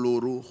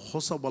ಕಾದುಕೊಳ್ಳುವವರು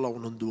ಹೊಸ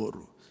ಬಲವನ್ನು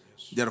ಹೊಂದುವರು.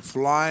 They are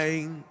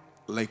flying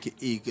like A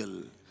eagle.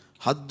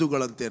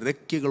 ಹದ್ದುಗಳಂತೆ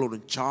ರೆಕ್ಕೆಗಳನ್ನು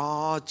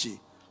ಚಾಚಿ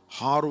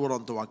ಹಾರುವರು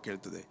ಅಂತ ವಾಕ್ಯ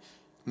ಹೇಳ್ತದೆ.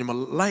 ನಿಮ್ಮ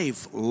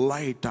ಲೈಫ್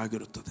ಲೈಟ್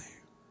ಆಗಿರುತ್ತದೆ.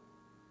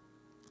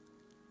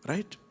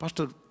 ರೈಟ್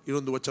ಪಾಸ್ಟರ್,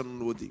 ಇನ್ನೊಂದು ವಚನ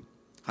ಓದಿ,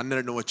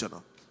 12ನೇ ವಚನ,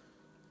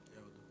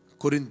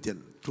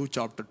 ಕೊರಿಂಥಿಯನ್ 2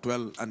 chapter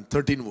 12 and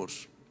 13 verse.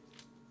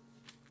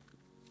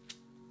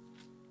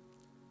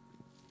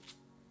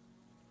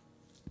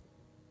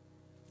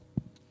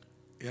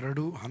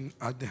 ಎರಡು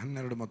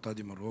 12 ಮತ್ತು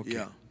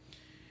 13.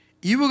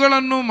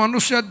 ಇವುಗಳನ್ನು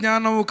ಮನುಷ್ಯ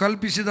ಜ್ಞಾನವು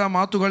ಕಲ್ಪಿಸಿದ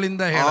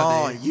ಮಾತುಗಳಿಂದ ಹೇಳದೆ.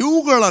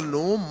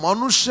 ಇವುಗಳನ್ನು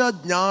ಮನುಷ್ಯ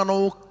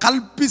ಜ್ಞಾನವು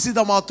ಕಲ್ಪಿಸಿದ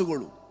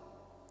ಮಾತುಗಳು.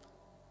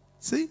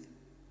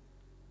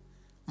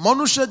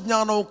 ಮನುಷ್ಯ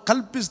ಜ್ಞಾನವು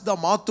ಕಲ್ಪಿಸಿದ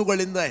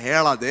ಮಾತುಗಳಿಂದ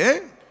ಹೇಳದೆ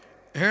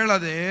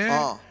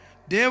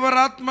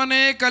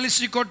ದೇವರಾತ್ಮನೇ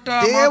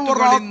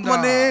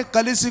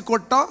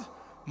ಕಲಿಸಿಕೊಟ್ಟ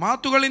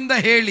ಮಾತುಗಳಿಂದ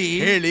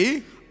ಹೇಳಿ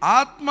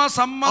ಆತ್ಮ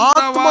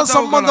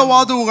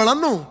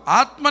ಸಂಬಂಧವಾದವುಗಳನ್ನು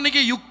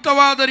ಆತ್ಮನಿಗೆ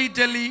ಯುಕ್ತವಾದ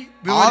ರೀತಿಯಲ್ಲಿ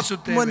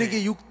ಆತ್ಮನಿಗೆ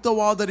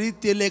ಯುಕ್ತವಾದ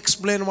ರೀತಿಯಲ್ಲಿ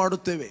ಎಕ್ಸ್ಪ್ಲೇನ್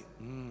ಮಾಡುತ್ತೇವೆ.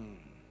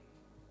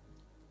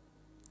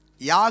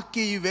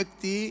 ಯಾಕೆ ಈ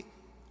ವ್ಯಕ್ತಿ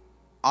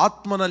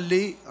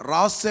ಆತ್ಮನಲ್ಲಿ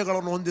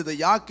ರಹಸ್ಯಗಳನ್ನು ಹೊಂದಿದ,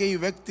 ಯಾಕೆ ಈ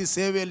ವ್ಯಕ್ತಿ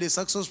ಸೇವೆಯಲ್ಲಿ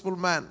ಸಕ್ಸಸ್ಫುಲ್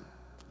ಮ್ಯಾನ್.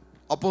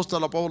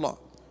 ಅಪೊಸ್ತಲ ಪೌಲ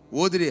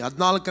ಓದಿರಿ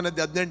 14ನೇ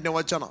 18ನೇ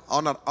ವಚನ,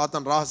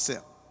 ಆತನ ರಹಸ್ಯ.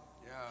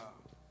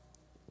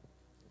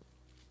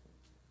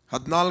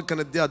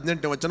 14ನೇ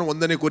 18ನೇ ವಚನ,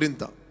 1ನೇ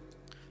ಕೊರಿಂಥ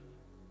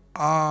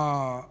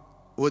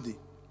ಓದಿ.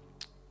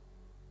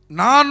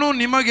 ನಾನು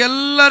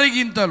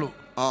ನಿಮಗೆಲ್ಲರಿಗಿಂತಲೂ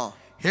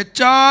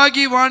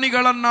ಹೆಚ್ಚಾಗಿ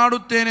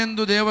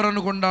ವಾಣಿಗಳನ್ನಾಡುತ್ತೇನೆಂದು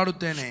ದೇವರನ್ನು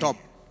ಕೊಂಡಾಡುತ್ತೇನೆ.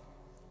 ಸ್ಟಾಪ್.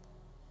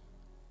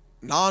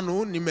 ನಾನು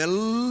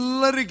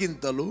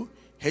ನಿಮ್ಮೆಲ್ಲರಿಗಿಂತಲೂ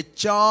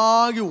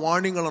ಹೆಚ್ಚಾಗಿ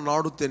ವಾಣಿಗಳನ್ನು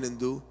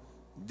ಆಡುತ್ತೇನೆಂದು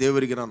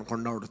ದೇವರಿಗೆ ನಾನು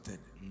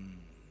ಕೊಂಡಾಡುತ್ತೇನೆ.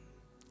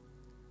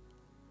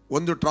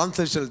 ಒಂದು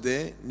ಟ್ರಾನ್ಸ್ಲೇಷನ್ ಇದೆ,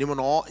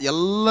 ನಿಮ್ಮನ್ನು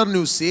ಎಲ್ಲರೂ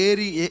ನೀವು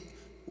ಸೇರಿ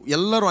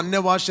ಎಲ್ಲರೂ ಅನ್ಯ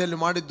ಭಾಷೆಯಲ್ಲಿ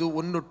ಮಾಡಿದ್ದು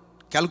ಒಂದು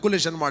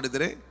ಕ್ಯಾಲ್ಕುಲೇಷನ್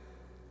ಮಾಡಿದರೆ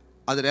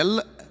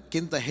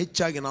ಅದರೆಲ್ಲಕ್ಕಿಂತ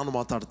ಹೆಚ್ಚಾಗಿ ನಾನು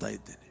ಮಾತಾಡ್ತಾ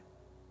ಇದ್ದೇನೆ.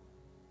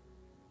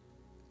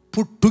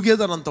 ಪುಟ್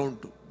ಟುಗೆದರ್ ಅಂತ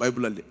ಉಂಟು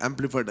ಬೈಬಲಲ್ಲಿ,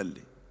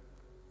 ಆಂಪ್ಲಿಫೈಡಲ್ಲಿ.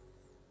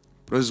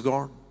 Praise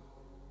God.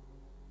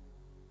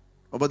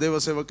 ಒಬ್ಬ ದೇವ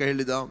ಸೇವಕ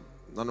ಹೇಳಿದ,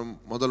 ನಾನು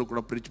ಮೊದಲು ಕೂಡ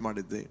ಪ್ರೀಚ್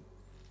ಮಾಡಿದ್ದೆ,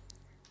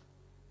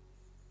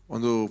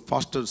 ಒಂದು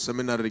ಫಾಸ್ಟರ್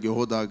ಸೆಮಿನಾರಿಗೆ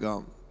ಹೋದಾಗ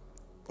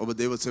ಒಬ್ಬ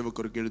ದೇವ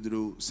ಸೇವಕರು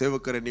ಕೇಳಿದರು,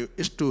 ಸೇವಕರೇ ನೀವು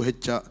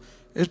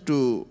ಎಷ್ಟು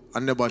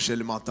ಅನ್ಯ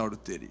ಭಾಷೆಯಲ್ಲಿ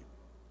ಮಾತಾಡುತ್ತೀರಿ?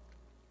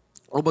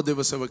 ಒಬ್ಬ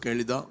ದೇವ ಸೇವಕ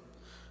ಹೇಳಿದ,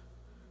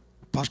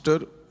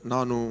 ಪಾಸ್ಟರ್,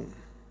 ನಾನು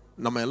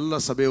ನಮ್ಮ ಎಲ್ಲ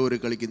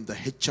ಸಭೆಯವರುಗಳಿಗಿಂತ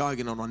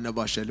ಹೆಚ್ಚಾಗಿ ನಾನು ಅನ್ಯ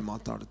ಭಾಷೆಯಲ್ಲಿ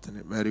ಮಾತಾಡುತ್ತೇನೆ.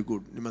 Very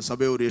good. ನಿಮ್ಮ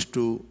ಸಭೆಯವರು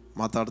ಎಷ್ಟು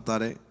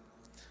ಮಾತಾಡ್ತಾರೆ?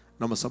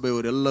 ನಮ್ಮ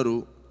ಸಭೆಯವರೆಲ್ಲರೂ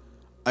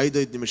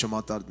 5 ನಿಮಿಷ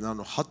ಮಾತಾಡ್ತಾರೆ,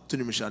 ನಾನು 10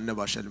 ನಿಮಿಷ ಅನ್ಯ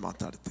ಭಾಷೆಯಲ್ಲಿ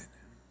ಮಾತಾಡ್ತೇನೆ.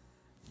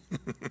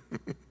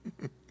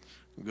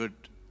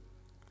 ಗುಡ್.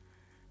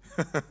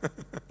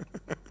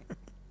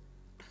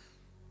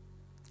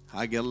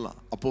 ಹಾಗೆಲ್ಲ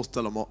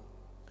ಅಪೊಸ್ತಲ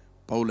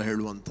ಪೌಲ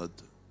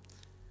ಹೇಳುವಂಥದ್ದು.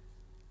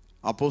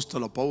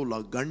 ಅಪೊಸ್ತಲ ಪೌಲ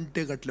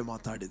ಗಂಟೆಗಟ್ಟಲೆ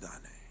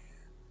ಮಾತಾಡಿದ್ದಾನೆ.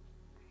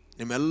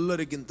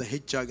 ನಿಮ್ಮೆಲ್ಲರಿಗಿಂತ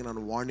ಹೆಚ್ಚಾಗಿ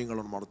ನಾನು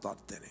ವಾಣಿಗಳನ್ನು ಮಾಡ್ತಾ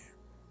ಇರ್ತೇನೆ.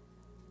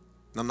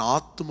 ನನ್ನ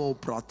ಆತ್ಮವು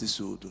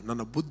ಪ್ರಾರ್ಥಿಸುವುದು,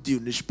 ನನ್ನ ಬುದ್ಧಿಯು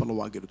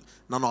ನಿಷ್ಫಲವಾಗಿರುವುದು.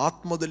 ನಾನು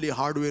ಆತ್ಮದಲ್ಲಿ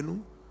ಹಾಡುವೆನು,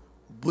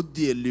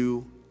 ಬುದ್ಧಿಯಲ್ಲಿಯೂ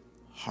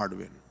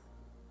ಹಾಡುವೆನು.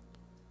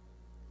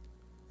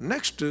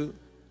 ನೆಕ್ಸ್ಟ್,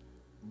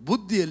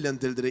 ಬುದ್ಧಿಯಲ್ಲಿ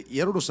ಅಂತ ಹೇಳಿದರೆ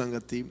 2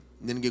 ಸಂಗತಿ.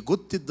 ನಿನಗೆ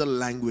ಗೊತ್ತಿದ್ದ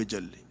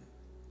ಲ್ಯಾಂಗ್ವೇಜಲ್ಲಿ,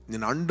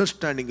 ನಿನ್ನ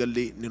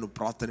ಅಂಡರ್ಸ್ಟ್ಯಾಂಡಿಂಗಲ್ಲಿ ನೀನು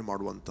ಪ್ರಾರ್ಥನೆ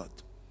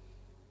ಮಾಡುವಂಥದ್ದು,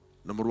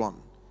 ನಂಬರ್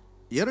 1.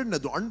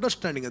 2ನೇದು,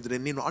 ಅಂಡರ್ಸ್ಟ್ಯಾಂಡಿಂಗ್ ಅಂದರೆ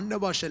ನೀನು ಅನ್ಯ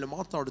ಭಾಷೆಯಲ್ಲಿ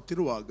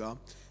ಮಾತಾಡುತ್ತಿರುವಾಗ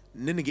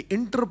ನಿನಗೆ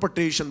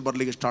ಇಂಟರ್ಪ್ರಿಟೇಷನ್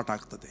ಬರಲಿಕ್ಕೆ ಸ್ಟಾರ್ಟ್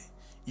ಆಗ್ತದೆ.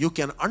 You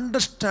can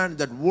understand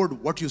that word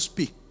what you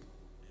speak.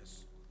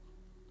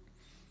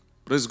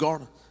 Praise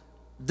God.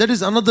 That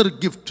is another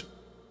gift.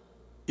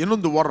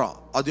 ಇನ್ನೊಂದು ವರ.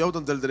 ಅದು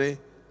ಯಾವುದಂತ ಹೇಳಿದ್ರೆ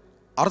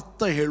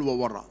ಅರ್ಥ ಹೇಳುವ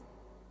ವರ.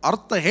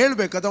 ಅರ್ಥ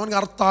ಹೇಳಬೇಕಾದ್ರೆ ಅವನಿಗೆ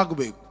ಅರ್ಥ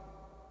ಆಗಬೇಕು.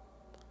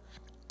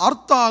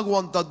 ಅರ್ಥ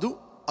ಆಗುವಂಥದ್ದು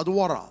ಅದು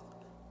ವರ.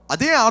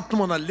 ಅದೇ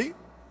ಆತ್ಮನಲ್ಲಿ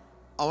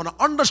ಅವನ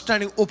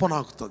ಅಂಡರ್ಸ್ಟ್ಯಾಂಡಿಂಗ್ ಓಪನ್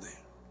ಆಗುತ್ತದೆ,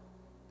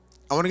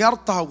 ಅವನಿಗೆ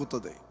ಅರ್ಥ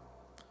ಆಗುತ್ತದೆ.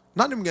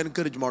 ನಾನು ನಿಮಗೆ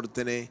ಎನ್ಕರೇಜ್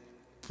ಮಾಡುತ್ತೇನೆ,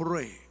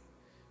 ಪ್ರೇ.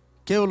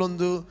 ಕೇವಲ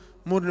ಒಂದು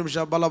 3 ನಿಮಿಷ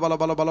ಬಲ ಬಲ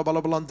ಬಲ ಬಲ ಬಲ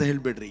ಬಲ ಅಂತ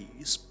ಹೇಳಬೇಡ್ರಿ.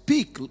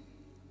 Speak,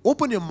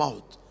 open your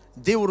mouth.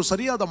 ದೇವರು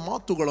ಸರಿಯಾದ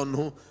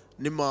ಮಾತುಗಳನ್ನು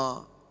ನಿಮ್ಮ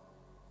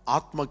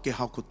ಆತ್ಮಕ್ಕೆ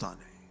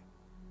ಹಾಕುತ್ತಾನೆ.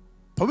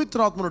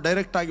 ಪವಿತ್ರ ಆತ್ಮನು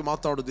ಡೈರೆಕ್ಟಾಗಿ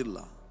ಮಾತಾಡೋದಿಲ್ಲ.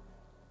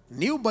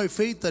 ನೀವು ಬೈ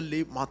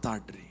ಫೇತಲ್ಲಿ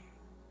ಮಾತಾಡ್ರಿ.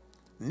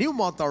 ನೀವು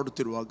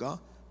ಮಾತಾಡುತ್ತಿರುವಾಗ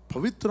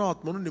ಪವಿತ್ರ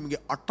ಆತ್ಮನು ನಿಮಗೆ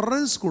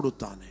ಅಟರೆನ್ಸ್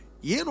ಕೊಡುತ್ತಾನೆ.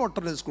 ಏನು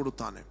ಅಟರೆನ್ಸ್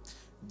ಕೊಡುತ್ತಾನೆ?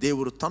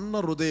 ದೇವರು ತನ್ನ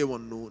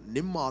ಹೃದಯವನ್ನು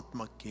ನಿಮ್ಮ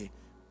ಆತ್ಮಕ್ಕೆ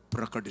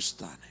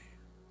ಪ್ರಕಟಿಸುತ್ತಾನೆ.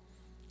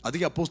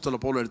 ಅದಕ್ಕೆ ಅಪೊಸ್ತಲ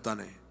ಪೌಲ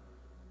ಹೇಳ್ತಾನೆ,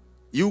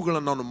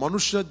 ಇವುಗಳನ್ನು ನಾನು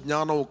ಮನುಷ್ಯ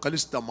ಜ್ಞಾನವು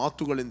ಕಲಿಸಿದ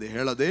ಮಾತುಗಳಿಂದ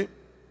ಹೇಳದೆ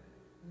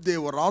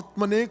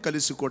ದೇವರಾತ್ಮನೇ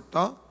ಕಲಿಸಿಕೊಟ್ಟ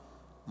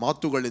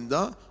ಮಾತುಗಳಿಂದ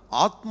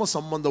ಆತ್ಮ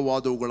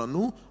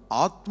ಸಂಬಂಧವಾದವುಗಳನ್ನು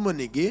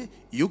ಆತ್ಮನಿಗೆ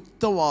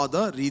ಯುಕ್ತವಾದ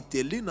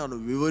ರೀತಿಯಲ್ಲಿ ನಾನು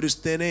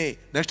ವಿವರಿಸ್ತೇನೆ.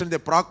 ನೆಕ್ಸ್ಟ್ ಇದೆ,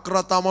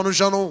 ಪ್ರಾಕೃತ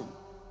ಮನುಷ್ಯನು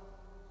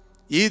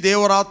ಈ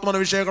ದೇವರಾತ್ಮನ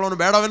ವಿಷಯಗಳನ್ನು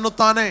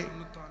ಬೇಡವೆನ್ನುತ್ತಾನೆ,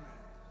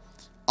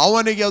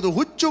 ಅವನಿಗೆ ಅದು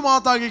ಹುಚ್ಚು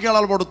ಮಾತಾಗಿ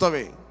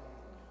ಕೇಳಲ್ಪಡುತ್ತವೆ.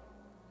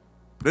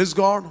 Praise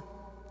god.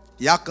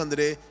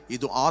 ಯಾಕಂದರೆ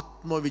ಇದು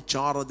ಆತ್ಮ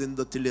ವಿಚಾರದಿಂದ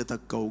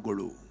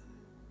ತಿಳಿಯತಕ್ಕವುಗಳು.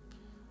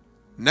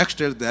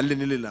 ನೆಕ್ಸ್ಟ್ ಹೇಳ್ತೆ, ಅಲ್ಲಿ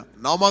ನಿಲ್ಲಿಲ್ಲ.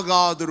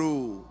 ನಮಗಾದರೂ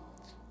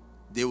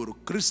ದೇವರು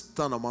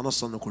ಕ್ರಿಸ್ತನ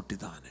ಮನಸ್ಸನ್ನು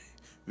ಕೊಟ್ಟಿದ್ದಾನೆ.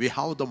 We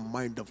have the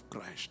mind of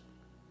Christ.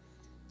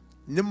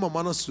 ನಿಮ್ಮ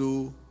ಮನಸ್ಸು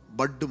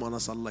ಬಡ್ಡು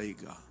ಮನಸ್ಸಲ್ಲ,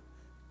 ಈಗ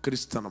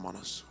ಕ್ರಿಸ್ತನ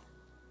ಮನಸ್ಸು.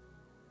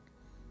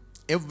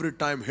 ಎವ್ರಿ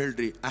ಟೈಮ್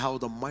ಹೇಳ್ರಿ, I have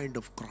the mind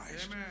of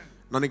Christ.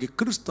 ನನಗೆ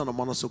ಕ್ರಿಸ್ತನ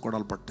ಮನಸ್ಸು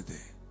ಕೊಡಲ್ಪಟ್ಟಿದೆ.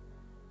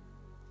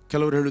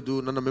 ಕೆಲವರು ಹೇಳುದು,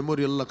 ನನ್ನ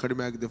ಮೆಮೊರಿ ಎಲ್ಲ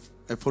ಕಡಿಮೆ ಆಗಿದೆ,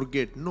 I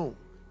forget. No,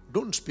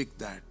 don't speak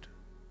that.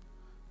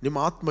 ನಿಮ್ಮ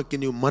ಆತ್ಮಕ್ಕೆ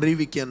ನೀವು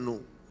ಮರೆಯುವಿಕೆಯನ್ನು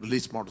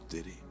ರಿಲೀಸ್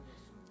ಮಾಡುತ್ತೀರಿ.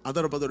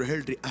 ಅದರ ಬದಲು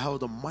ಹೇಳ್ರಿ, I have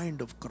the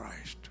mind of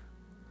Christ.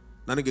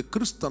 ನನಗೆ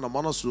ಕ್ರಿಸ್ತನ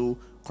ಮನಸ್ಸು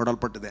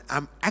ಕೊಡಲ್ಪಟ್ಟಿದೆ. I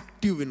am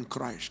active in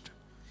Christ.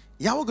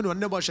 ಯಾವಾಗ ನೀವು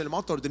ಅನ್ಯ ಭಾಷೆಯಲ್ಲಿ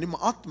ಮಾತಾಡ್ತೀವಿ, ನಿಮ್ಮ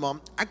ಆತ್ಮ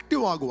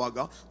ಆಕ್ಟಿವ್ ಆಗುವಾಗ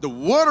ದ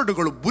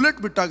ವರ್ಡ್ಗಳು ಬುಲೆಟ್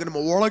ಬಿಟ್ಟಾಗ ನಿಮ್ಮ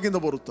ಒಳಗಿಂದ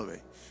ಬರುತ್ತವೆ.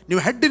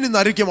 ನೀವು ಹೆಡ್ಡಿನಿಂದ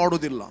ಅರಿಕೆ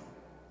ಮಾಡುವುದಿಲ್ಲ.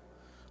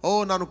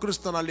 ನಾನು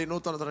ಕ್ರಿಸ್ತನಲ್ಲಿ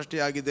ನೂತನ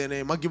ಸೃಷ್ಟಿಯಾಗಿದ್ದೇನೆ,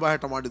 ಮಗ್ಗಿ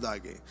ಬಾಯಾಟ ಮಾಡಿದ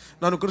ಹಾಗೆ.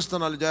 ನಾನು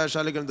ಕ್ರಿಸ್ತನಲ್ಲಿ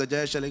ಜಯಶಾಲಿಗಳಿಂದ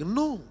ಜಯಶಾಲಿಗೆ.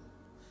 ನೋ,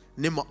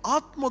 ನಿಮ್ಮ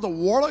ಆತ್ಮದ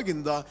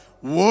ಒಳಗಿಂದ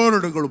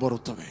ವರ್ಡ್ಗಳು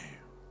ಬರುತ್ತವೆ.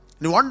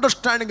 ನೀವು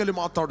ಅಂಡರ್ಸ್ಟ್ಯಾಂಡಿಂಗಲ್ಲಿ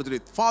ಮಾತಾಡಿದ್ರಿ.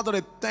 Father,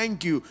 I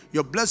thank you, you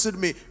have blessed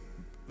me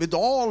with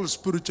all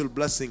spiritual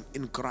blessing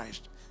in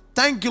Christ.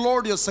 Thank you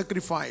lord, your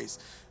sacrifice.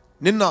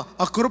 ನಿನ್ನ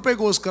ಆ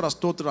ಕೃಪೆಗೋಸ್ಕರ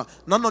ಸ್ತೋತ್ರ.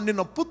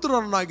 ನಿನ್ನ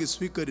ಪುತ್ರನನ್ನಾಗಿ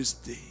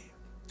ಸ್ವೀಕರಿಸಿದೆ,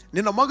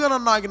 ನಿನ್ನ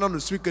ಮಗನನ್ನಾಗಿ ನಾನು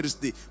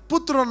ಸ್ವೀಕರಿಸಿದೆ,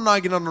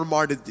 ಪುತ್ರನನ್ನಾಗಿ ನನ್ನನ್ನು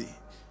ಮಾಡಿದ್ದಿ,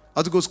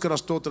 ಅದಕ್ಕೋಸ್ಕರ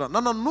ಸ್ತೋತ್ರ.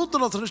 ನನ್ನ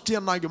ನೂತನ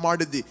ಸೃಷ್ಟಿಯನ್ನಾಗಿ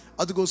ಮಾಡಿದ್ದಿ,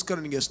 ಅದಕ್ಕೋಸ್ಕರ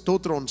ನಿನಗೆ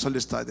ಸ್ತೋತ್ರವನ್ನು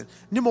ಸಲ್ಲಿಸ್ತಾ ಇದ್ದೇನೆ.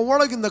 ನಿಮ್ಮ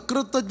ಒಳಗಿಂದ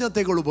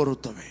ಕೃತಜ್ಞತೆಗಳು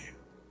ಬರುತ್ತವೆ.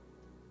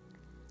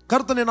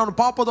 ಕರ್ತನೆ, ನಾನು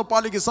ಪಾಪದ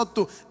ಪಾಲಿಗೆ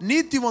ಸತ್ತು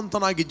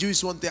ನೀತಿವಂತನಾಗಿ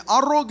ಜೀವಿಸುವಂತೆ,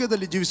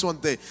 ಆರೋಗ್ಯದಲ್ಲಿ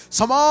ಜೀವಿಸುವಂತೆ,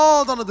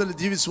 ಸಮಾಧಾನದಲ್ಲಿ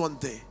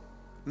ಜೀವಿಸುವಂತೆ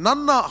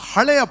ನನ್ನ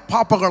ಹಳೆಯ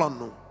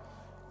ಪಾಪಗಳನ್ನು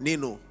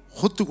ನೀನು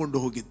ಹೊತ್ತುಕೊಂಡು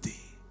ಹೋಗಿದ್ದಿ.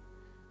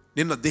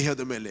 ನಿನ್ನ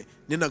ದೇಹದ ಮೇಲೆ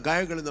ನಿನ್ನ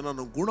ಗಾಯಗಳಿಂದ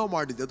ನಾನು ಗುಣ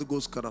ಮಾಡಿದ್ದೆ,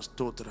 ಅದಕ್ಕೋಸ್ಕರ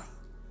ಸ್ತೋತ್ರ.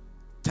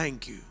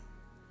 Thank you.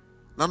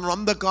 ನನ್ನ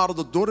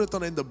ಅಂಧಕಾರದ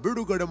ದೊರೆತನದಿಂದ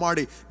ಬಿಡುಗಡೆ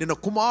ಮಾಡಿ ನಿನ್ನ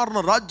ಕುಮಾರನ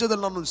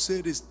ರಾಜ್ಯದಲ್ಲಿ ನಾನು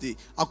ಸೇರಿಸ್ತಿ.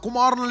 ಆ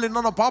ಕುಮಾರನಲ್ಲಿ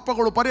ನನ್ನ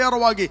ಪಾಪಗಳು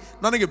ಪರಿಹಾರವಾಗಿ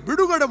ನನಗೆ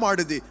ಬಿಡುಗಡೆ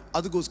ಮಾಡಿದಿ.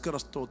 ಅದಕ್ಕೋಸ್ಕರ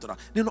ಸ್ತೋತ್ರ.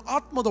 ನೀನು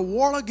ಆತ್ಮದ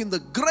ಒಳಗಿಂದ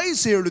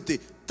ಗ್ರಹಿಸಿ ಹೇಳುತ್ತಿ,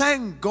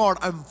 thank god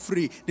I am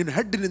free. ನಿನ್ನ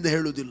ಹೆಡ್ಡಿನಿಂದ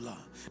ಹೇಳುವುದಿಲ್ಲ.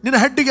 ನಿನ್ನ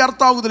ಹೆಡ್ಡಿಗೆ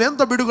ಅರ್ಥ ಆಗುವುದಿಲ್ಲ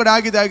ಎಂತ ಬಿಡುಗಡೆ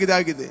ಆಗಿದೆ ಆಗಿದೆ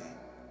ಆಗಿದೆ.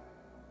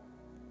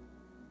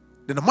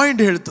 ನಿನ್ನ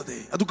ಮೈಂಡ್ ಹೇಳ್ತದೆ,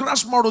 ಅದು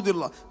ಕ್ರಾಶ್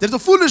ಮಾಡೋದಿಲ್ಲ. There is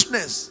a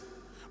foolishness.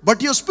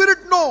 But your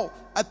spirit no,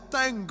 I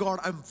thank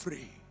god I am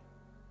free.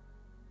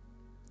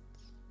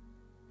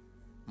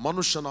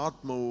 ಮನುಷ್ಯನ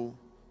ಆತ್ಮವು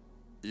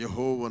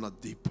ಯೆಹೋವನ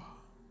ದೀಪ.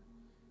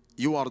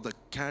 You are the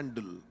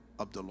candle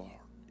of the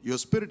lord.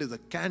 Your spirit is the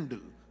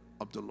candle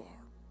of the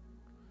lord.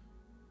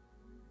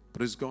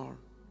 Praise God.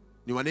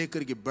 ನೀವು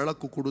ಅನೇಕರಿಗೆ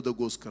ಬೆಳಕು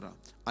ಕೊಡುವುದಕ್ಕೋಸ್ಕರ,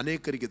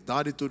 ಅನೇಕರಿಗೆ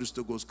ದಾರಿ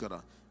ತೋರಿಸೋದಕ್ಕೋಸ್ಕರ,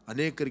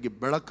 ಅನೇಕರಿಗೆ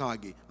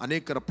ಬೆಳಕಾಗಿ,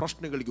 ಅನೇಕರ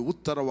ಪ್ರಶ್ನೆಗಳಿಗೆ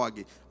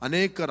ಉತ್ತರವಾಗಿ,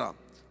 ಅನೇಕರ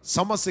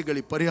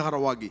ಸಮಸ್ಯೆಗಳಿಗೆ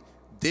ಪರಿಹಾರವಾಗಿ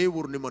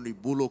ದೇವರು ನಿಮ್ಮನ್ನು ಈ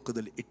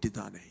ಭೂಲೋಕದಲ್ಲಿ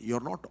ಇಟ್ಟಿದ್ದಾನೆ. You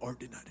are not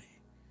ordinary.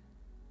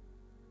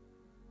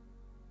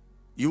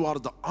 You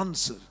are the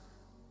answer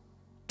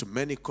to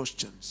many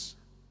questions.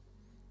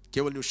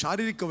 ಕೇವಲ ನೀವು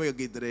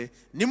ಶಾರೀರಿಕವಾಗಿ ಇದ್ದರೆ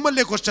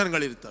ನಿಮ್ಮಲ್ಲೇ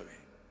ಕ್ವಶನ್ಗಳಿರ್ತವೆ.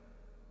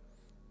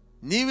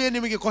 ನೀವೇ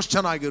ನಿಮಗೆ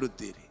ಕ್ವಶನ್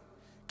ಆಗಿರುತ್ತೀರಿ.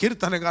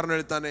 ಕೀರ್ತನೆಗಾರನು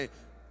ಹೇಳ್ತಾನೆ,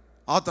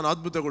 ಆತನ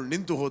ಅದ್ಭುತಗಳು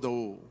ನಿಂತು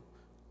ಹೋದವು,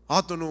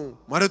 ಆತನು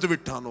ಮರೆತು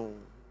ಬಿಟ್ಟಾನೋ,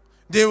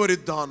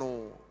 ದೇವರಿದ್ದಾನೋ.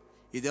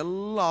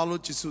 ಇದೆಲ್ಲ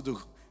ಆಲೋಚಿಸುವುದು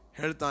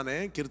ಹೇಳ್ತಾನೆ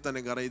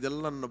ಕೀರ್ತನೆಗಾರ,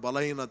 ಇದೆಲ್ಲ ನನ್ನ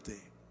ಬಲಹೀನತೆ.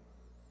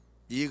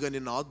 ಈಗ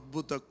ನಿನ್ನ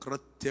ಅದ್ಭುತ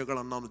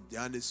ಕೃತ್ಯಗಳನ್ನು ನಾನು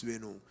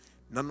ಧ್ಯಾನಿಸುವೆನು.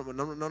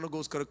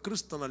 ನನಗೋಸ್ಕರ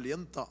ಕ್ರಿಸ್ತನಲ್ಲಿ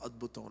ಎಂಥ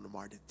ಅದ್ಭುತವನ್ನು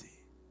ಮಾಡಿದ್ದೆ.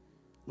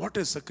 What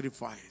a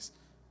sacrifice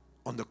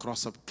on the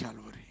cross of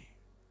Calvary.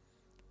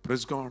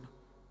 Praise God.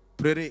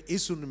 ಪ್ರೇರೆ,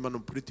 ಯೇಸು ನಿಮ್ಮನ್ನು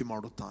ಪ್ರೀತಿ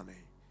ಮಾಡುತ್ತಾನೆ.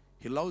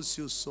 He loves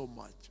you so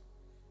much.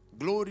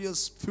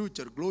 Glorious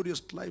future,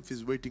 glorious life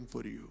is waiting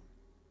for you.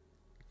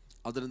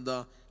 ಅದರಿಂದ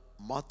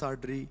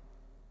ಮಾತಾಡ್ರಿ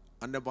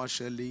ಅನ್ಯ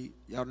ಭಾಷೆಯಲ್ಲಿ.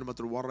 ಯಾರು ನಿಮ್ಮ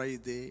ಹತ್ರ ವರ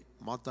ಇದೆ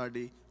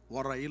ಮಾತಾಡಿ,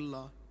 ವರ ಇಲ್ಲ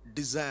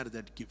ಡಿಸೈರ್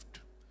ದಟ್ ಗಿಫ್ಟ್.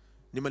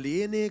 ನಿಮ್ಮಲ್ಲಿ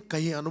ಏನೇ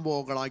ಕಹಿ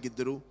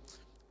ಅನುಭವಗಳಾಗಿದ್ದರೂ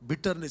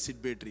ಬಿಟರ್ನೆಸ್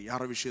ಇಡಬೇಡ್ರಿ.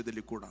 ಯಾರ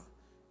ವಿಷಯದಲ್ಲಿ ಕೂಡ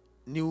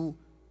ನೀವು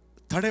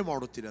ತಡೆ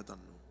ಮಾಡುತ್ತೀರಿ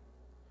ಅದನ್ನು.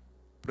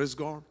 Praise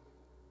God.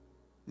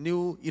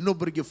 ನೀವು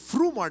ಇನ್ನೊಬ್ಬರಿಗೆ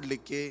ಪ್ರೂವ್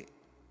ಮಾಡಲಿಕ್ಕೆ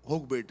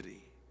ಹೋಗಬೇಡ್ರಿ.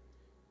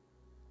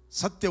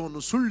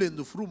 ಸತ್ಯವನ್ನು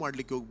ಸುಳ್ಳೆಂದು ಪ್ರೂವ್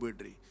ಮಾಡಲಿಕ್ಕೆ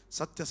ಹೋಗಬೇಡ್ರಿ.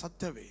 ಸತ್ಯ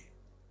ಸತ್ಯವೇ.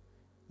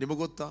 ನಿಮಗೆ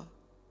ಗೊತ್ತಾ,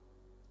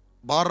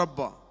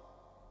 ಬಾರಬ್ಬ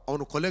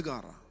ಅವನು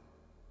ಕೊಲೆಗಾರ.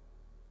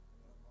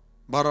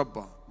 ಬಾರಬ್ಬ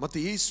ಮತ್ತು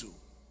ಯೇಸು,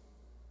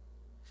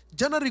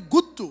 ಜನರಿಗೆ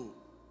ಗೊತ್ತು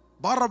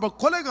ಬಾರಬ್ಬ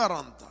ಕೊಲೆಗಾರ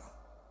ಅಂತ.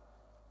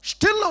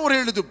 ಸ್ಟಿಲ್ ಅವರು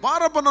ಹೇಳಿದ್ರು,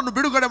 ಬಾರಬ್ಬನನ್ನು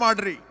ಬಿಡುಗಡೆ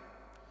ಮಾಡ್ರಿ,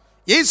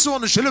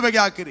 ಯೇಸುವನ್ನು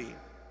ಶಿಲುಬೆಗೆ ಹಾಕಿರಿ.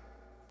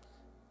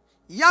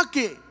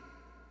 ಯಾಕೆ?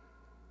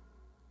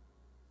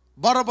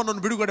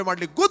 ಬಾರಬ್ಬನನ್ನು ಬಿಡುಗಡೆ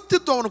ಮಾಡಲಿಕ್ಕೆ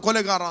ಗೊತ್ತಿತ್ತು ಅವನು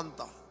ಕೊಲೆಗಾರ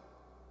ಅಂತ.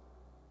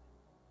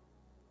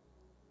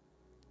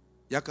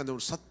 ಯಾಕಂದ್ರೆ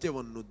ಅವರು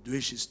ಸತ್ಯವನ್ನು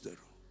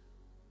ದ್ವೇಷಿಸಿದರು.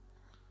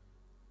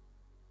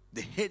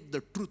 They hate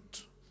the truth.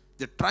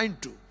 They train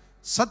to,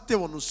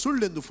 ಸತ್ಯವನ್ನು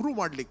ಸುಳ್ಳೆಂದು ಪ್ರೂವ್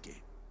ಮಾಡಲಿಕ್ಕೆ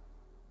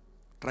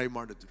ಟ್ರೈ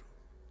ಮಾಡಿದ್ರು.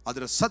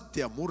 ಆದರೆ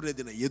ಸತ್ಯ ಮೂರನೇ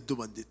ದಿನ ಎದ್ದು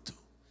ಬಂದಿತ್ತು.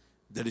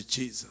 That is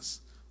Jesus.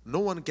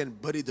 No one can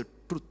ಬರಿ ದ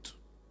ಟ್ರೂತ್.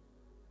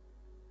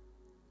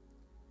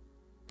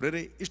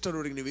 ಪ್ರೇರೆ,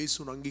 ಇಷ್ಟರವರೆಗೆ ನೀವು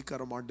ಯೇಸುವನ್ನು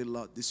ಅಂಗೀಕಾರ ಮಾಡಲಿಲ್ಲ,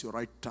 this your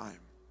right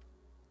time.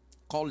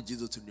 Call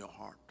Jesus in your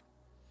heart.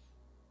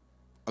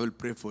 I will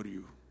pray for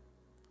you.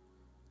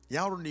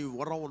 ಯಾರು ನೀವು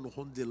ವರವನ್ನು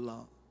ಹೊಂದಿಲ್ಲ,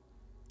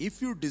 if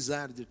you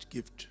desire that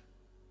gift,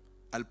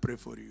 I will pray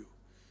for you.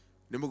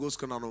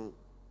 ನಿಮಗೋಸ್ಕರ ನಾನು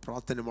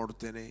ಪ್ರಾರ್ಥನೆ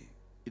ಮಾಡುತ್ತೇನೆ.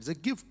 It's A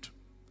gift.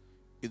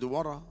 ಇದು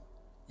ವರ.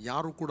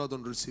 ಯಾರು ಕೂಡ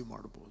ಅದನ್ನು ರಿಸೀವ್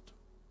ಮಾಡ್ಬೋದು.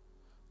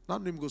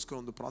 ನಾನು ನಿಮಗೋಸ್ಕರ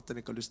ಒಂದು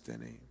ಪ್ರಾರ್ಥನೆ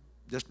ಕಲಿಸ್ತೇನೆ.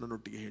 ಜಸ್ಟ್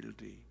ನನ್ನೊಟ್ಟಿಗೆ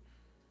ಹೇಳ್ರಿ.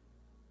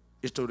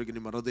 ಇಷ್ಟವರೆಗೆ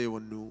ನಿಮ್ಮ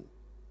ಹೃದಯವನ್ನು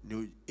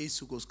ನೀವು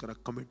ಯೇಸುಗೋಸ್ಕರ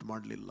ಕಮಿಟ್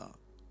ಮಾಡಲಿಲ್ಲ,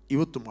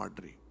 ಇವತ್ತು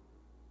ಮಾಡ್ರಿ.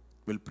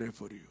 Will pray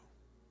for you.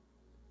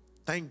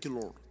 Thank you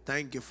lord.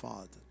 Thank you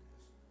father.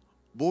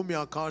 ಭೂಮಿ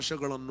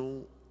ಆಕಾಶಗಳನ್ನು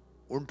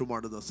ಉಂಟು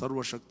ಮಾಡಿದ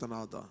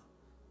ಸರ್ವಶಕ್ತನಾದ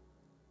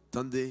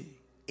ತಂದೆ,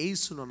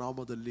 ಯೇಸುವಿನ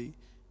ನಾಮದಲ್ಲಿ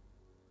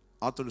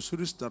ಆತನು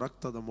ಸುರಿಸಿದ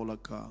ರಕ್ತದ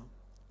ಮೂಲಕ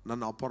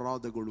ನನ್ನ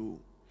ಅಪರಾಧಗಳು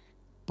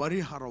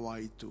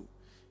ಪರಿಹಾರವಾಯಿತು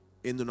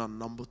ಎಂದು ನಾನು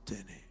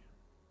ನಂಬುತ್ತೇನೆ.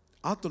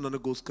 ಆತ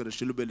ನನಗೋಸ್ಕರ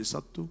ಶಿಲುಬೆಯಲ್ಲಿ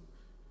ಸತ್ತು,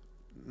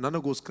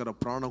 ನನಗೋಸ್ಕರ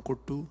ಪ್ರಾಣ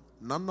ಕೊಟ್ಟು,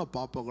 ನನ್ನ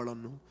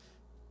ಪಾಪಗಳನ್ನು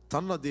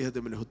ತನ್ನ ದೇಹದ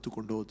ಮೇಲೆ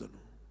ಹೊತ್ತುಕೊಂಡು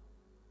ಹೋದನು.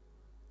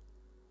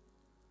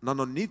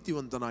 ನನ್ನ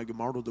ನೀತಿವಂತನಾಗಿ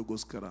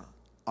ಮಾಡುವುದಕ್ಕೋಸ್ಕರ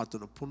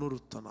ಆತನು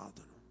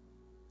ಪುನರುತ್ಥನಾದನು.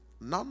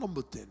 ನಾನು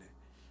ನಂಬುತ್ತೇನೆ,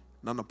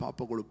 ನನ್ನ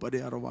ಪಾಪಗಳು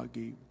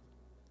ಪರಿಹಾರವಾಗಿ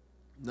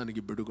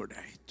ನನಗೆ ಬಿಡುಗಡೆ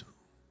ಆಯಿತು.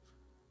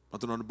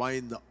 ಮತ್ತು ನನ್ನ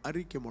ಬಾಯಿಂದ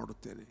ಅರಿಕೆ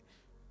ಮಾಡುತ್ತೇನೆ,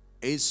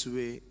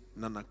 ಯೇಸುವೇ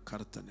ನನ್ನ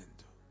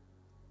ಕರ್ತನೆಂದು.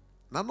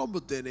 ನಾನು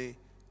ನಂಬುತ್ತೇನೆ,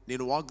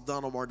 ನೀನು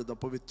ವಾಗ್ದಾನ ಮಾಡಿದ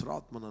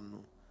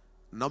ಪವಿತ್ರಾತ್ಮನನ್ನು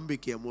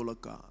ನಂಬಿಕೆಯ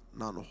ಮೂಲಕ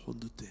ನಾನು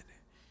ಹೊಂದುತ್ತೇನೆ.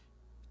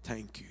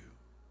 Thank you.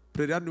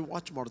 ಪ್ರೇರೆ, ನೀವು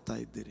ವಾಚ್ ಮಾಡ್ತಾ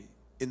ಇದ್ದೀರಿ.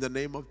 In the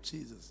name of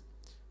Jesus,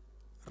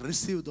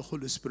 receive the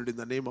Holi spirit in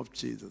the name of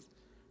Jesus.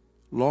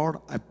 Lord,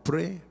 I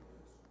pray,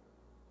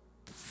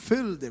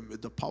 fill them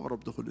with the power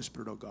of the Holy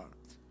Spirit of God.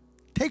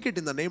 Take it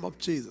in the name of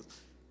Jesus.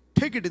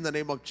 Take it in the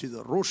name of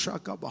Jesus.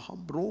 Roshaka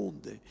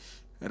bahambronde,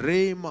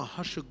 rema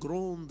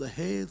hashgronde,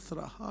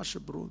 hethra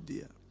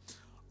hashbrondia,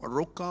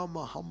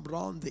 rokama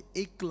hambrande,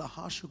 ekla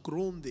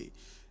hashgronde,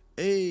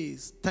 Hey,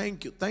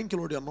 thank you,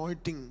 Lord, your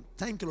anointing.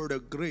 Thank you, Lord, your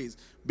grace.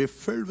 Be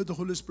filled with the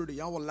Holy Spirit.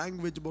 ಯಾವ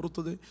language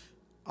ಬರುತ್ತದೆ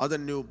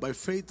ಅದನ್ನು ನೀವು by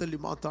ಫೇತಲ್ಲಿ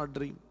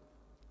ಮಾತಾಡ್ರಿ.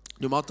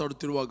 ನೀವು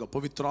ಮಾತಾಡುತ್ತಿರುವಾಗ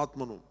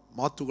ಪವಿತ್ರಾತ್ಮನು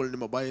ಮಾತುಗಳು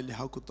ನಿಮ್ಮ ಬಾಯಲ್ಲಿ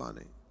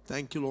ಹಾಕುತ್ತಾನೆ.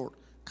 Thank you lord.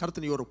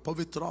 ಕರ್ತನೆ, ಇವರ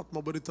ಪವಿತ್ರಾತ್ಮ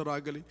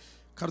ಭರಿತರಾಗಲಿ.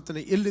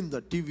 ಕರ್ತನೆ, ಎಲ್ಲಿಂದ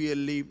ಟಿ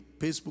ವಿಯಲ್ಲಿ,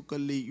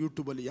 ಫೇಸ್ಬುಕ್ಕಲ್ಲಿ,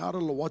 ಯೂಟ್ಯೂಬಲ್ಲಿ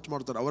ಯಾರೆಲ್ಲ ವಾಚ್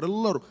ಮಾಡ್ತಾರೆ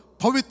ಅವರೆಲ್ಲರೂ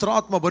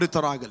ಪವಿತ್ರಾತ್ಮ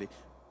ಭರಿತರಾಗಲಿ.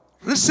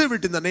 Receive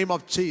it in the name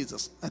of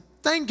Jesus.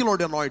 Thank you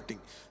lord,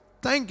 anointing.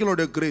 Thank you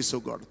lord, grace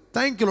of god.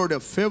 Thank you lord,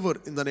 favour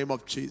in the name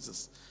of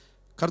Jesus.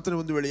 ಕರ್ತನೆ,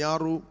 ಒಂದು ವೇಳೆ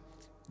ಯಾರು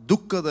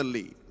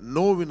ದುಃಖದಲ್ಲಿ,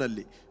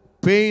 ನೋವಿನಲ್ಲಿ,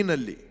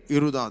 ಪೇಯ್ನಲ್ಲಿ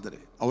ಇರುವುದಾದರೆ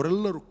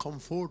ಅವರೆಲ್ಲರೂ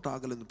ಕಂಫರ್ಟ್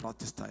ಆಗಲೆಂದು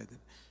ಪ್ರಾರ್ಥಿಸ್ತಾ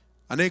ಇದ್ದೇನೆ.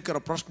 ಅನೇಕರ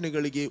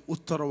ಪ್ರಶ್ನೆಗಳಿಗೆ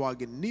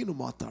ಉತ್ತರವಾಗಿ ನೀನು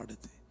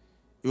ಮಾತಾಡಿದೆ.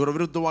 ಇವರ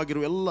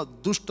ವಿರುದ್ಧವಾಗಿರುವ ಎಲ್ಲ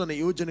ದುಷ್ಟನ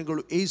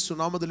ಯೋಜನೆಗಳು ಯೇಸು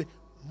ನಾಮದಲ್ಲಿ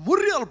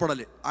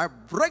ಮುರಿಯಲ್ಪಡಲಿ. I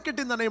break it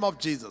in the name of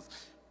Jesus.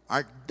 I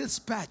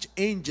dispatch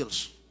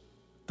angels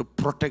to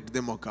protect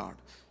them, O god.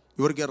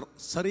 ಇವರಿಗೆ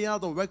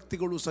ಸರಿಯಾದ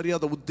ವ್ಯಕ್ತಿಗಳು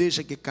ಸರಿಯಾದ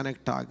ಉದ್ದೇಶಕ್ಕೆ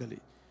ಕನೆಕ್ಟ್ ಆಗಲಿ.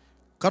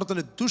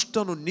 ಕರ್ತನೆ,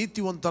 ದುಷ್ಟನು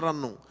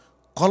ನೀತಿವಂತರನ್ನು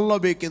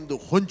ಕೊಲ್ಲಬೇಕೆಂದು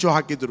ಹೊಂಚು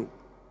ಹಾಕಿದರು.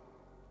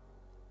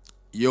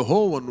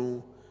 ಯೆಹೋವನು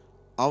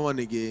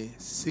ಅವನಿಗೆ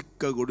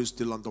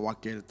ಸಿಕ್ಕಗೊಡಿಸ್ತಿಲ್ಲ ಅಂತ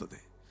ವಾಕ್ಯ ಹೇಳ್ತದೆ.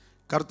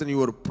 ಕರ್ತನೆ,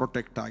 ಇವರು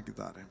ಪ್ರೊಟೆಕ್ಟ್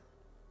ಆಗಿದ್ದಾರೆ.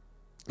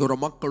 ಇವರ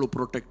ಮಕ್ಕಳು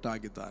ಪ್ರೊಟೆಕ್ಟ್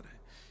ಆಗಿದ್ದಾರೆ.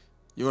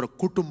 ಇವರ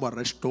ಕುಟುಂಬ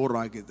ರೆಸ್ಟೋರ್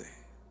ಆಗಿದೆ.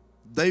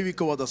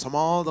 ದೈವಿಕವಾದ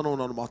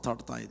ಸಮಾಧಾನವನ್ನು ನಾನು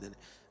ಮಾತಾಡ್ತಾ ಇದ್ದೇನೆ.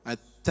 I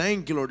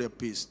thank you lord, your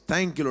piece.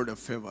 Thank you lord,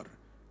 your favour.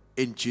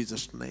 In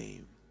Jesus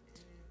name,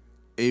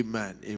 amen.